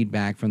amazing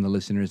feedback from the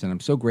listeners, and I'm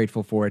so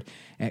grateful for it.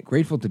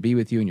 Grateful to be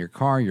with you in your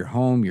car, your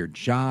home, your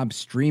job,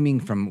 streaming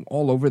from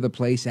all over the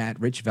place at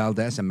Rich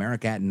Valdez,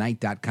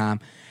 AmericaAtNight.com,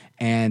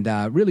 and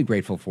really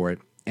grateful for it.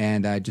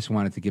 And I just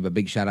wanted to give a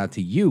big shout out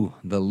to you,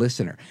 the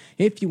listener.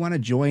 If you want to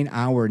join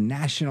our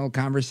national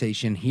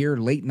conversation here,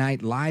 late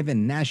night, live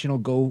and national,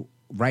 go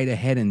right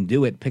ahead and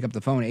do it. Pick up the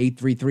phone,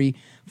 833-482-5337,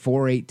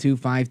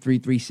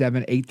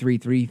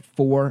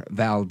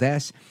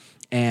 833-4-VALDEZ.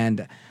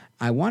 And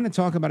I want to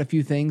talk about a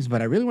few things,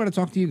 but I really want to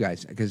talk to you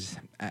guys because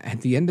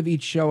at the end of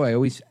each show, I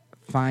always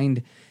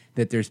find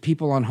that there's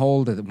people on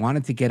hold that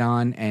wanted to get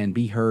on and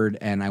be heard,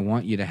 and I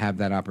want you to have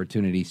that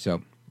opportunity.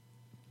 So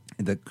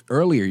the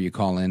earlier you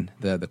call in,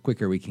 the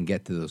quicker we can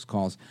get to those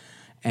calls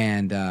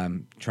and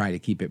try to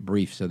keep it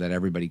brief so that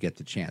everybody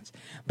gets a chance.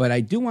 But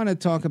I do want to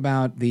talk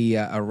about the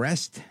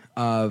arrest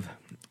of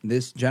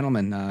this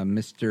gentleman,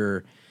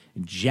 Mr.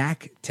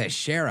 Jack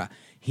Teixeira.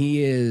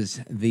 He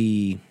is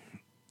the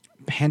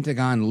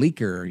Pentagon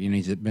leaker. You know,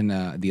 he's been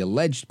the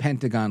alleged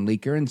Pentagon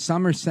leaker, and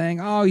some are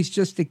saying, oh, he's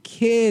just a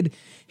kid.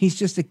 He's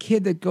just a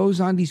kid that goes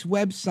on these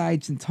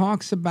websites and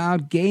talks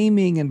about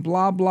gaming and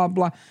blah, blah,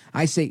 blah.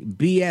 I say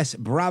BS,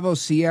 Bravo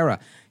Sierra.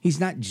 He's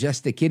not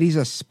just a kid. He's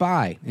a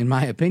spy, in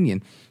my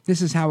opinion.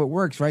 This is how it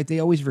works, right? They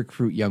always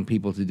recruit young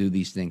people to do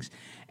these things.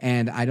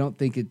 And I don't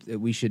think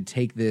we should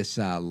take this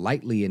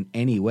lightly in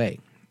any way.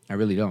 I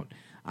really don't.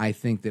 I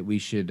think that we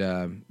should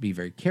be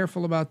very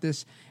careful about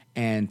this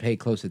and pay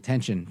close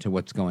attention to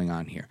what's going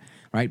on here,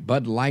 right?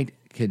 Bud Light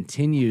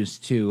continues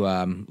to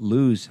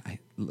lose.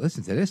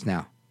 Listen to this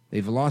now.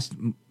 They've lost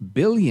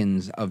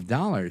billions of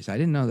dollars. I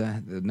didn't know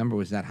that the number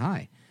was that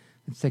high.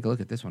 Let's take a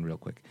look at this one real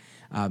quick.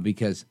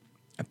 Because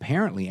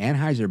apparently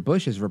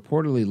Anheuser-Busch has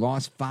reportedly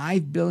lost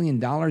 $5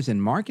 billion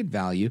in market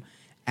value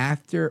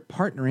after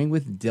partnering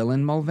with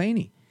Dylan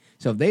Mulvaney.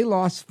 So if they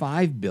lost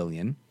 $5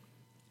 billion,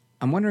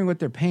 I'm wondering what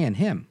they're paying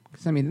him.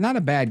 Because, I mean, not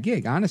a bad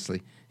gig,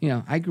 honestly. You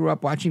know, I grew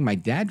up watching my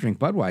dad drink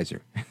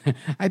Budweiser.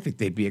 I think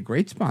they'd be a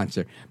great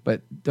sponsor.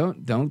 But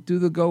don't do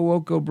the go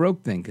woke, go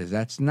broke thing, because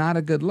that's not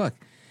a good look.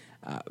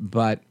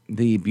 But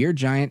the beer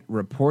giant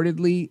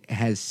reportedly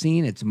has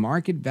seen its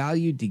market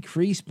value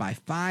decrease by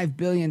 $5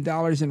 billion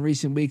in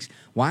recent weeks.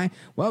 Why?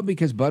 Well,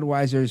 because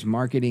Budweiser's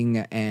marketing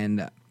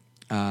and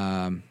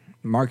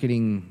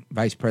marketing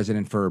vice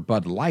president for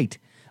Bud Light,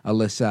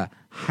 Alyssa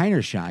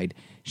Heinerscheid,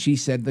 she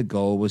said the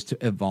goal was to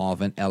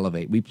evolve and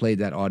elevate. We played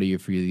that audio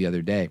for you the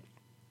other day.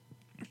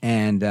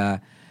 And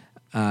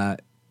I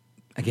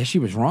guess she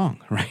was wrong,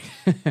 right?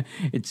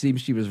 It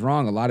seems she was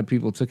wrong. A lot of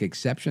people took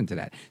exception to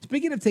that.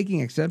 Speaking of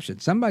taking exception,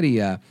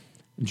 somebody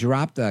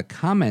dropped a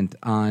comment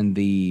on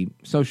the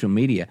social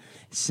media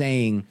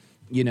saying,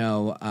 you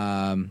know,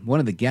 one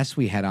of the guests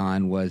we had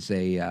on was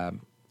a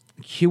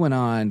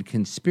QAnon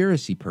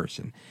conspiracy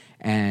person,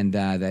 and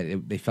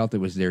that they felt it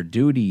was their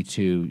duty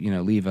to, you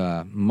know, leave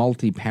a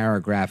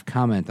multi-paragraph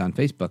comment on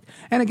Facebook.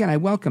 And again, I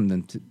welcome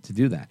them to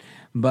do that.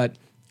 But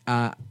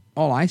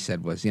all I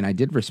said was, you know, I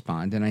did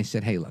respond, and I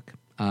said, hey, look,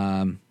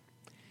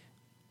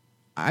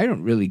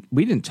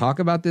 we didn't talk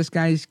about this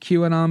guy's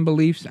QAnon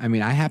beliefs. I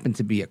mean, I happen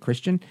to be a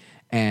Christian,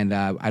 and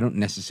I don't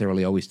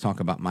necessarily always talk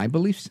about my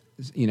beliefs.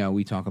 You know,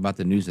 we talk about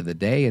the news of the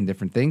day and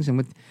different things. And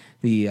with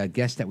the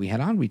guest that we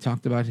had on, we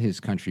talked about his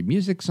country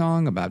music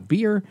song, about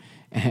beer,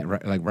 and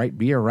like Right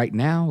Beer Right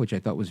Now, which I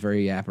thought was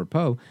very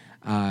apropos,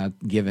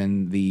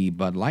 given the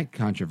Bud Light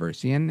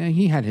controversy. And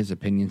he had his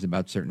opinions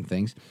about certain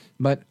things.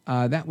 But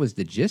that was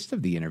the gist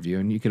of the interview.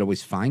 And you could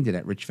always find it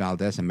at Rich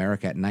Valdez,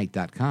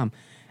 AmericaAtNight.com,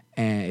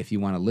 if you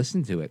want to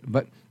listen to it.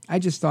 But I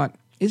just thought,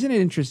 isn't it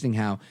interesting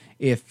how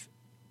if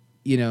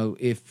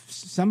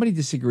somebody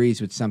disagrees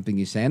with something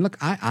you say, and look,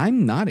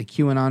 I'm not a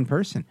QAnon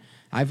person.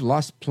 I've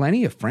lost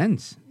plenty of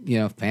friends, you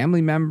know,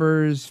 family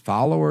members,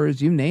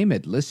 followers, you name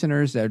it,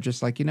 listeners that are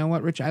just like, you know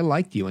what, Rich, I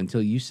liked you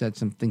until you said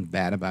something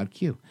bad about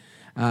Q.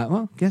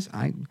 Well, guess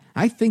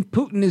I think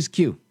Putin is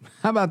Q.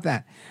 How about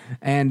that?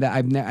 And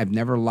I've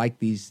never liked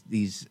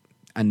these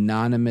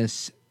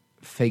anonymous,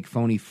 fake,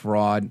 phony,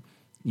 fraud,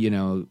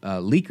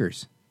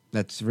 leakers.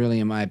 That's really,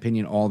 in my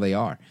opinion, all they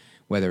are.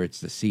 Whether it's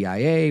the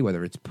CIA,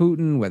 whether it's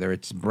Putin, whether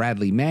it's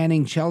Bradley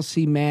Manning,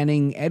 Chelsea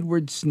Manning,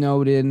 Edward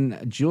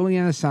Snowden,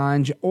 Julian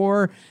Assange,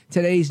 or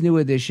today's new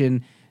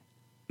addition,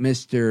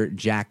 Mr.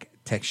 Jack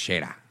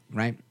Teixeira,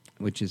 right?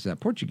 Which is a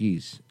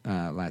Portuguese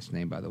last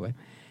name, by the way.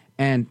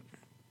 And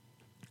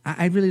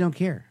I really don't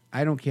care.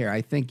 I don't care.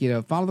 I think,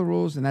 follow the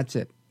rules and that's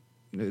it.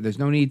 There's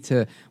no need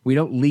to. We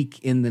don't leak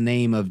in the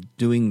name of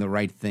doing the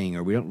right thing,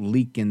 or we don't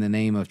leak in the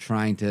name of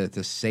trying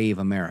to save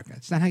America.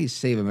 It's not how you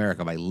save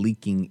America, by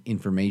leaking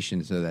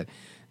information so that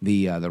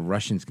the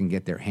Russians can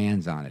get their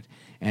hands on it.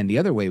 And the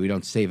other way we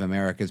don't save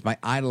America is by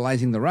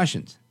idolizing the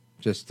Russians,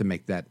 just to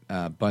make that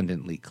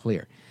abundantly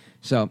clear.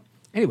 So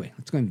anyway,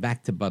 let's go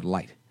back to Bud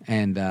Light.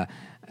 And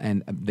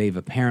they've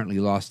apparently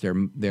lost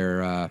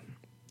their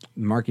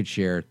market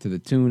share to the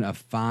tune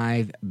of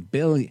 $5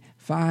 billion.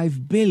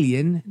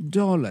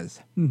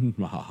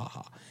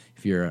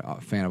 If you're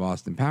a fan of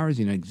Austin Powers,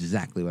 you know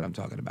exactly what I'm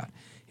talking about.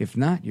 If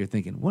not, you're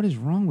thinking, what is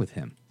wrong with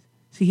him?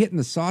 Is he hitting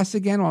the sauce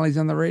again while he's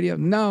on the radio?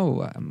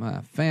 No, I'm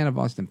a fan of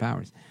Austin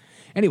Powers.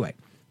 Anyway,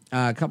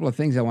 a couple of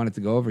things I wanted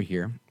to go over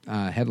here.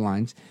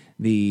 Headlines.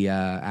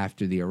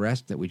 After the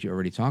arrest that we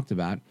already talked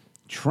about,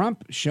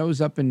 Trump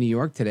shows up in New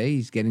York today.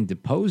 He's getting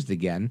deposed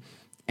again.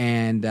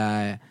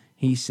 And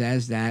he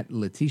says that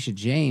Letitia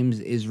James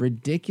is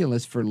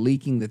ridiculous for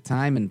leaking the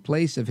time and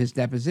place of his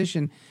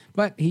deposition,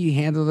 but he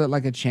handled it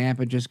like a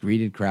champ and just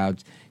greeted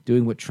crowds,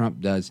 doing what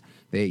Trump does.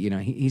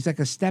 He's like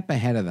a step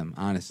ahead of them,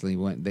 honestly.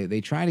 When they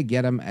try to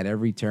get him at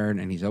every turn,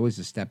 and he's always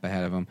a step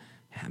ahead of them.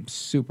 I'm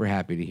super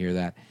happy to hear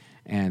that,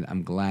 and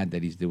I'm glad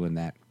that he's doing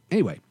that.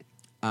 Anyway,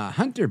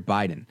 Hunter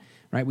Biden,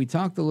 right? We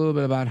talked a little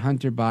bit about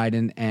Hunter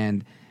Biden,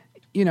 and,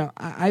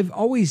 I've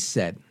always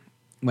said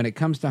when it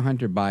comes to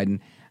Hunter Biden,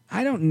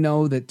 I don't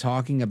know that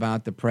talking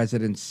about the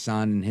president's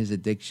son and his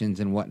addictions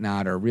and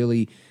whatnot are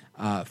really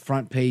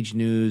front page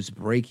news,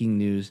 breaking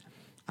news.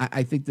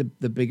 I think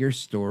the bigger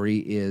story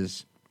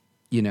is,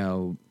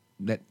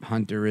 that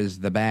Hunter is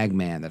the bag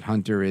man, that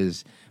Hunter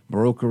is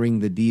brokering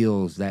the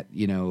deals, that,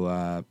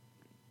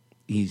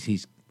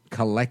 he's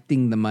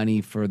collecting the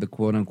money for the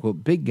quote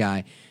unquote big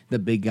guy, the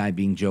big guy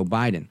being Joe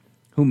Biden,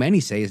 who many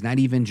say is not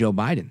even Joe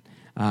Biden.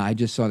 I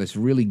just saw this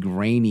really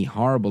grainy,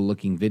 horrible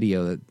looking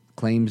video that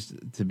claims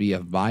to be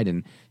of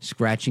Biden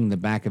scratching the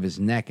back of his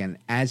neck. And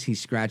as he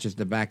scratches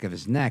the back of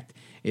his neck,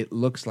 it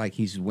looks like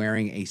he's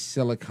wearing a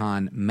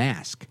silicone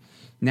mask.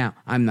 Now,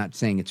 I'm not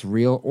saying it's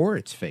real or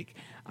it's fake.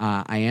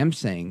 I am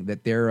saying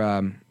that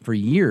there, for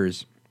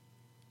years,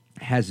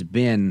 has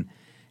been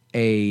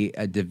a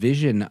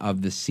division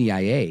of the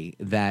CIA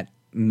that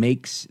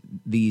makes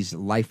these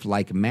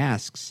lifelike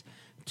masks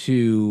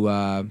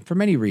for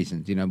many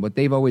reasons. What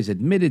they've always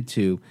admitted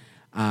to,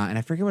 and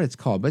I forget what it's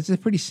called, but it's a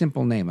pretty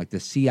simple name, like the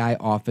CIA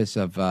Office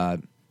of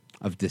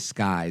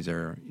Disguise,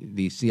 or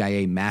the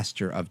CIA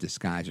Master of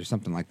Disguise, or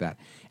something like that.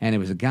 And it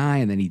was a guy,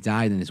 and then he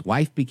died, and his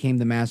wife became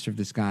the Master of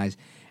Disguise,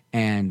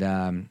 and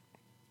a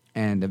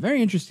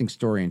very interesting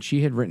story. And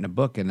she had written a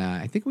book, and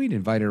I think we'd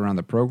invited her on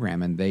the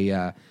program, and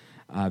they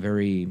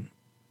very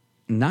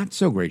not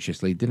so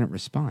graciously didn't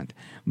respond.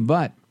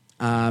 But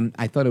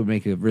I thought it would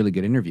make a really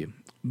good interview.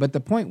 But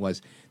the point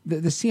was,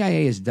 the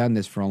CIA has done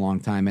this for a long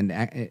time, and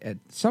at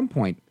some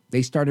point,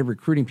 they started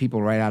recruiting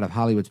people right out of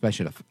Hollywood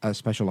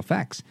special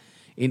effects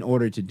in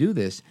order to do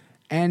this.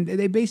 And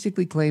they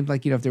basically claimed,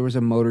 if there was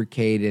a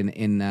motorcade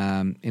in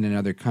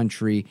another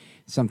country,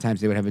 sometimes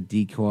they would have a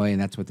decoy,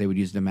 and that's what they would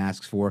use the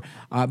masks for.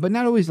 But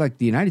not always like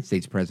the United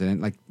States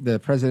president, like the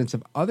presidents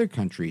of other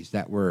countries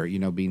that were,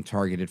 being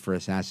targeted for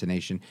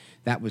assassination.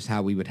 That was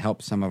how we would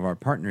help some of our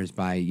partners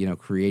by,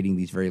 creating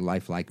these very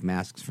lifelike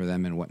masks for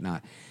them and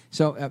whatnot.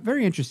 So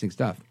very interesting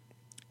stuff.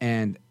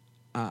 And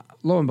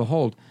lo and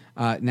behold,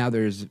 now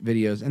there's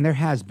videos, and there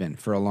has been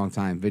for a long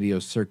time,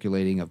 videos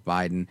circulating of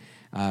Biden,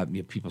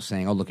 people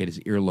saying, oh, look at his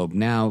earlobe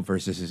now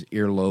versus his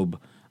earlobe,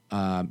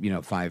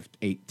 5,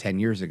 8, 10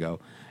 years ago.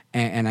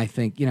 And I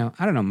think,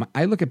 I don't know.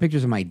 I look at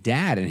pictures of my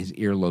dad, and his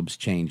earlobes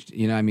changed.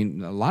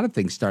 A lot of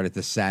things started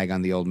to sag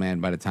on the old man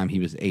by the time he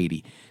was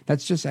 80.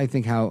 That's just, I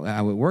think, how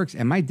it works.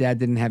 And my dad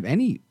didn't have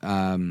any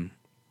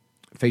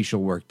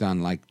facial work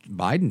done like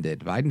Biden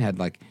did. Biden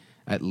had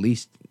at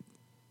least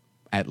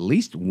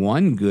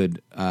one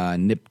good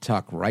nip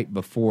tuck right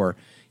before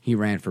he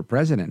ran for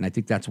president. And I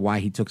think that's why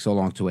he took so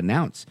long to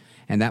announce.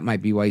 And that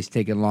might be why he's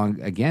taking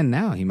long again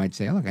now. He might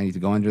say, oh, look, I need to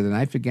go under the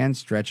knife again,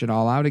 stretch it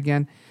all out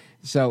again.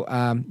 So,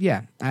 I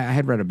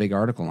had read a big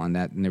article on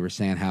that, and they were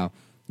saying how,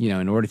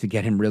 in order to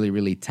get him really,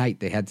 really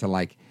tight, they had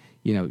to,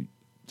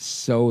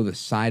 sew the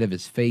side of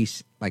his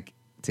face,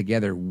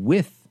 together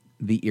with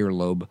the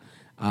earlobe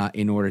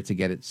in order to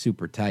get it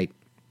super tight.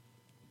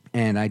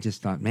 And I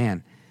just thought,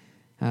 man,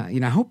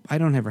 I hope I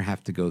don't ever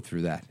have to go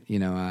through that.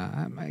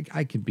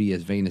 I could be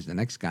as vain as the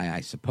next guy,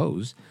 I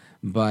suppose,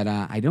 but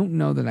I don't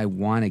know that I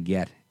want to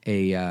get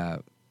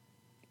a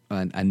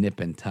nip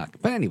and tuck.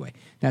 But anyway,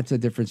 that's a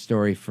different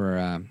story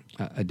for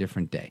a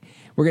different day.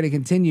 We're going to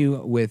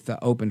continue with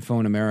Open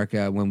Phone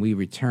America when we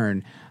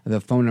return. The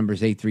phone number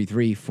is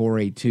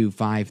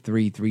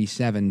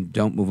 833-482-5337.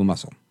 Don't move a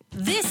muscle.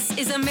 This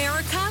is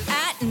America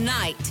at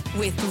Night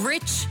with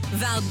Rich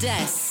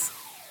Valdez.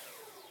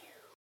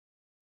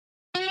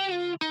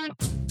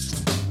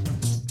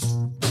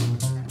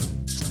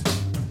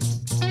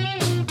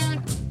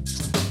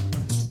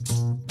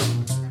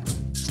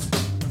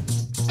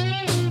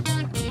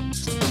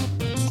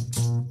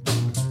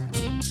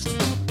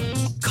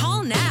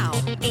 Call now,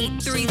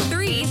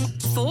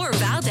 833-4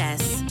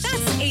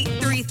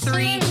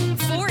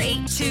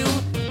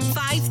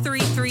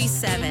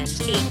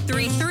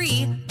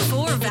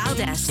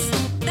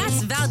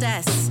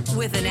 Valdez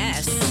with an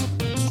S.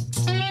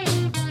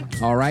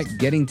 All right,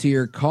 getting to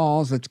your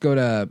calls. Let's go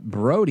to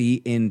Brody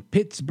in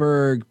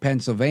Pittsburgh,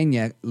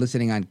 Pennsylvania,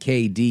 listening on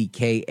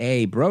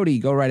KDKA. Brody,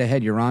 go right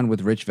ahead. You're on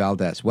with Rich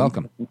Valdez.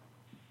 Welcome.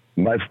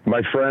 My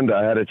friend,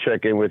 I had to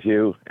check in with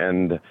you.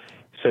 And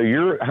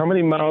so how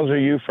many miles are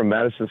you from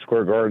Madison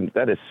Square Garden?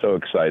 That is so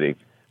exciting.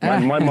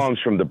 My mom's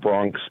from the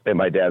Bronx, and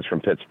my dad's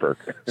from Pittsburgh.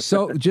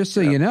 So just so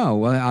you know,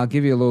 well, I'll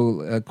give you a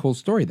little cool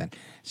story then.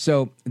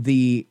 So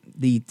the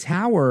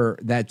tower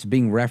that's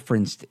being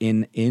referenced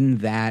in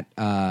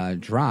that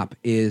drop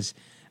is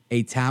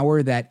a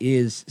tower that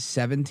is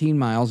 17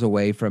 miles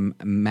away from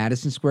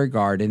Madison Square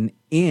Garden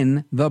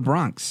in the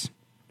Bronx.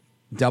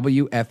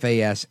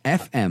 WFAS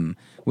FM,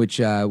 which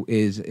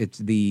it's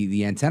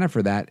the antenna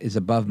for that is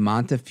above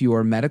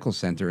Montefiore Medical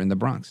Center in the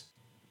Bronx.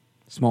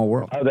 Small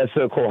world. Oh, that's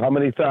so cool. How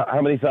many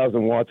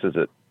thousand watts is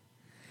it?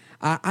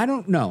 I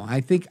don't know. I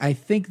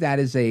think that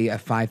is a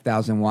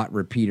 5,000 watt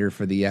repeater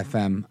for the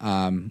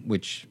FM,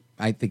 which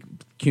I think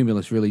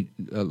Cumulus really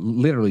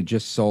literally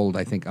just sold,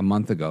 I think, a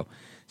month ago.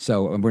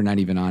 So we're not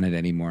even on it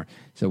anymore.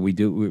 So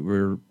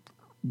we're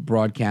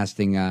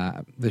broadcasting.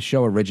 The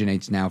show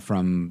originates now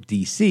from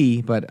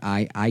D.C., but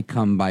I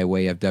come by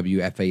way of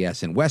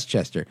WFAS in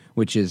Westchester,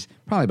 which is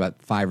probably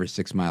about 5 or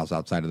 6 miles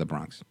outside of the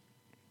Bronx.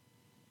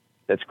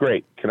 That's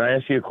great. Can I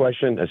ask you a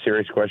question, a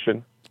serious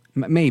question?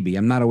 Maybe.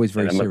 I'm not always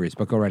very serious,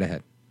 but go right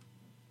ahead.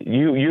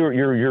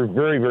 You're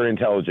very, very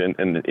intelligent,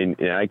 and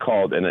I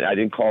called, and I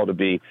didn't call to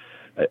be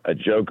a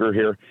joker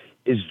here.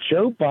 Is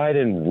Joe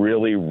Biden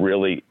really,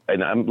 really,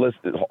 and I'm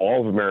listening,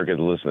 all of America is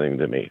listening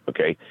to me,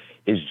 okay?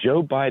 Is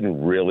Joe Biden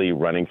really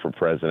running for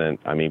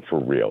president? I mean, for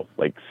real,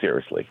 like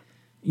seriously.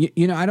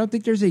 You know, I don't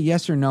think there's a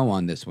yes or no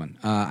on this one.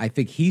 I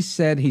think he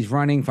said he's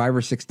running 5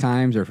 or 6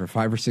 times or for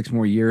 5 or 6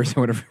 more years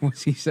or whatever it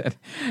was he said.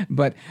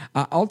 But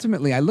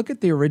ultimately, I look at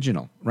the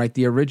original, right?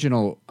 The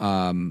original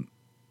 08,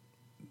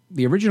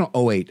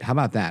 how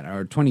about that?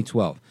 Or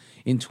 2012.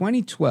 In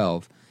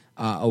 2012,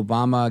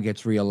 Obama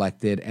gets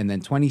reelected, and then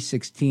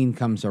 2016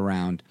 comes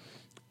around,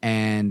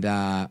 and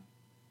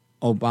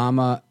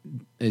Obama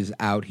is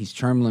out. He's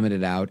term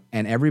limited out,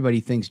 and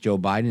everybody thinks Joe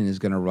Biden is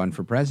going to run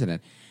for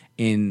president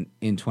in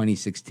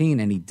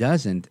 2016, and he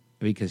doesn't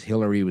because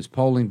Hillary was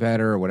polling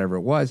better or whatever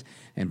it was,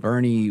 and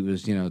Bernie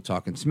was,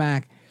 talking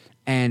smack,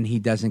 and he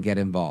doesn't get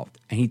involved.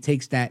 And he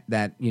takes that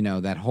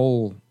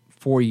whole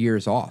 4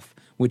 years off,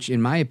 which in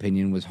my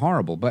opinion was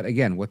horrible. But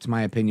again, what's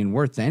my opinion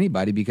worth to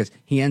anybody? Because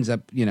he ends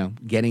up,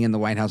 getting in the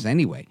White House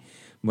anyway,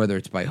 whether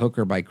it's by hook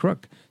or by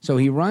crook. So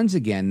he runs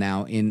again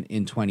now in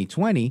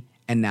 2020,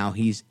 and now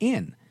he's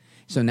in.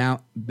 So now,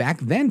 back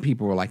then,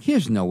 people were like,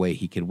 "There's no way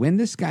he could win."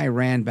 This guy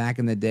ran back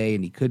in the day,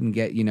 and he couldn't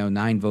get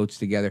 9 votes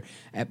together.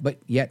 But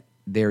yet,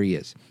 there he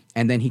is.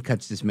 And then he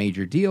cuts this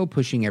major deal,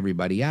 pushing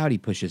everybody out. He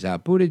pushes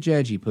out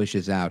Buttigieg. He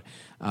pushes out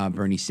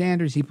Bernie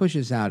Sanders. He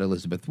pushes out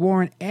Elizabeth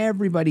Warren.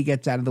 Everybody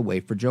gets out of the way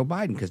for Joe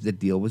Biden because the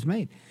deal was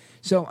made.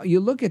 So you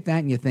look at that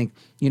and you think,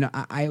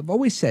 I've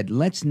always said,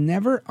 let's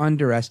never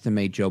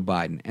underestimate Joe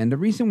Biden. And the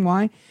reason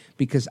why,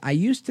 because I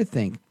used to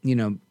think,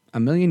 a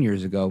million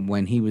years ago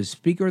when he was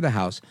Speaker of the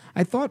House,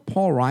 I thought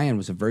Paul Ryan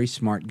was a very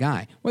smart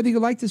guy. Whether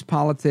you liked his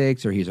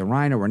politics or he's a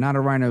rhino or not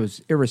a rhino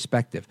is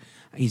irrespective.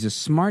 He's a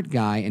smart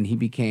guy, and he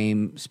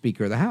became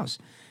Speaker of the House.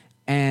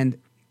 And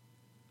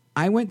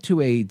I went to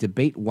a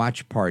debate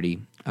watch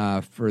party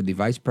for the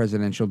vice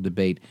presidential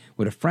debate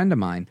with a friend of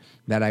mine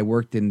that I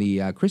worked in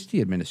the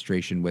Christie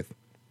administration with.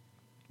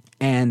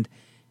 And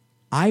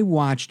I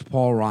watched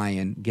Paul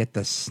Ryan get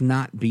the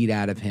snot beat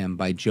out of him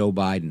by Joe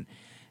Biden.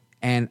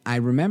 And I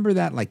remember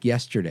that like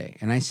yesterday.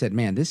 And I said,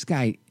 man, this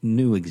guy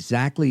knew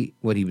exactly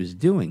what he was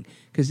doing.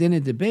 Because in a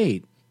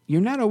debate,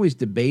 you're not always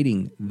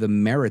debating the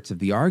merits of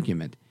the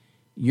argument.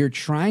 You're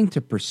trying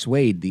to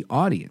persuade the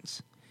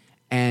audience.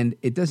 And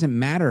it doesn't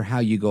matter how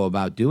you go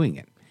about doing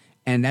it.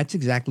 And that's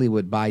exactly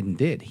what Biden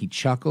did. He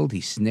chuckled, he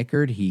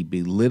snickered, he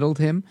belittled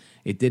him.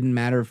 It didn't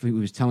matter if he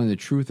was telling the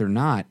truth or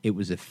not. It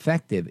was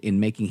effective in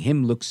making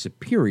him look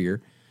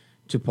superior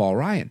to Paul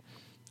Ryan.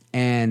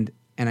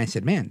 And I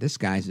said, man, this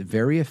guy's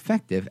very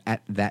effective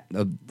at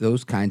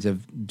those kinds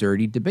of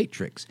dirty debate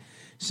tricks.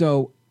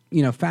 So,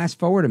 fast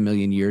forward a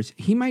million years,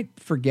 he might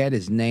forget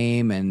his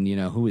name and,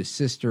 who his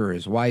sister or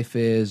his wife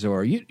is,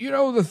 or,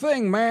 the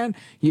thing, man.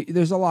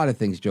 There's a lot of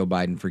things Joe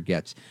Biden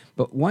forgets.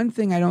 But one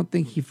thing I don't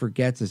think he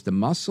forgets is the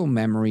muscle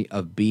memory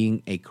of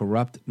being a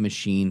corrupt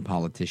machine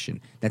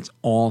politician. That's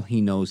all he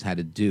knows how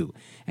to do.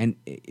 And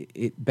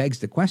it begs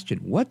the question,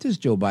 what does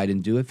Joe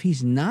Biden do if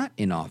he's not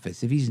in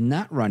office, if he's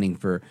not running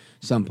for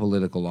some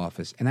political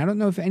office? And I don't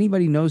know if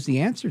anybody knows the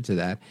answer to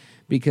that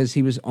because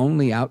he was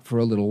only out for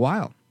a little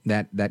while.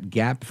 That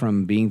gap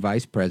from being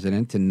vice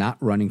president to not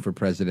running for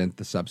president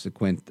the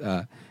subsequent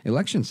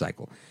election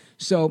cycle.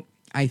 So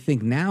I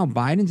think now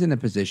Biden's in a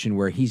position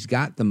where he's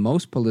got the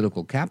most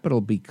political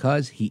capital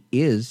because he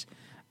is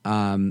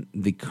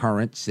the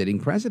current sitting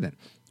president.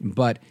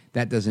 But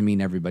that doesn't mean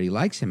everybody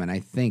likes him. And I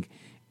think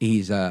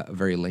he's a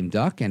very lame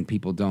duck, and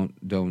people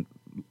don't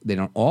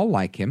all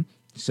like him.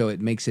 So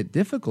it makes it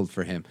difficult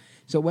for him.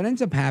 So what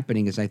ends up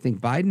happening is I think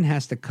Biden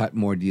has to cut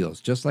more deals,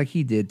 just like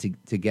he did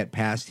to get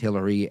past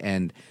Hillary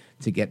and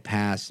to get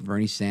past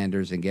Bernie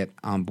Sanders and get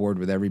on board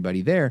with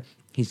everybody there.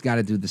 He's got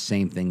to do the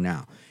same thing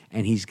now.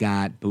 And he's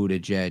got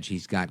Buttigieg,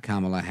 he's got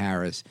Kamala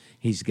Harris,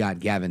 he's got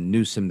Gavin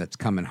Newsom that's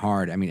coming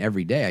hard. I mean,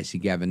 every day I see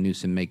Gavin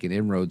Newsom making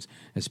inroads,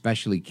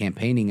 especially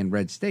campaigning in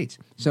red states.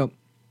 So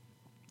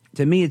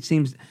to me, it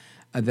seems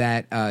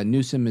that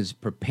Newsom is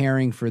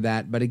preparing for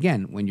that. But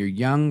again, when you're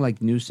young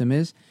like Newsom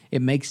is,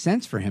 it makes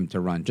sense for him to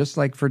run, just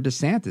like for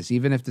DeSantis.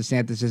 Even if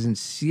DeSantis isn't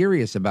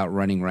serious about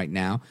running right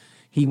now,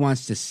 he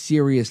wants to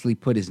seriously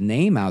put his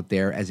name out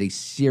there as a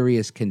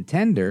serious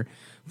contender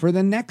for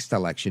the next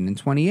election in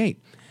 28.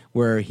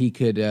 Where he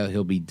could,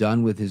 he'll be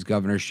done with his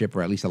governorship,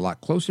 or at least a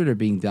lot closer to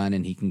being done,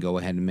 and he can go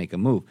ahead and make a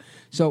move.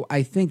 So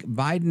I think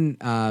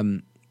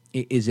Biden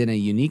is in a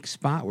unique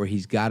spot where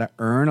he's got to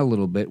earn a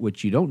little bit,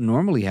 which you don't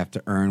normally have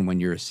to earn when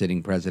you're a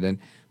sitting president.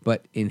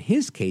 But in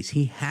his case,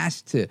 he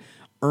has to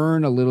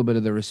earn a little bit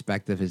of the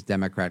respect of his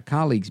Democrat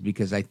colleagues,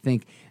 because I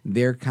think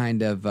they're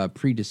kind of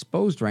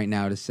predisposed right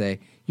now to say,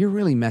 you're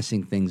really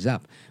messing things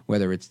up,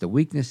 whether it's the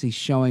weakness he's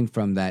showing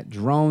from that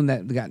drone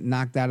that got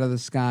knocked out of the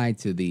sky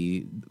to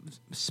the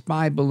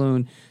spy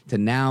balloon to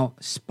now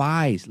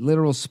spies,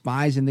 literal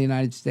spies in the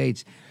United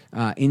States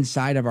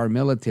inside of our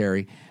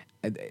military.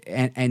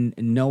 And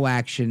no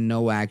action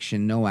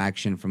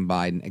from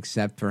Biden,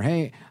 except for,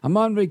 hey, I'm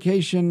on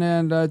vacation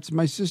and it's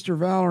my sister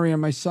Valerie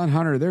and my son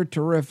Hunter. They're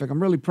terrific. I'm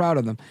really proud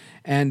of them.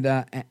 And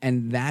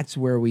that's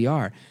where we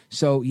are.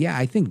 So, yeah,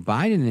 I think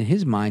Biden in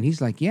his mind, he's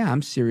like, yeah,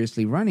 I'm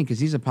seriously running because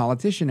he's a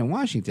politician in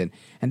Washington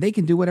and they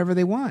can do whatever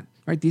they want.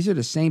 Right? These are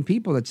the same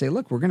people that say,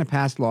 look, we're going to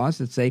pass laws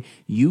that say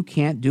you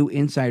can't do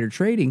insider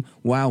trading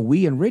while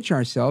we enrich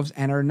ourselves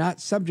and are not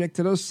subject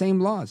to those same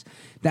laws.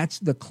 That's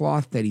the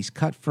cloth that he's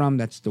cut from.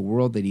 That's the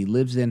world that he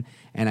lives in.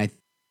 And I think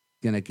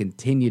he's going to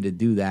continue to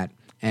do that.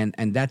 And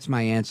that's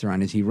my answer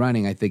on, is he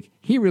running? I think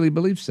he really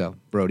believes so,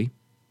 Brody.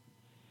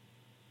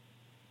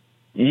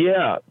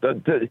 Yeah.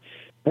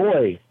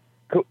 Boy,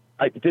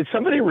 did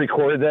somebody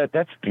record that?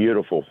 That's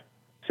beautiful.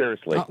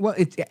 Seriously. Well,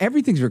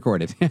 everything's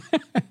recorded.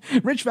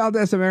 Rich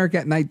Valdez,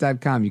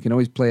 AmericaAtNight.com. You can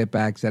always play it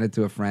back, send it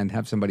to a friend,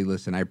 have somebody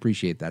listen. I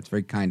appreciate that. It's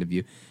very kind of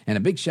you. And a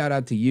big shout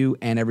out to you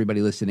and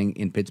everybody listening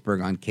in Pittsburgh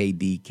on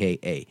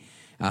KDKA.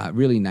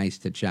 Really nice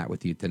to chat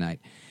with you tonight.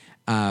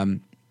 We're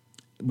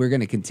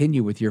going to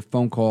continue with your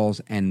phone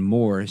calls and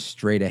more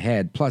straight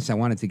ahead. Plus, I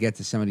wanted to get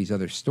to some of these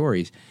other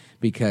stories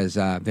because,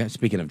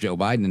 speaking of Joe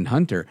Biden and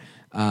Hunter,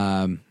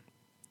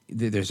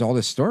 there's all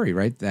this story,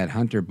 right, that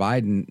Hunter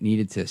Biden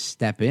needed to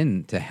step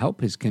in to help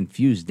his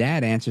confused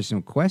dad answer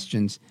some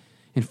questions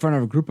in front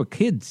of a group of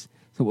kids.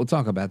 So we'll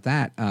talk about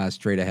that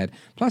straight ahead.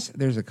 Plus,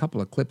 there's a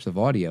couple of clips of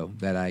audio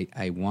that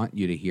I want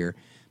you to hear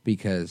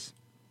because,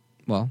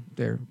 well,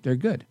 they're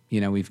good.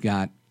 You know, we've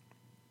got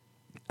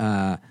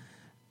Rep.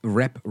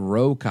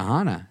 Ro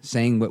Khanna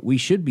saying what we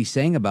should be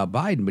saying about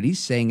Biden, but he's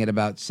saying it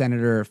about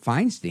Senator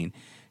Feinstein,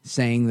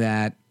 saying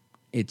that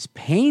it's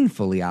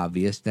painfully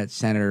obvious that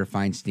Senator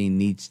Feinstein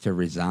needs to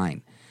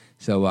resign.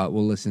 So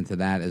we'll listen to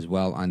that as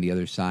well on the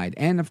other side.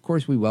 And, of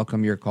course, we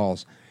welcome your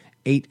calls.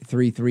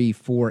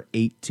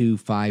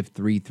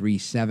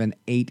 833-482-5337,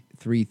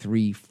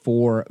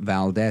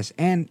 833-4-VALDEZ.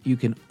 And you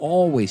can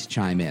always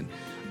chime in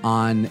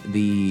on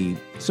the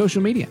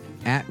social media,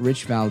 at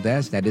Rich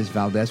Valdez. That is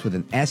Valdez with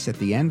an S at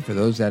the end. For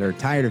those that are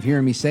tired of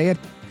hearing me say it,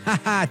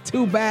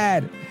 too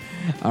bad.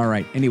 All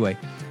right, anyway.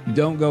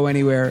 Don't go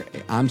anywhere.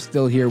 I'm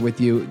still here with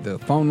you. The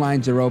phone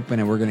lines are open,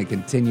 and we're going to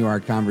continue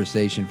our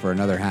conversation for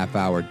another half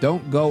hour.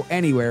 Don't go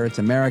anywhere. It's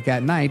America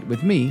at Night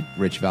with me,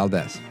 Rich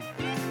Valdez.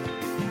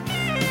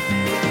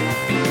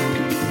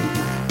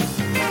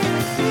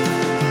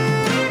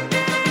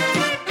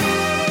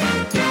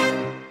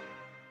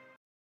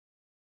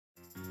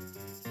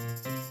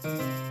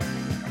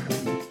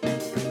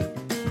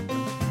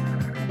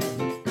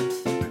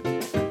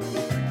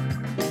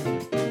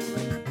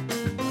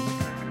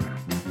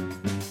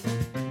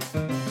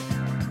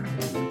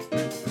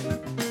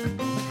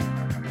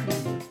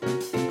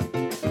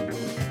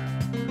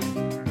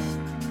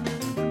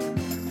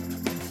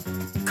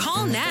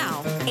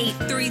 Now,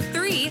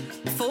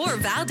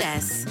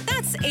 833-4-VALDEZ.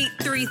 That's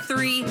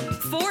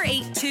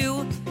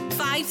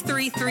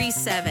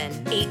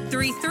 833-482-5337.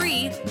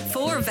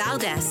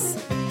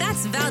 833-4-VALDEZ.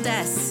 That's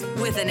Valdez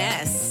with an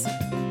S.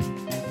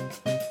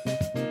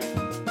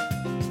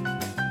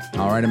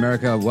 All right,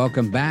 America,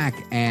 welcome back.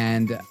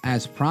 And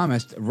as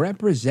promised,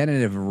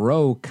 Representative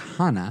Ro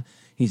Khanna,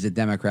 he's a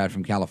Democrat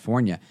from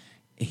California,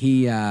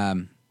 he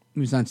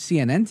was on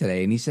CNN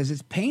today, and he says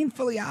it's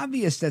painfully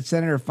obvious that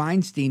Senator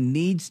Feinstein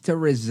needs to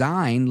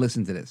resign.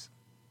 Listen to this.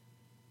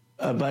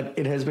 But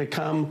it has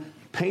become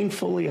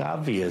painfully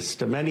obvious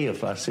to many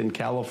of us in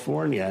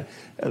California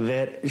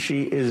that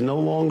she is no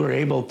longer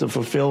able to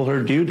fulfill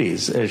her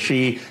duties.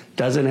 She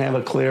doesn't have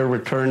a clear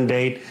return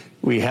date.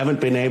 We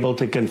haven't been able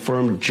to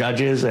confirm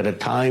judges at a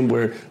time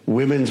where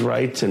women's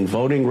rights and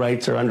voting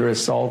rights are under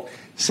assault.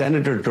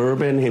 Senator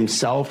Durbin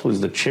himself, who's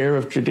the chair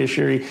of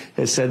Judiciary,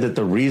 has said that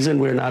the reason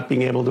we're not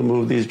being able to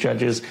move these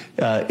judges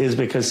is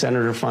because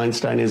Senator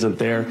Feinstein isn't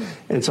there.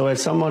 And so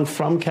as someone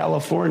from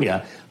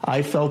California,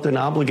 I felt an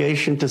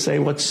obligation to say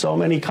what so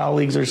many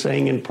colleagues are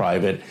saying in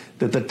private,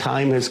 that the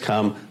time has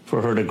come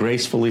for her to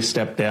gracefully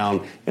step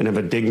down and have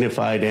a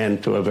dignified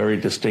end to a very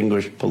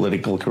distinguished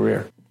political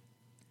career.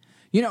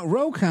 You know,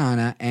 Ro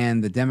Khanna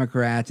and the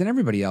Democrats and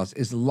everybody else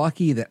is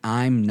lucky that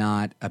I'm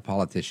not a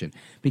politician.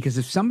 Because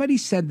if somebody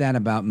said that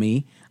about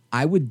me,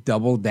 I would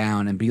double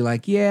down and be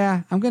like,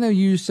 yeah, I'm going to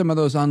use some of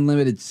those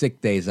unlimited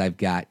sick days I've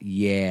got.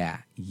 Yeah.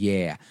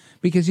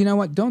 Because you know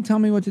what? Don't tell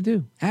me what to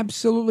do.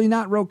 Absolutely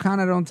not, Ro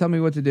Khanna. Don't tell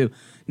me what to do.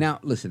 Now,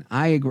 listen,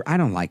 I agree. I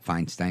don't like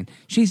Feinstein.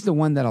 She's the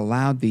one that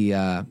allowed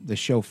the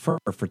chauffeur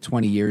for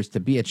 20 years to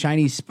be a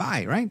Chinese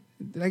spy, right?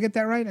 Did I get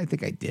that right? I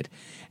think I did.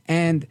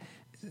 And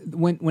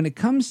when it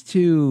comes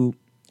to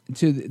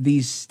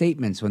these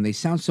statements, when they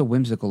sound so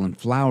whimsical and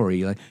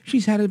flowery, like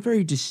she's had a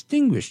very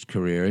distinguished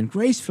career and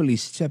gracefully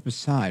step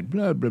aside,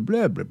 blah, blah,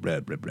 blah, blah, blah,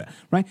 blah, blah,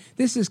 right?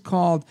 This is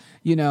called,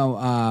 they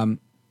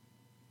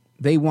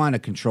want to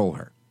control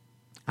her.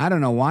 I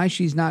don't know why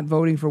she's not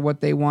voting for what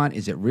they want.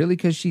 Is it really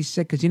because she's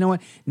sick? Because you know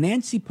what?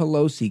 Nancy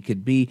Pelosi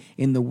could be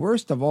in the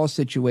worst of all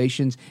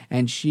situations,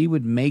 and she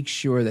would make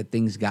sure that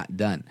things got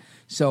done.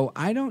 So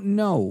I don't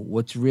know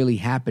what's really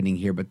happening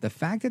here, but the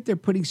fact that they're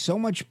putting so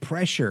much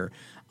pressure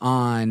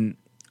on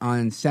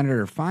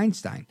Senator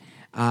Feinstein,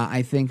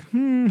 I think,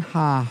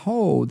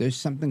 there's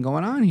something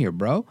going on here,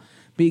 bro.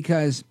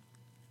 Because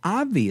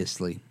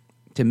obviously,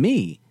 to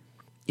me,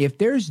 if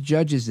there's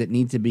judges that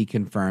need to be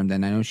confirmed,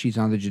 and I know she's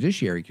on the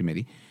Judiciary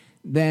Committee,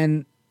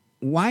 then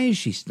why is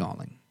she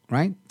stalling,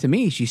 right? To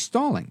me, she's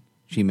stalling.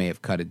 She may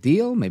have cut a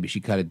deal. Maybe she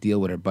cut a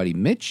deal with her buddy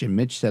Mitch, and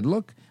Mitch said,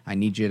 look, I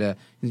need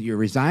you're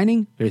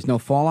resigning. There's no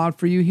fallout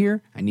for you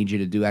here. I need you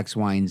to do X,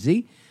 Y, and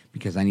Z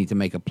because I need to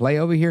make a play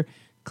over here.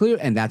 Clear,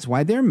 and that's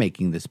why they're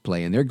making this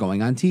play, and they're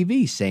going on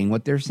TV saying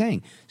what they're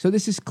saying. So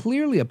this is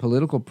clearly a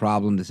political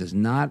problem. This is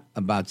not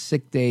about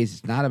sick days.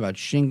 It's not about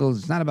shingles.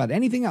 It's not about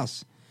anything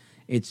else.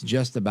 It's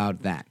just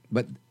about that.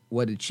 But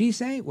what did she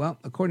say? Well,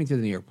 according to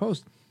the New York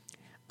Post,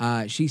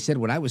 she said,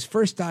 when I was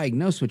first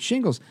diagnosed with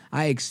shingles,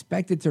 I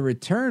expected to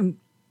return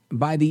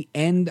by the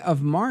end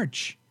of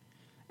March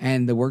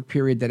and the work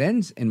period that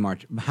ends in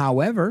March.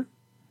 However,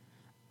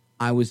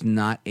 I was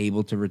not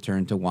able to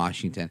return to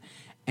Washington.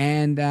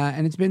 And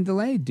it's been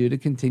delayed due to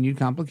continued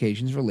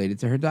complications related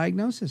to her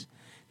diagnosis.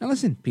 Now,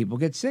 listen, people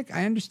get sick.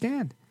 I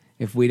understand.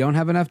 If we don't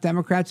have enough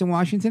Democrats in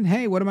Washington,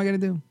 hey, what am I going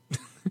to do?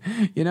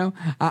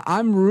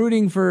 I'm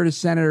rooting for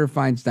Senator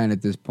Feinstein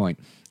at this point,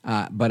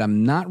 but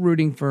I'm not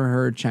rooting for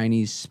her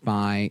Chinese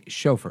spy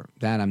chauffeur.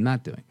 That I'm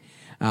not doing.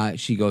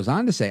 She goes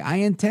on to say, I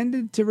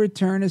intended to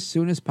return as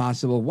soon as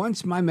possible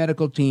once my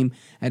medical team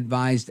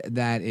advised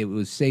that it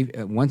was safe.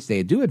 Once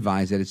they do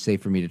advise that it's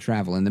safe for me to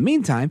travel. In the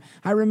meantime,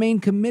 I remain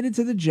committed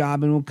to the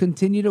job and will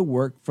continue to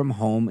work from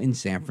home in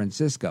San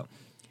Francisco.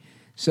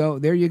 So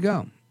there you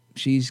go.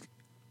 She's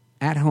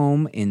at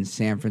home in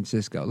San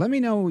Francisco. Let me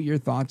know what your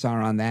thoughts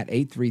are on that.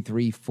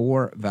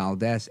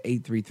 833-4-VALDEZ,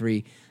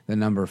 833, the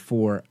number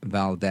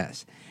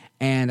 4-VALDEZ.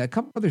 And a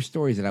couple other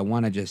stories that I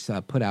want to just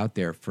put out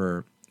there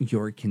for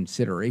your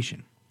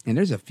consideration. And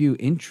there's a few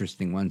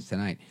interesting ones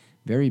tonight.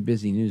 Very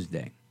busy news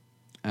day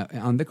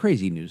on the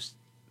crazy news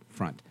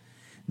front.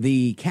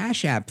 The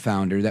Cash App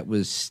founder that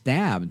was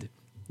stabbed,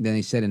 then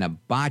they said in a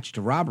botched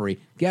robbery,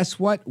 guess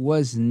what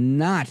was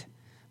not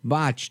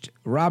botched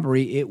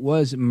robbery? It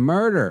was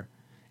murder.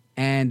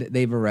 And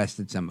they've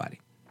arrested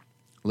somebody.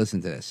 Listen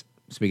to this.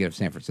 Speaking of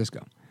San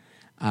Francisco,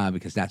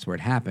 because that's where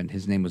it happened.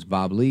 His name was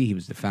Bob Leigh. He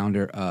was the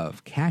founder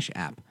of Cash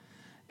App.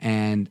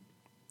 And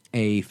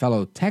a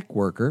fellow tech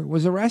worker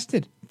was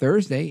arrested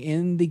Thursday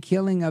in the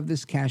killing of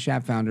this Cash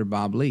App founder,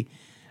 Bob Leigh.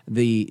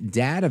 The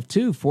dad of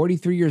two,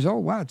 43 years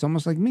old. Wow, it's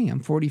almost like me. I'm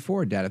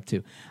 44, dad of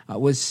two.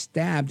 Was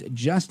stabbed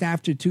just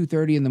after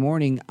 2:30 in the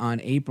morning on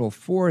April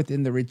 4th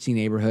in the ritzy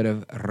neighborhood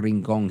of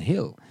Rincon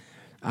Hill.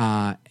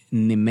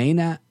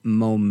 Nimena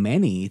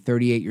Momeni,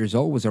 38 years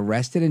old, was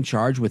arrested and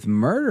charged with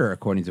murder,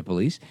 according to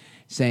police,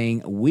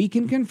 saying, we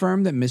can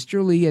confirm that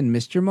Mr. Leigh and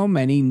Mr.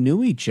 Momeni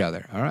knew each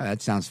other. All right,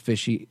 that sounds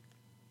fishy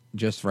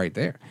just right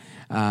there.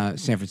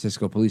 San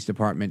Francisco Police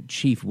Department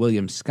Chief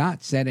William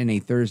Scott said in a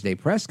Thursday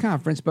press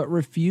conference, but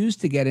refused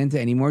to get into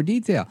any more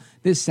detail.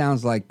 This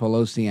sounds like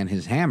Pelosi and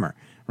his hammer,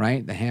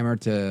 right? The hammer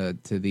to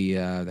the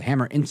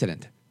hammer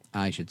incident,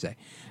 I should say.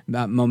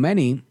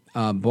 Momeni,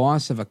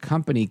 boss of a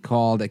company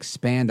called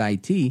Expand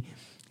IT,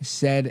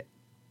 said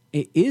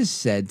it is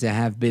said to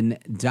have been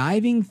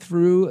diving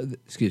through.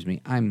 Excuse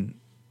me, I'm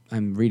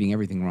reading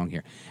everything wrong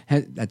here.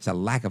 That's a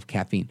lack of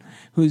caffeine.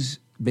 Who's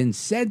been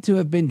said to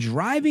have been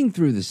driving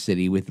through the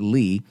city with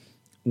Leigh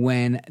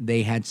when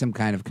they had some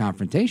kind of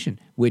confrontation,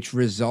 which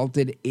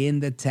resulted in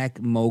the tech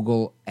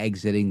mogul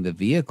exiting the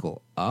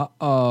vehicle.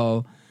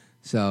 Uh-oh.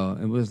 So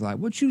it was like,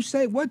 what you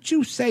say? What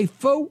you say,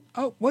 fool?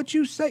 Oh, what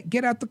you say?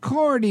 Get out the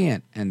car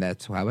then. And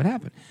that's how it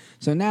happened.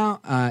 So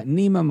now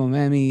Nima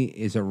Momemi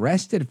is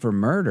arrested for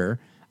murder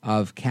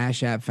of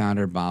Cash App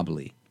founder Bob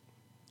Leigh.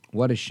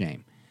 What a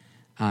shame.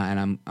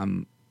 And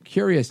I'm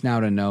curious now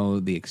to know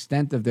the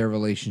extent of their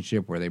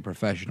relationship. Were they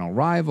professional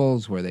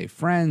rivals? Were they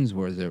friends?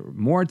 Was there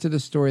more to the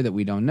story that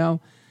we don't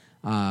know?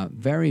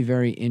 Very,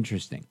 very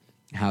interesting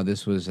how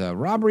this was a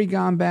robbery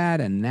gone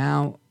bad, and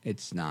now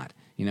it's not.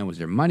 Was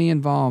there money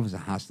involved? Was it a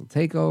hostile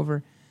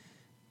takeover?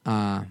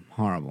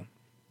 Horrible.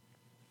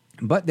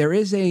 But there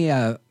is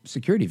a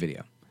security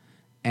video,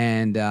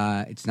 and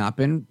it's not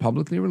been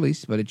publicly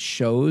released, but it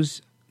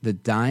shows the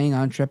dying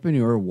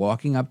entrepreneur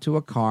walking up to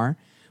a car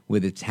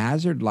with its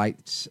hazard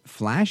lights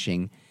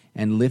flashing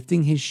and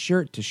lifting his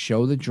shirt to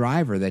show the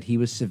driver that he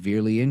was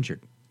severely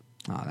injured.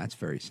 Oh, that's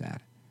very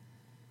sad.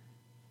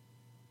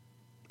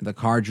 The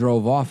car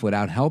drove off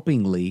without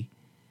helping Leigh,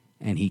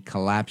 and he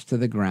collapsed to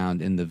the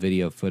ground in the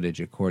video footage,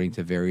 according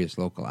to various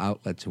local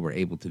outlets who were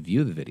able to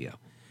view the video.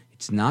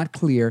 It's not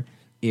clear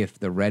if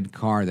the red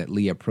car that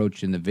Leigh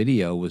approached in the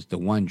video was the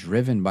one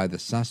driven by the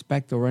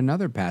suspect or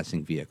another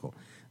passing vehicle.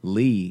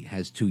 Leigh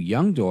has 2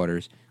 young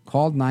daughters,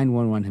 called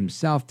 911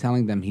 himself,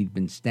 telling them he'd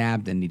been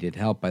stabbed and needed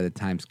help. By the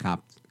time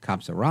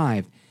cops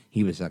arrived,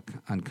 he was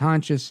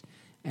unconscious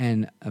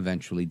and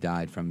eventually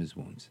died from his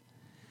wounds.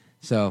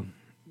 So,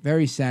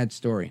 very sad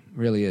story,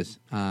 really is.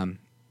 I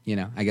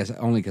guess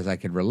only because I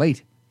could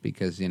relate,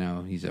 because,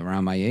 he's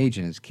around my age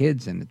and his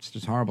kids, and it's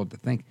just horrible to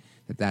think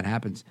that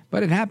happens.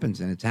 But it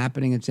happens, and it's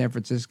happening in San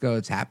Francisco.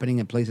 It's happening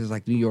in places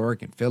like New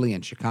York and Philly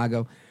and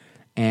Chicago,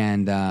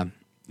 and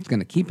it's going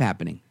to keep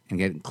happening and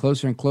getting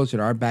closer and closer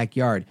to our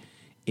backyard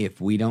if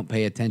we don't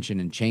pay attention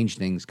and change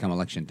things come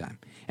election time.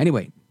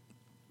 Anyway,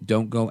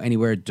 don't go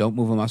anywhere. Don't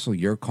move a muscle.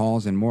 Your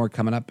calls and more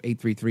coming up,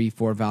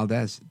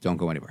 833-4-VALDEZ. Don't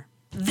go anywhere.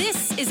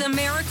 This is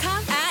America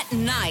at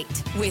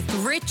Night with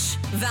Rich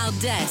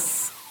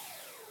Valdez.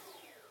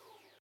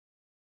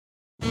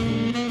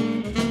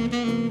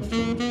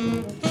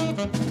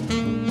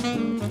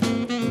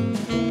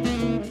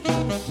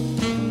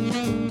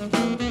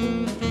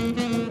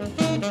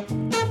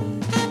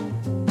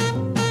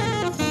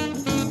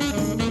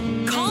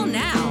 Call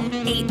now,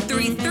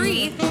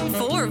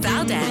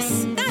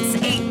 833-4-VALDEZ. That's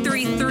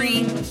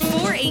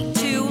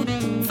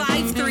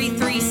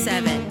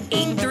 833-482-5337.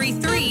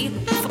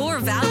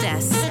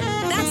 833-4-VALDEZ.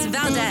 That's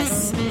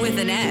Valdez with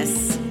an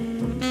S.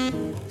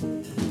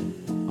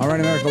 All right,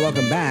 America,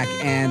 welcome back.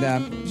 And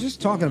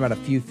just talking about a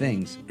few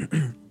things.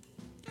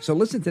 So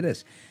listen to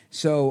this.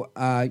 So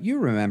you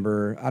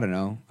remember, I don't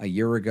know, a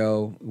year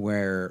ago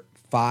where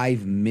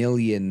 5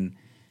 million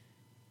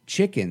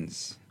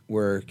chickens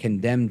were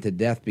condemned to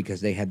death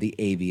because they had the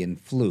avian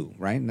flu,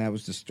 right? And that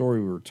was the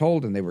story we were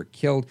told, and they were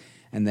killed.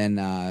 And then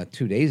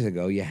 2 days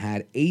ago, you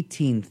had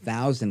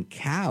 18,000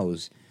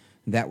 cows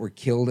that were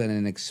killed in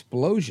an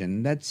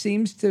explosion that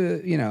seems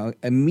to,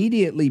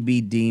 immediately be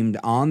deemed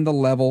on the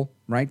level,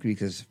 right?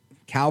 Because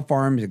cow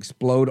farms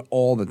explode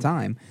all the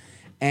time.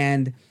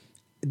 And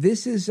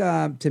this is,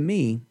 to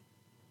me,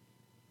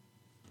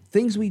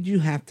 things we do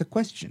have to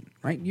question,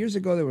 right? Years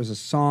ago, there was a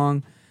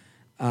song,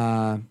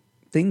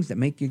 things that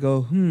make you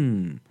go,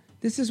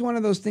 This is one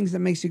of those things that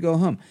makes you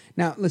go,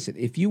 Now, listen,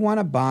 if you want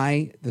to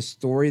buy the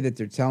story that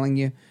they're telling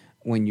you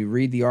when you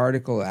read the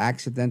article,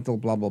 accidental,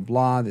 blah, blah,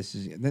 blah,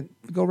 then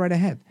go right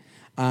ahead.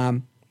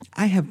 I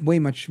have way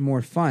much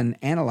more fun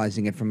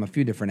analyzing it from a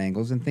few different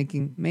angles and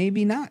thinking,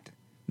 maybe not.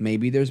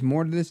 Maybe there's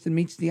more to this than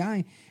meets the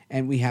eye,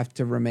 and we have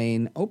to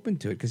remain open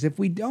to it. Because if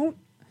we don't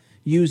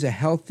use a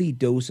healthy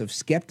dose of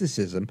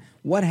skepticism,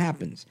 what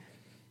happens?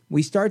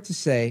 We start to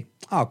say,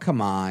 oh,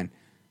 come on.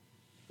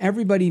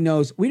 Everybody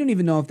knows. We don't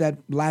even know if that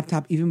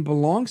laptop even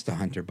belongs to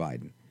Hunter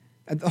Biden.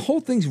 The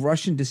whole thing's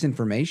Russian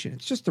disinformation.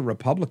 It's just the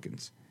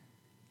Republicans.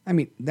 I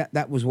mean,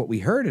 that was what we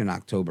heard in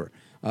October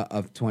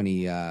of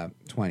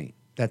 2020.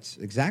 That's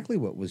exactly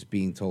what was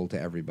being told to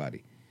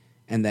everybody.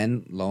 And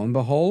then, lo and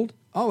behold,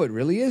 oh, it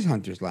really is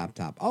Hunter's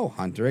laptop. Oh,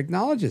 Hunter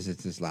acknowledges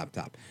it's his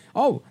laptop.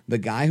 Oh, the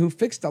guy who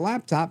fixed the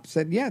laptop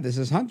said, yeah, this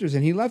is Hunter's,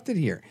 and he left it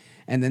here.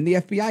 And then the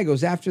FBI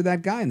goes after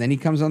that guy, and then he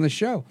comes on the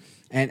show,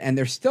 and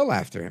they're still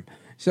after him.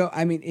 So,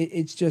 I mean,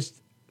 it's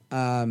just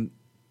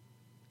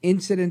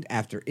incident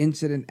after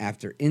incident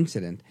after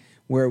incident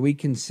where we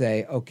can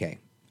say, okay,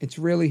 it's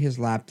really his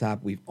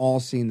laptop. We've all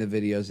seen the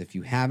videos. If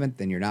you haven't,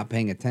 then you're not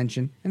paying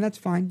attention, and that's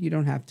fine. You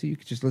don't have to. You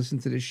can just listen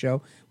to this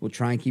show. We'll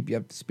try and keep you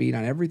up to speed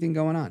on everything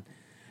going on.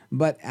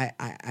 But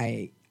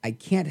I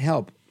can't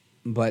help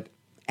but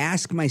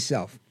ask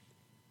myself,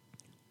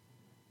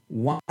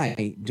 why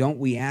don't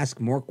we ask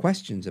more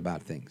questions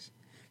about things?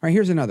 All right,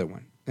 here's another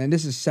one. And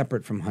this is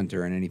separate from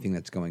Hunter and anything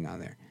that's going on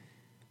there.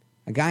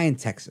 A guy in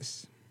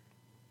Texas.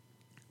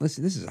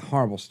 Listen, this is a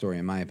horrible story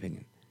in my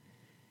opinion.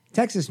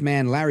 Texas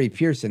man Larry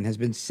Pearson has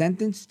been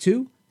sentenced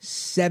to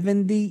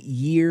 70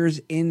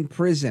 years in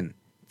prison.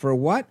 For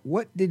what?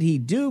 What did he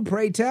do,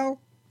 pray tell?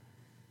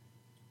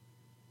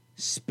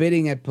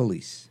 Spitting at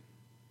police.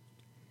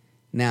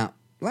 Now,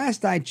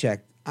 last I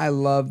checked, I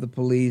love the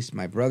police.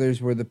 My brothers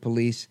were the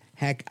police.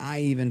 Heck, I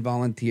even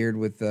volunteered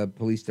with the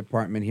police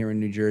department here in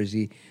New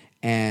Jersey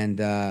and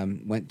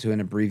went to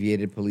an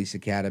abbreviated police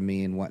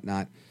academy and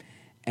whatnot.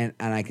 And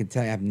I can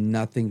tell you, I have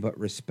nothing but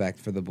respect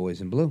for the boys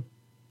in blue.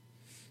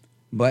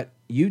 But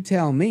you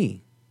tell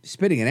me,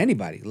 spitting at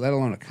anybody, let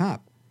alone a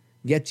cop,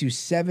 gets you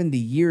 70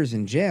 years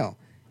in jail.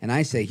 And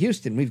I say,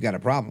 Houston, we've got a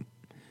problem,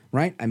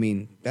 right? I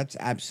mean, that's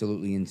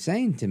absolutely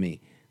insane to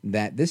me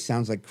that this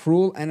sounds like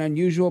cruel and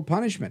unusual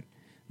punishment.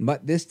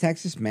 But this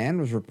Texas man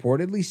was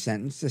reportedly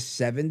sentenced to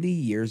 70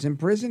 years in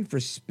prison for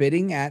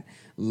spitting at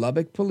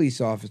Lubbock police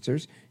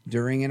officers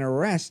during an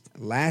arrest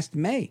last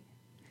May.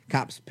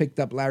 Cops picked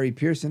up Larry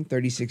Pearson,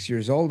 36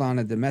 years old, on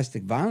a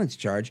domestic violence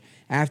charge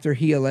after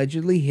he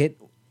allegedly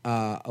hit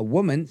a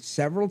woman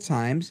several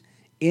times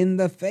in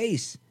the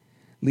face,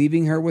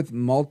 leaving her with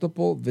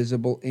multiple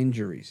visible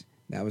injuries.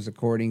 That was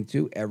according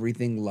to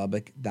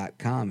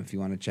everythinglubbock.com. If you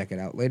want to check it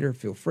out later,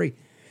 feel free.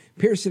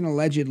 Pearson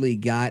allegedly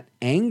got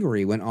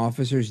angry when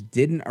officers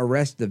didn't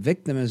arrest the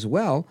victim as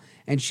well,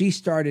 and he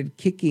started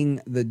kicking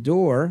the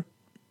door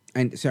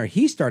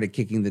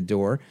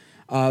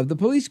of the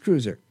police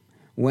cruiser.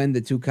 When the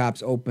two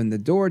cops opened the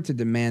door to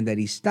demand that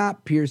he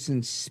stop,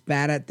 Pearson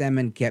spat at them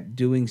and kept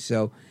doing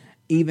so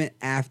even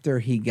after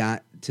he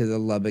got to the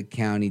Lubbock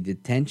County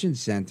Detention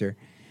Center.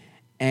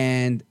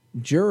 And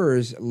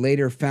jurors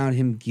later found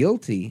him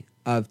guilty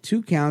of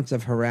 2 counts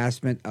of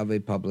harassment of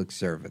a public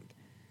servant.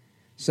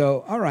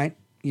 So, all right,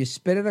 you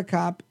spit at a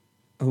cop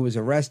who was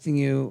arresting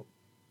you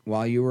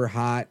while you were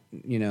hot,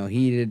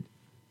 heated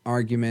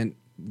argument,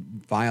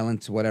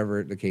 violence,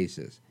 whatever the case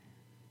is.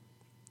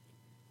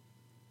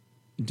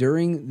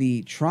 During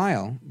the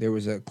trial, there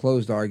was a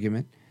closed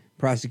argument.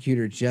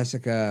 Prosecutor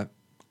Jessica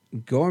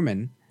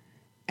Gorman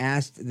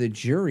asked the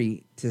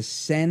jury to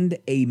send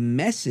a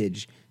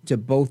message to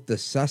both the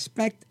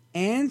suspect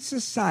and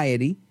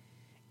society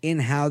in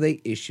how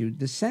they issued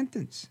the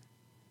sentence.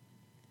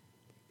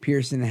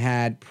 Pearson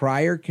had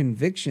prior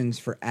convictions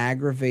for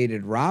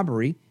aggravated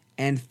robbery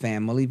and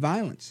family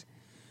violence.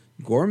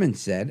 Gorman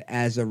said,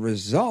 as a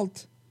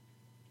result,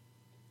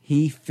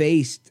 he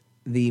faced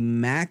the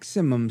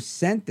maximum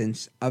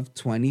sentence of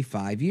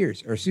 25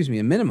 years, a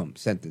minimum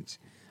sentence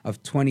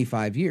of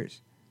 25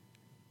 years.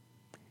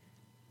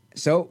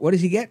 So what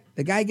does he get?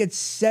 The guy gets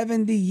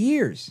 70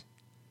 years.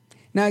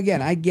 Now,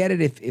 again, I get it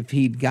if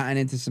he'd gotten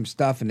into some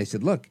stuff and they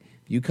said, look,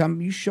 you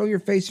show your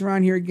face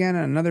around here again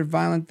on another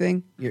violent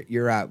thing,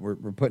 you're out. We're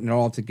putting it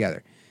all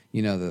together.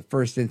 The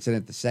first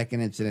incident, the second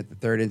incident, the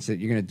third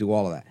incident, you're going to do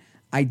all of that.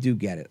 I do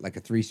get it, like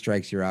a 3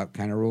 strikes, you're out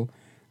kind of rule.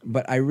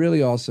 But I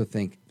really also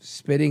think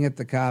spitting at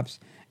the cops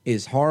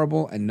is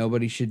horrible and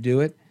nobody should do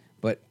it.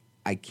 But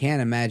I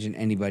can't imagine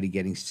anybody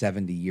getting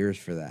 70 years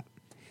for that.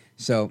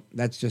 So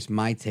that's just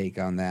my take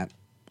on that.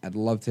 I'd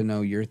love to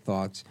know your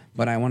thoughts,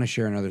 but I want to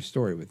share another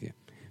story with you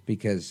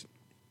because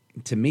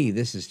to me,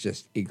 this is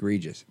just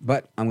egregious.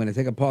 But I'm going to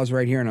take a pause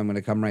right here, and I'm going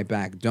to come right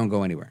back. Don't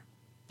go anywhere.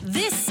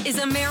 This is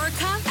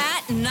America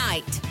at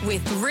Night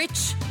with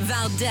Rich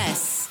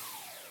Valdez.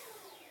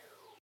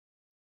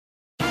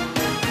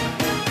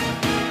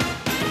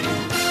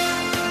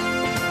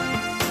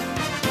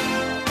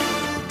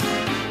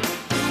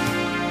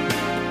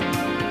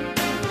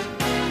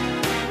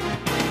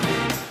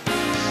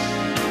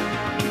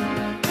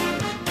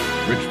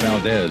 Rich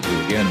Valdez,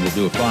 who again will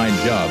do a fine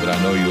job, and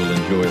I know you'll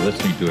enjoy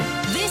listening to him.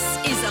 This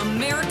is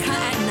America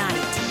at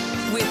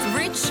Night with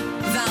Rich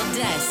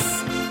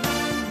Valdez.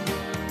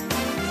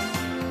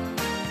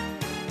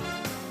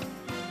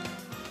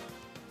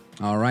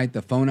 All right,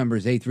 the phone number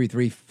is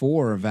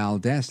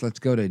 833-4-VALDEZ. Let's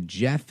go to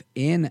Jeff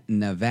in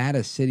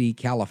Nevada City,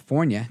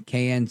 California,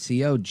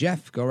 KNCO.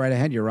 Jeff, go right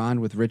ahead. You're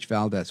on with Rich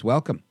Valdez.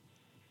 Welcome.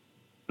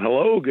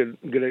 Hello, good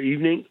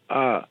evening.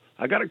 I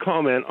got a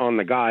comment on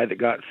the guy that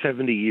got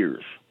 70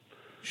 years.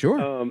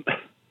 Sure.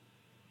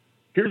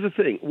 Here's the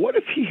thing. What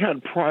if he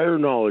had prior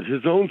knowledge,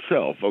 his own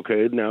self,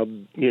 okay? Now,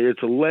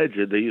 it's alleged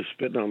that he was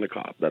spitting on the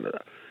cop. If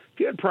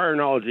he had prior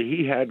knowledge that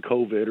he had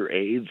COVID or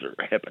AIDS or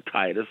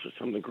hepatitis or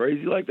something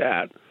crazy like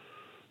that,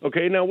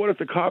 okay, now what if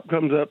the cop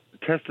comes up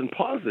testing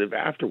positive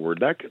afterward?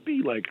 That could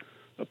be like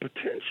a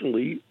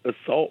potentially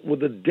assault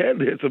with a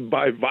deadly, it's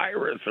by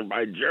virus or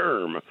by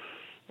germ,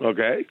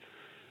 okay?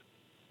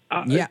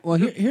 Yeah, well,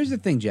 here's the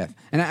thing, Jeff,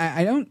 and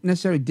I don't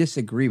necessarily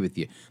disagree with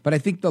you, but I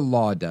think the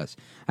law does.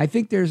 I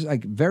think there's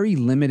like very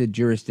limited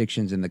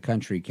jurisdictions in the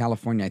country.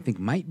 California, I think,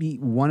 might be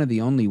one of the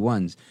only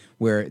ones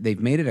where they've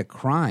made it a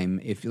crime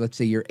if, let's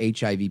say, you're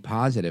HIV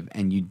positive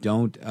and you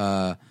don't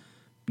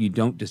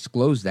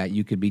disclose that,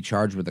 you could be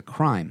charged with a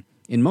crime.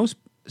 In most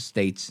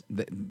states,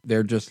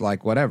 they're just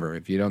like, whatever.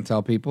 If you don't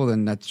tell people,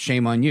 then that's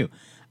shame on you.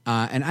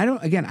 And I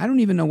don't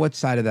even know what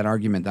side of that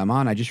argument I'm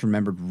on. I just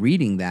remembered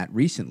reading that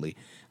recently,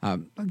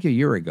 like a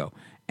year ago,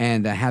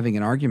 and having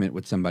an argument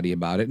with somebody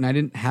about it. And I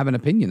didn't have an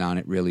opinion on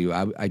it, really.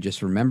 I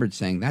just remembered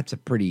saying it's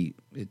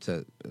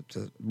a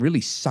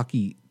really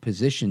sucky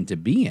position to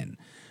be in.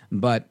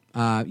 But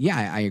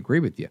I agree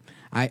with you.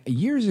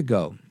 Years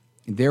ago,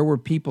 there were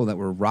people that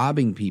were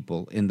robbing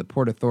people in the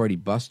Port Authority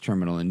bus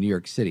terminal in New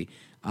York City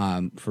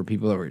for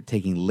people that were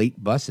taking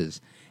late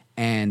buses.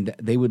 And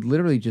they would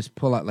literally just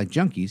pull out, like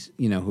junkies,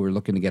 who were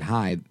looking to get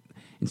high.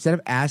 Instead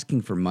of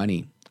asking for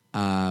money,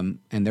 and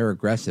they're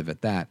aggressive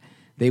at that,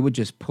 they would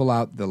just pull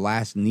out the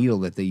last needle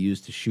that they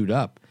used to shoot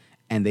up,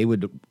 and they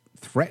would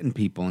threaten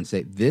people and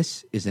say,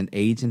 this is an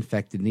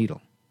AIDS-infected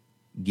needle.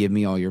 Give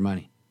me all your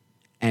money.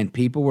 And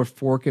people were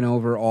forking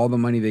over all the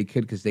money they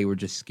could because they were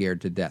just scared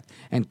to death.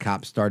 And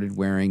cops started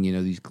wearing,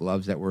 these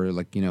gloves that were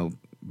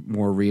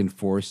more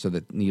reinforced so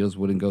that needles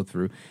wouldn't go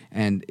through.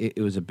 And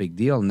it was a big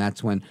deal. And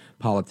that's when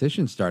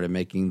politicians started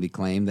making the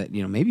claim that,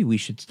 maybe we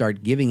should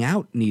start giving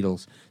out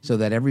needles so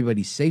that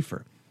everybody's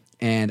safer.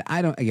 And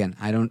I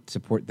don't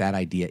support that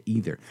idea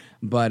either.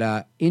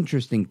 But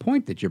interesting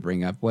point that you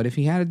bring up. What if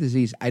he had a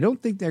disease? I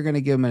don't think they're going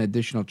to give him an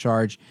additional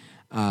charge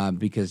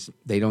because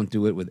they don't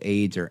do it with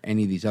AIDS or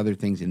any of these other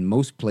things in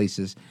most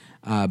places.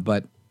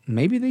 But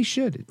maybe they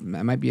should. It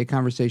might be a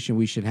conversation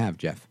we should have,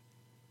 Jeff.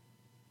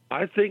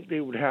 I think they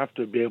would have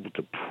to be able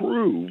to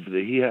prove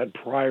that he had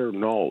prior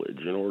knowledge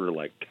in order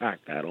to,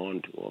 tack that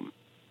onto him.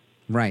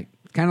 Right.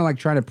 Kind of like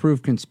trying to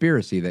prove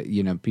conspiracy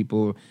that,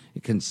 people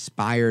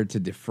conspired to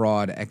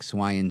defraud X,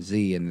 Y, and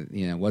Z, and,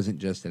 it wasn't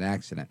just an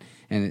accident.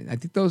 And I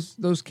think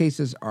those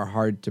cases are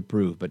hard to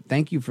prove. But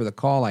thank you for the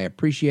call. I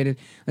appreciate it.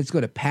 Let's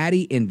go to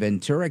Patty in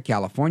Ventura,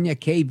 California,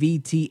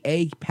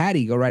 KVTA.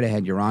 Patty, go right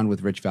ahead. You're on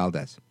with Rich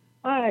Valdez.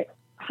 Hi,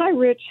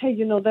 Rich. Hey,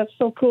 that's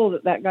so cool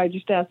that guy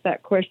just asked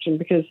that question,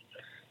 because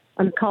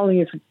I'm calling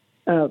you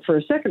for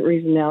a second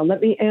reason now.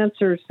 Let me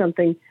answer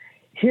something.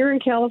 Here in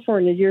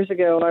California, years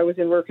ago, I was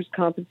in workers'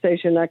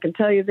 compensation. I can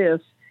tell you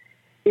this: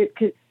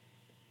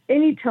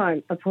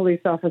 anytime a police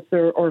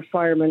officer or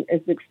fireman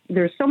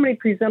there's so many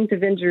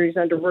presumptive injuries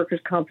under workers'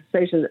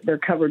 compensation that they're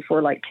covered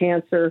for, like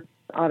cancer,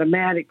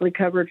 automatically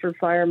covered for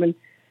firemen.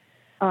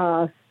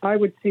 I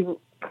would see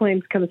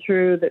claims come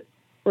through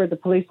where the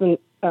policeman,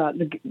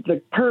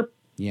 the perp,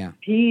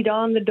 peed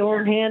on the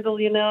door handle,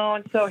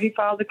 and so he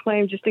filed a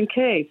claim just in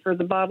case for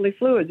the bodily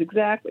fluids.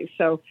 Exactly.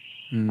 So.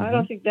 Mm-hmm. I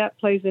don't think that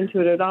plays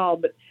into it at all,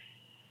 but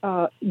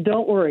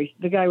don't worry,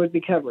 the guy would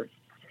be covered.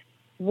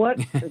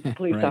 The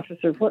police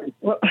officer,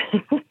 what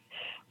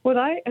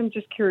I am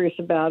just curious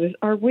about is,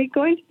 are we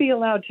going to be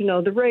allowed to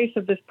know the race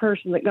of this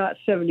person that got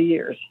 70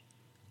 years?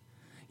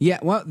 Yeah,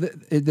 well,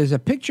 there's a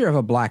picture of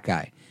a black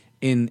guy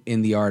in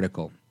the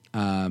article.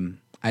 I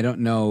don't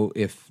know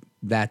if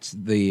that's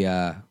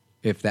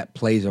if that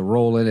plays a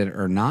role in it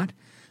or not.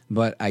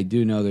 But I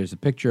do know there's a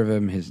picture of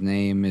him. His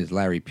name is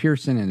Larry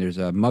Pearson, and there's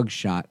a mug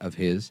shot of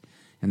his,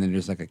 and then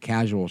there's a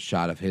casual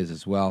shot of his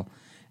as well.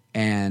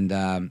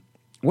 And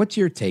what's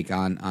your take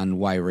on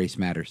why race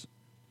matters?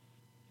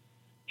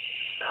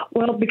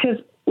 Well, because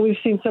we've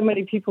seen so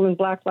many people in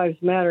Black Lives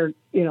Matter,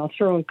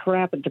 throwing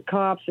crap at the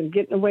cops and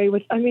getting away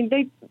with. I mean,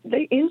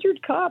 they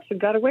injured cops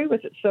and got away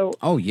with it. So.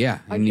 Oh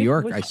yeah, in New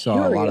York, I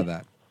saw a lot of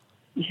that.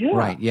 Yeah.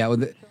 Right. Yeah.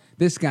 Well.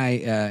 This guy,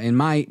 in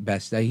my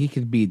best, he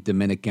could be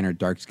Dominican or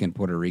dark-skinned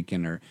Puerto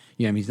Rican, or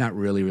he's not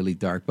really, really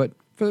dark. But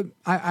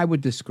I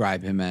would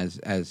describe him as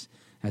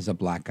a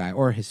black guy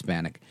or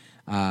Hispanic,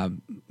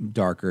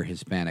 darker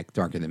Hispanic,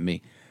 darker than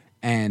me,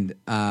 and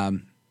I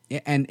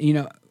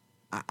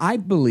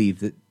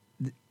believe that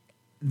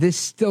this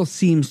still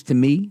seems to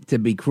me to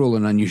be cruel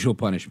and unusual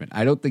punishment.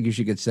 I don't think you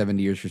should get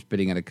 70 years for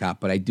spitting at a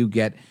cop, but I do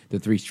get the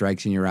 3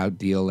 strikes and you're out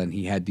deal, and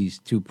he had these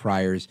 2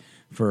 priors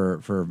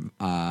for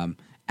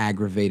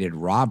aggravated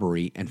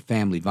robbery and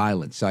family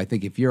violence. So I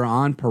think if you're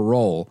on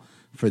parole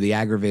for the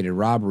aggravated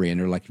robbery and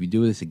they're like, if you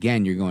do this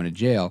again, you're going to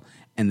jail,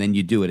 and then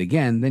you do it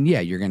again, then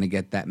you're going to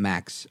get that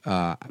max.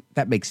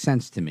 That makes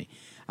sense to me.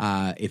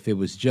 If it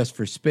was just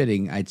for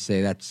spitting, I'd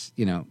say that's,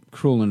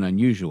 cruel and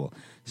unusual.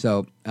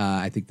 So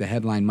I think the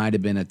headline might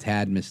have been a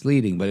tad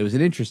misleading, but it was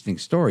an interesting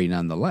story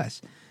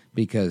nonetheless,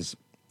 because,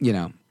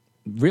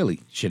 really,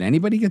 should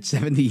anybody get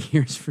 70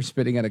 years for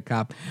spitting at a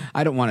cop?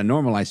 I don't want to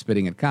normalize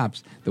spitting at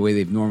cops the way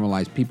they've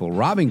normalized people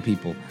robbing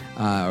people,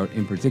 or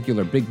in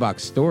particular big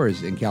box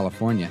stores in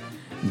California.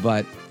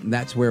 But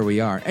that's where we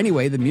are.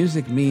 Anyway, the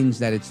music means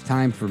that it's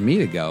time for me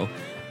to go.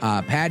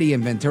 Patty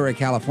in Ventura,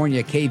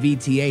 California,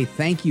 KVTA,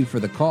 thank you for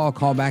the call.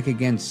 Call back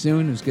again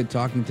soon. It was good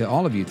talking to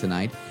all of you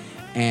tonight,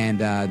 and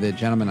the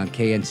gentleman on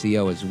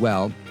KNCO as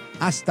well.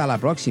 Hasta la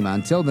próxima.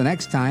 Until the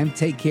next time,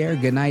 take care,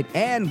 good night,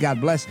 and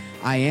God bless.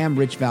 I am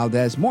Rich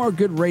Valdez. More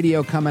good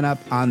radio coming up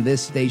on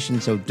this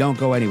station, so don't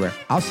go anywhere.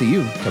 I'll see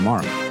you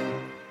tomorrow.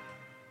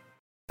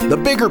 The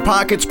Bigger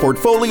Pockets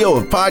portfolio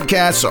of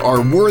podcasts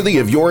are worthy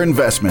of your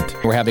investment.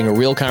 We're having a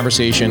real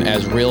conversation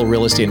as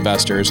real estate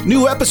investors.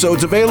 New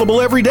episodes available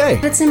every day.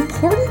 It's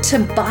important to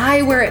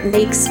buy where it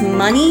makes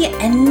money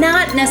and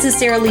not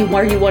necessarily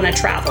where you want to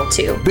travel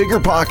to. Bigger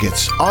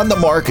Pockets, On the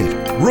Market,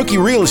 Rookie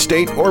Real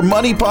Estate, or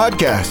Money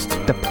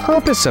Podcast. The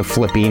purpose of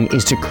flipping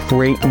is to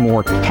create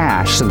more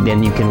cash so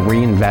then you can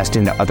reinvest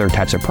into other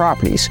types of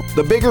properties.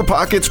 The Bigger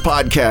Pockets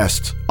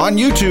Podcast on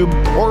YouTube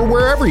or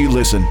wherever you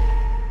listen.